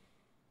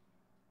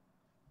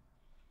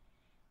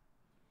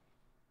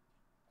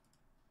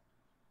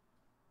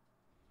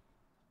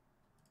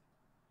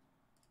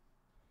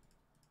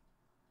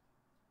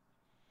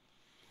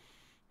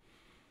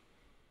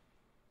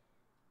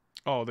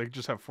 Oh, they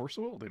just have Force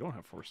of Will? They don't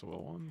have Force of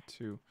Will. 1,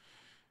 2,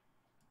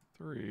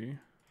 3.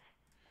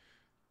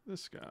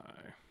 This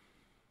guy.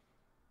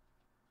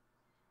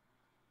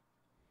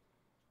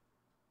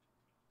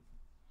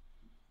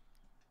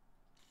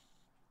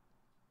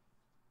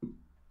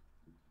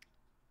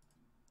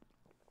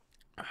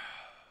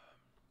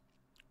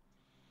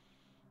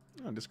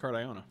 Oh, discard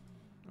Iona.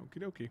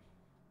 Okie dokie.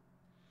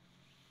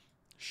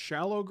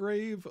 Shallow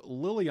Grave,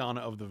 Liliana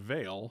of the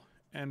Veil,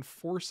 and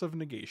Force of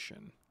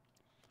Negation.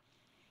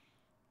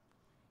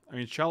 I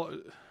mean,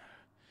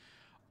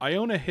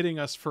 Iona hitting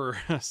us for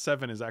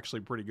 7 is actually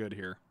pretty good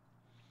here.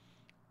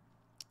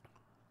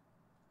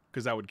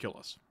 Because that would kill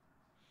us.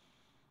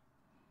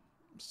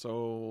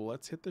 So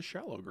let's hit the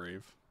Shallow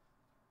Grave.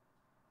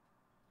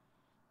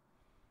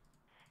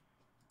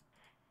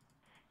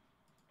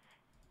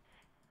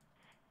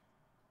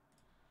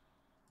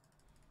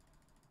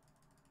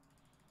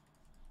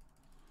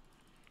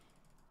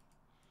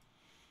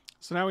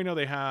 So now we know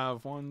they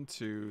have 1,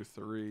 2,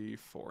 3,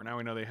 4. Now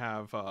we know they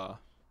have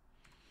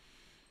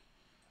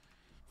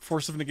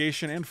Force of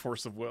Negation and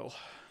Force of Will.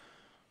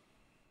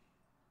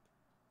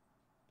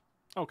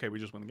 Okay, we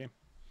just win the game.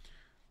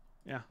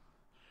 Yeah.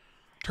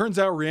 Turns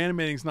out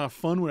reanimating's not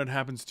fun when it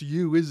happens to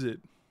you, is it?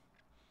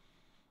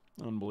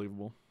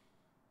 Unbelievable.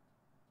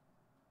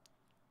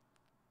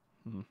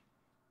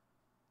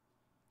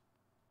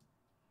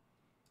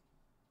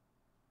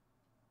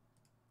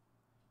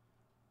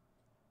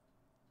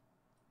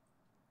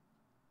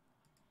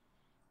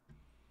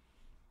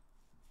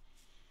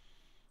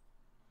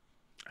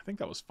 I think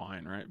that was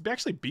fine, right?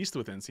 Actually, Beast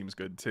Within seems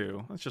good,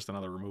 too. That's just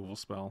another removal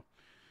spell.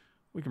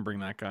 We can bring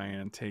that guy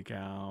in, take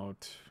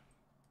out...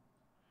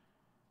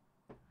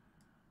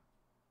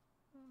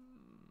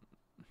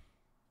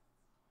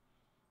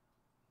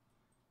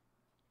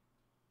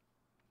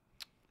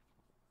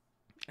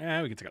 we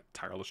can take a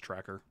Tireless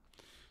Tracker.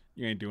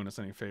 You ain't doing us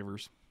any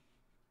favors.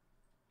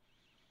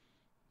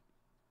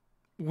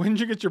 When did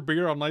you get your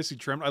beard all nicely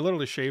trimmed? I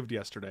literally shaved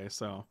yesterday,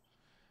 so...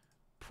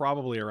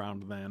 Probably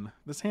around then.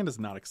 This hand is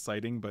not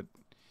exciting, but...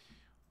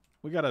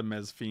 We got a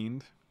Mez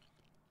Fiend.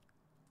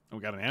 And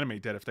we got an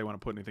Animate Dead if they want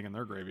to put anything in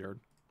their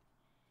graveyard.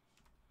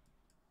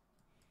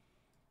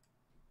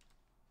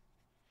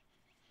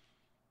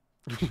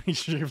 We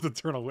shaved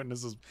Eternal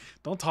Witness's...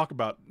 Don't talk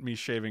about me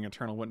shaving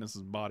Eternal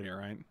Witness's body,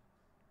 alright?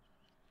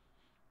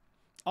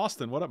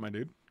 Austin, what up, my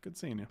dude? Good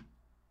seeing you.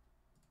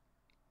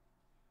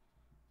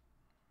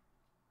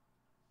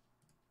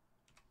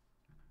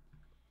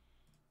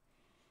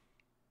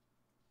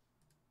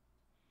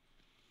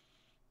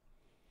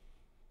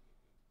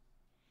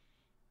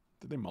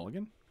 Did they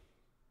mulligan?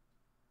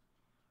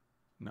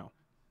 No.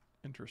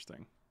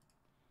 Interesting.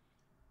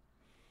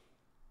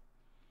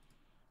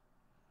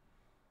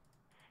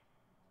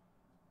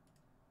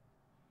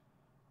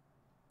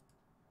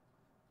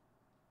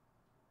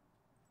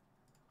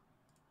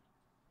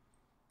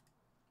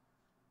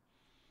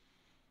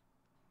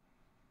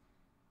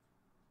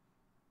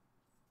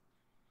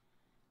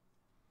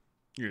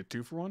 You get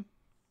 2 for 1?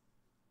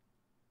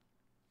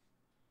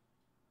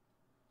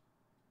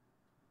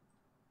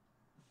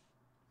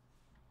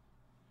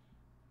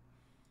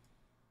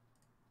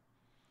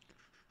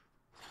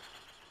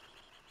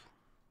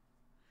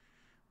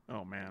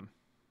 Oh, man.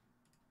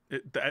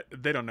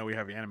 They don't know we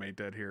have Animate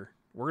Dead here.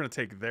 We're going to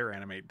take their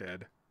Animate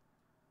Dead.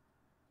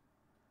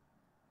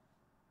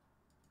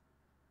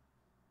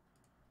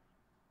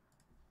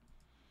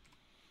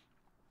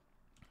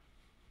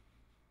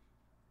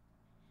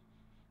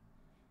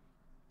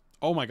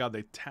 Oh my god,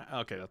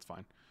 okay, that's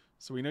fine.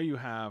 So we know you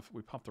have...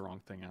 We popped the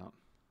wrong thing out.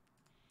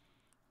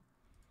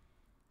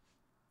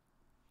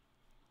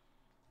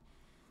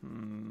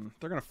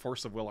 They're going to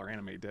Force of Will our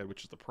Animate Dead,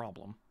 which is the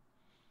problem.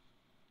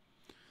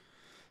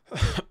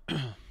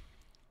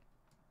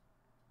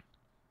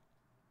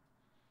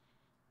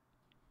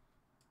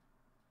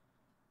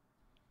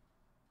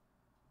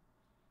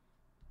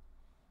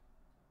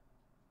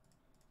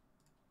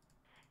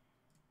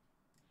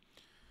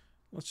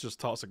 Let's just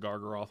toss a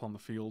Gargaroth on the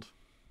field.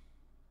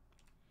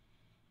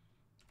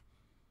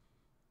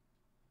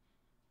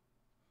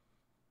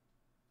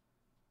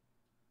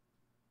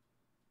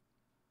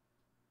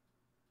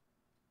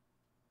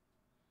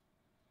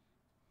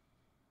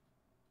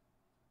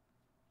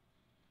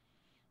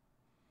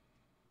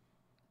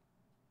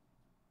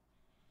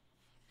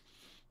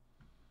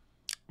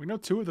 We know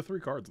 2 of the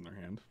 3 cards in their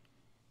hand.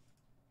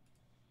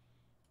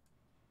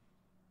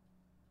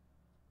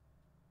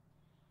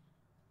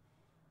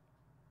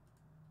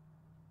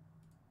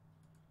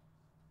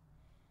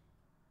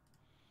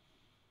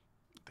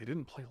 They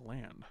didn't play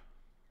land.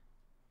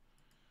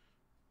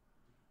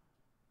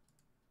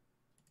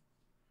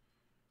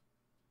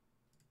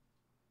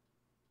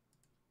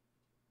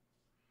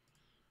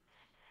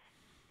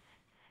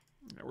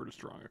 Yeah, we're just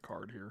drawing a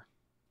card here.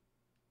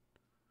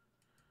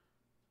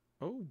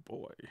 Oh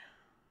boy.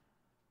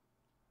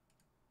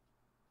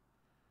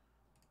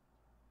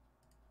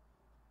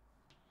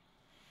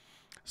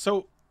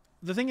 So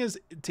the thing is,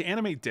 to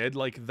animate dead,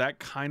 like that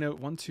kind of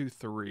 1, 2,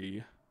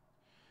 3.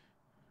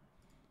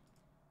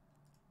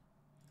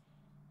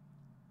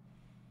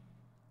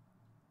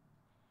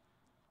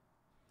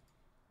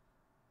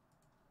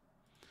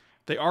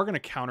 They are going to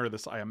counter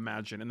this, I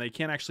imagine, and they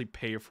can't actually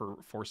pay for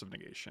Force of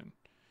Negation.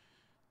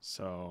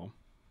 So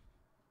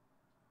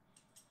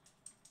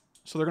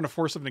they're going to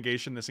Force of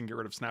Negation this and get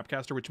rid of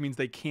Snapcaster, which means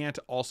they can't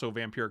also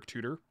Vampiric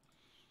Tutor.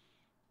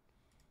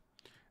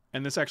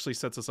 And this actually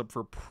sets us up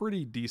for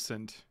pretty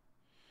decent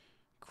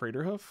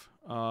Craterhoof.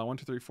 1,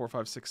 2, 3, 4,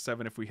 5, 6,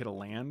 7 if we hit a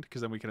land,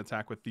 because then we can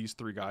attack with these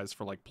 3 guys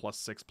for like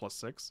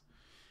 +6/+6.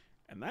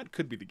 And that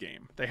could be the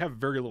game. They have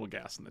very little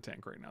gas in the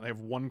tank right now. They have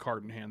 1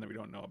 card in hand that we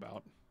don't know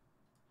about.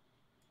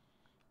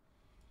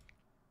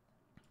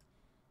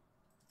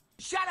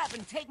 Shut up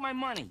and take my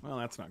money. Well,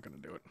 that's not going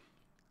to do it.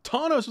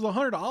 Thanos was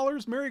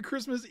 $100. Merry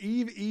Christmas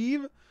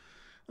Eve.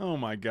 Oh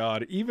my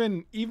God.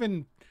 Even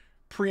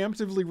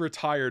preemptively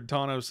retired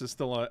Thanos is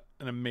still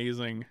an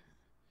amazing,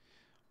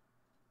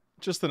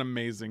 just an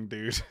amazing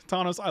dude.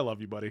 Thanos, I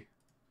love you, buddy.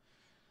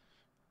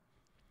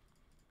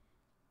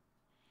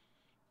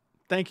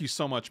 Thank you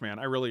so much, man.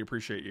 I really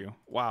appreciate you.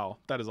 Wow,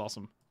 that is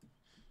awesome.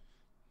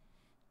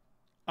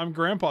 I'm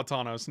Grandpa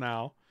Thanos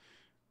now.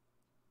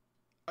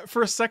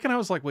 For a second, I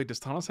was like, wait, does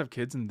Thanos have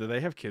kids? And do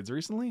they have kids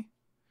recently?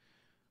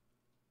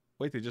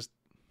 Wait, they just...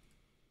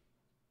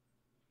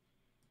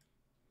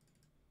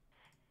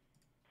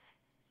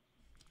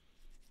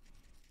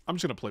 I'm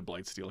just going to play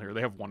Blightsteel here.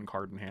 They have 1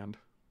 card in hand.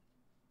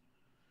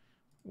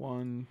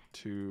 1,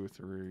 2,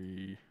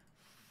 3,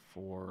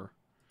 4,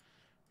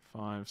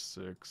 5,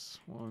 6.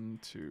 1,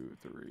 2,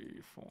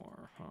 3,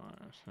 4, 5,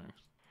 6.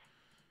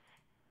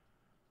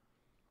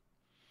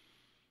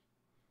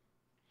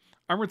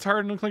 I'm retired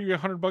and look like you get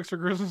 $100 for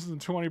Christmas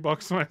and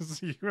 $20 when I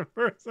see you in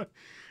person.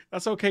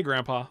 That's okay,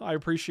 Grandpa. I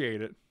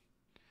appreciate it.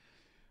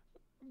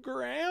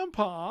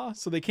 Grandpa.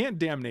 So they can't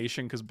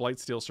Damnation because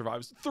Blightsteel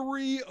survives.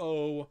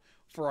 3-0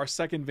 for our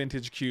second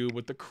vintage cube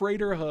with the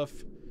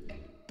Craterhoof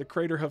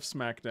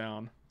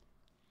Smackdown.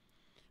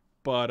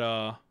 But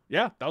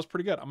yeah, that was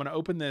pretty good. I'm gonna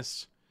open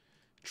this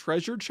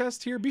treasure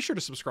chest here. Be sure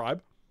to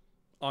subscribe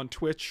on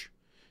Twitch.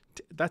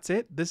 That's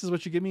it. This is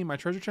what you give me, my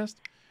treasure chest.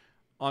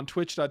 On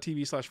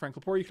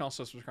twitch.tv/FrankLepore. You can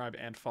also subscribe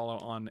and follow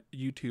on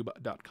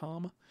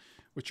youtube.com,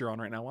 which you're on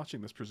right now watching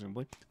this,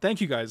 presumably.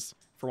 Thank you guys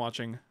for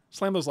watching.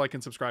 Slam those like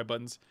and subscribe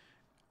buttons,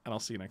 and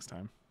I'll see you next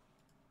time.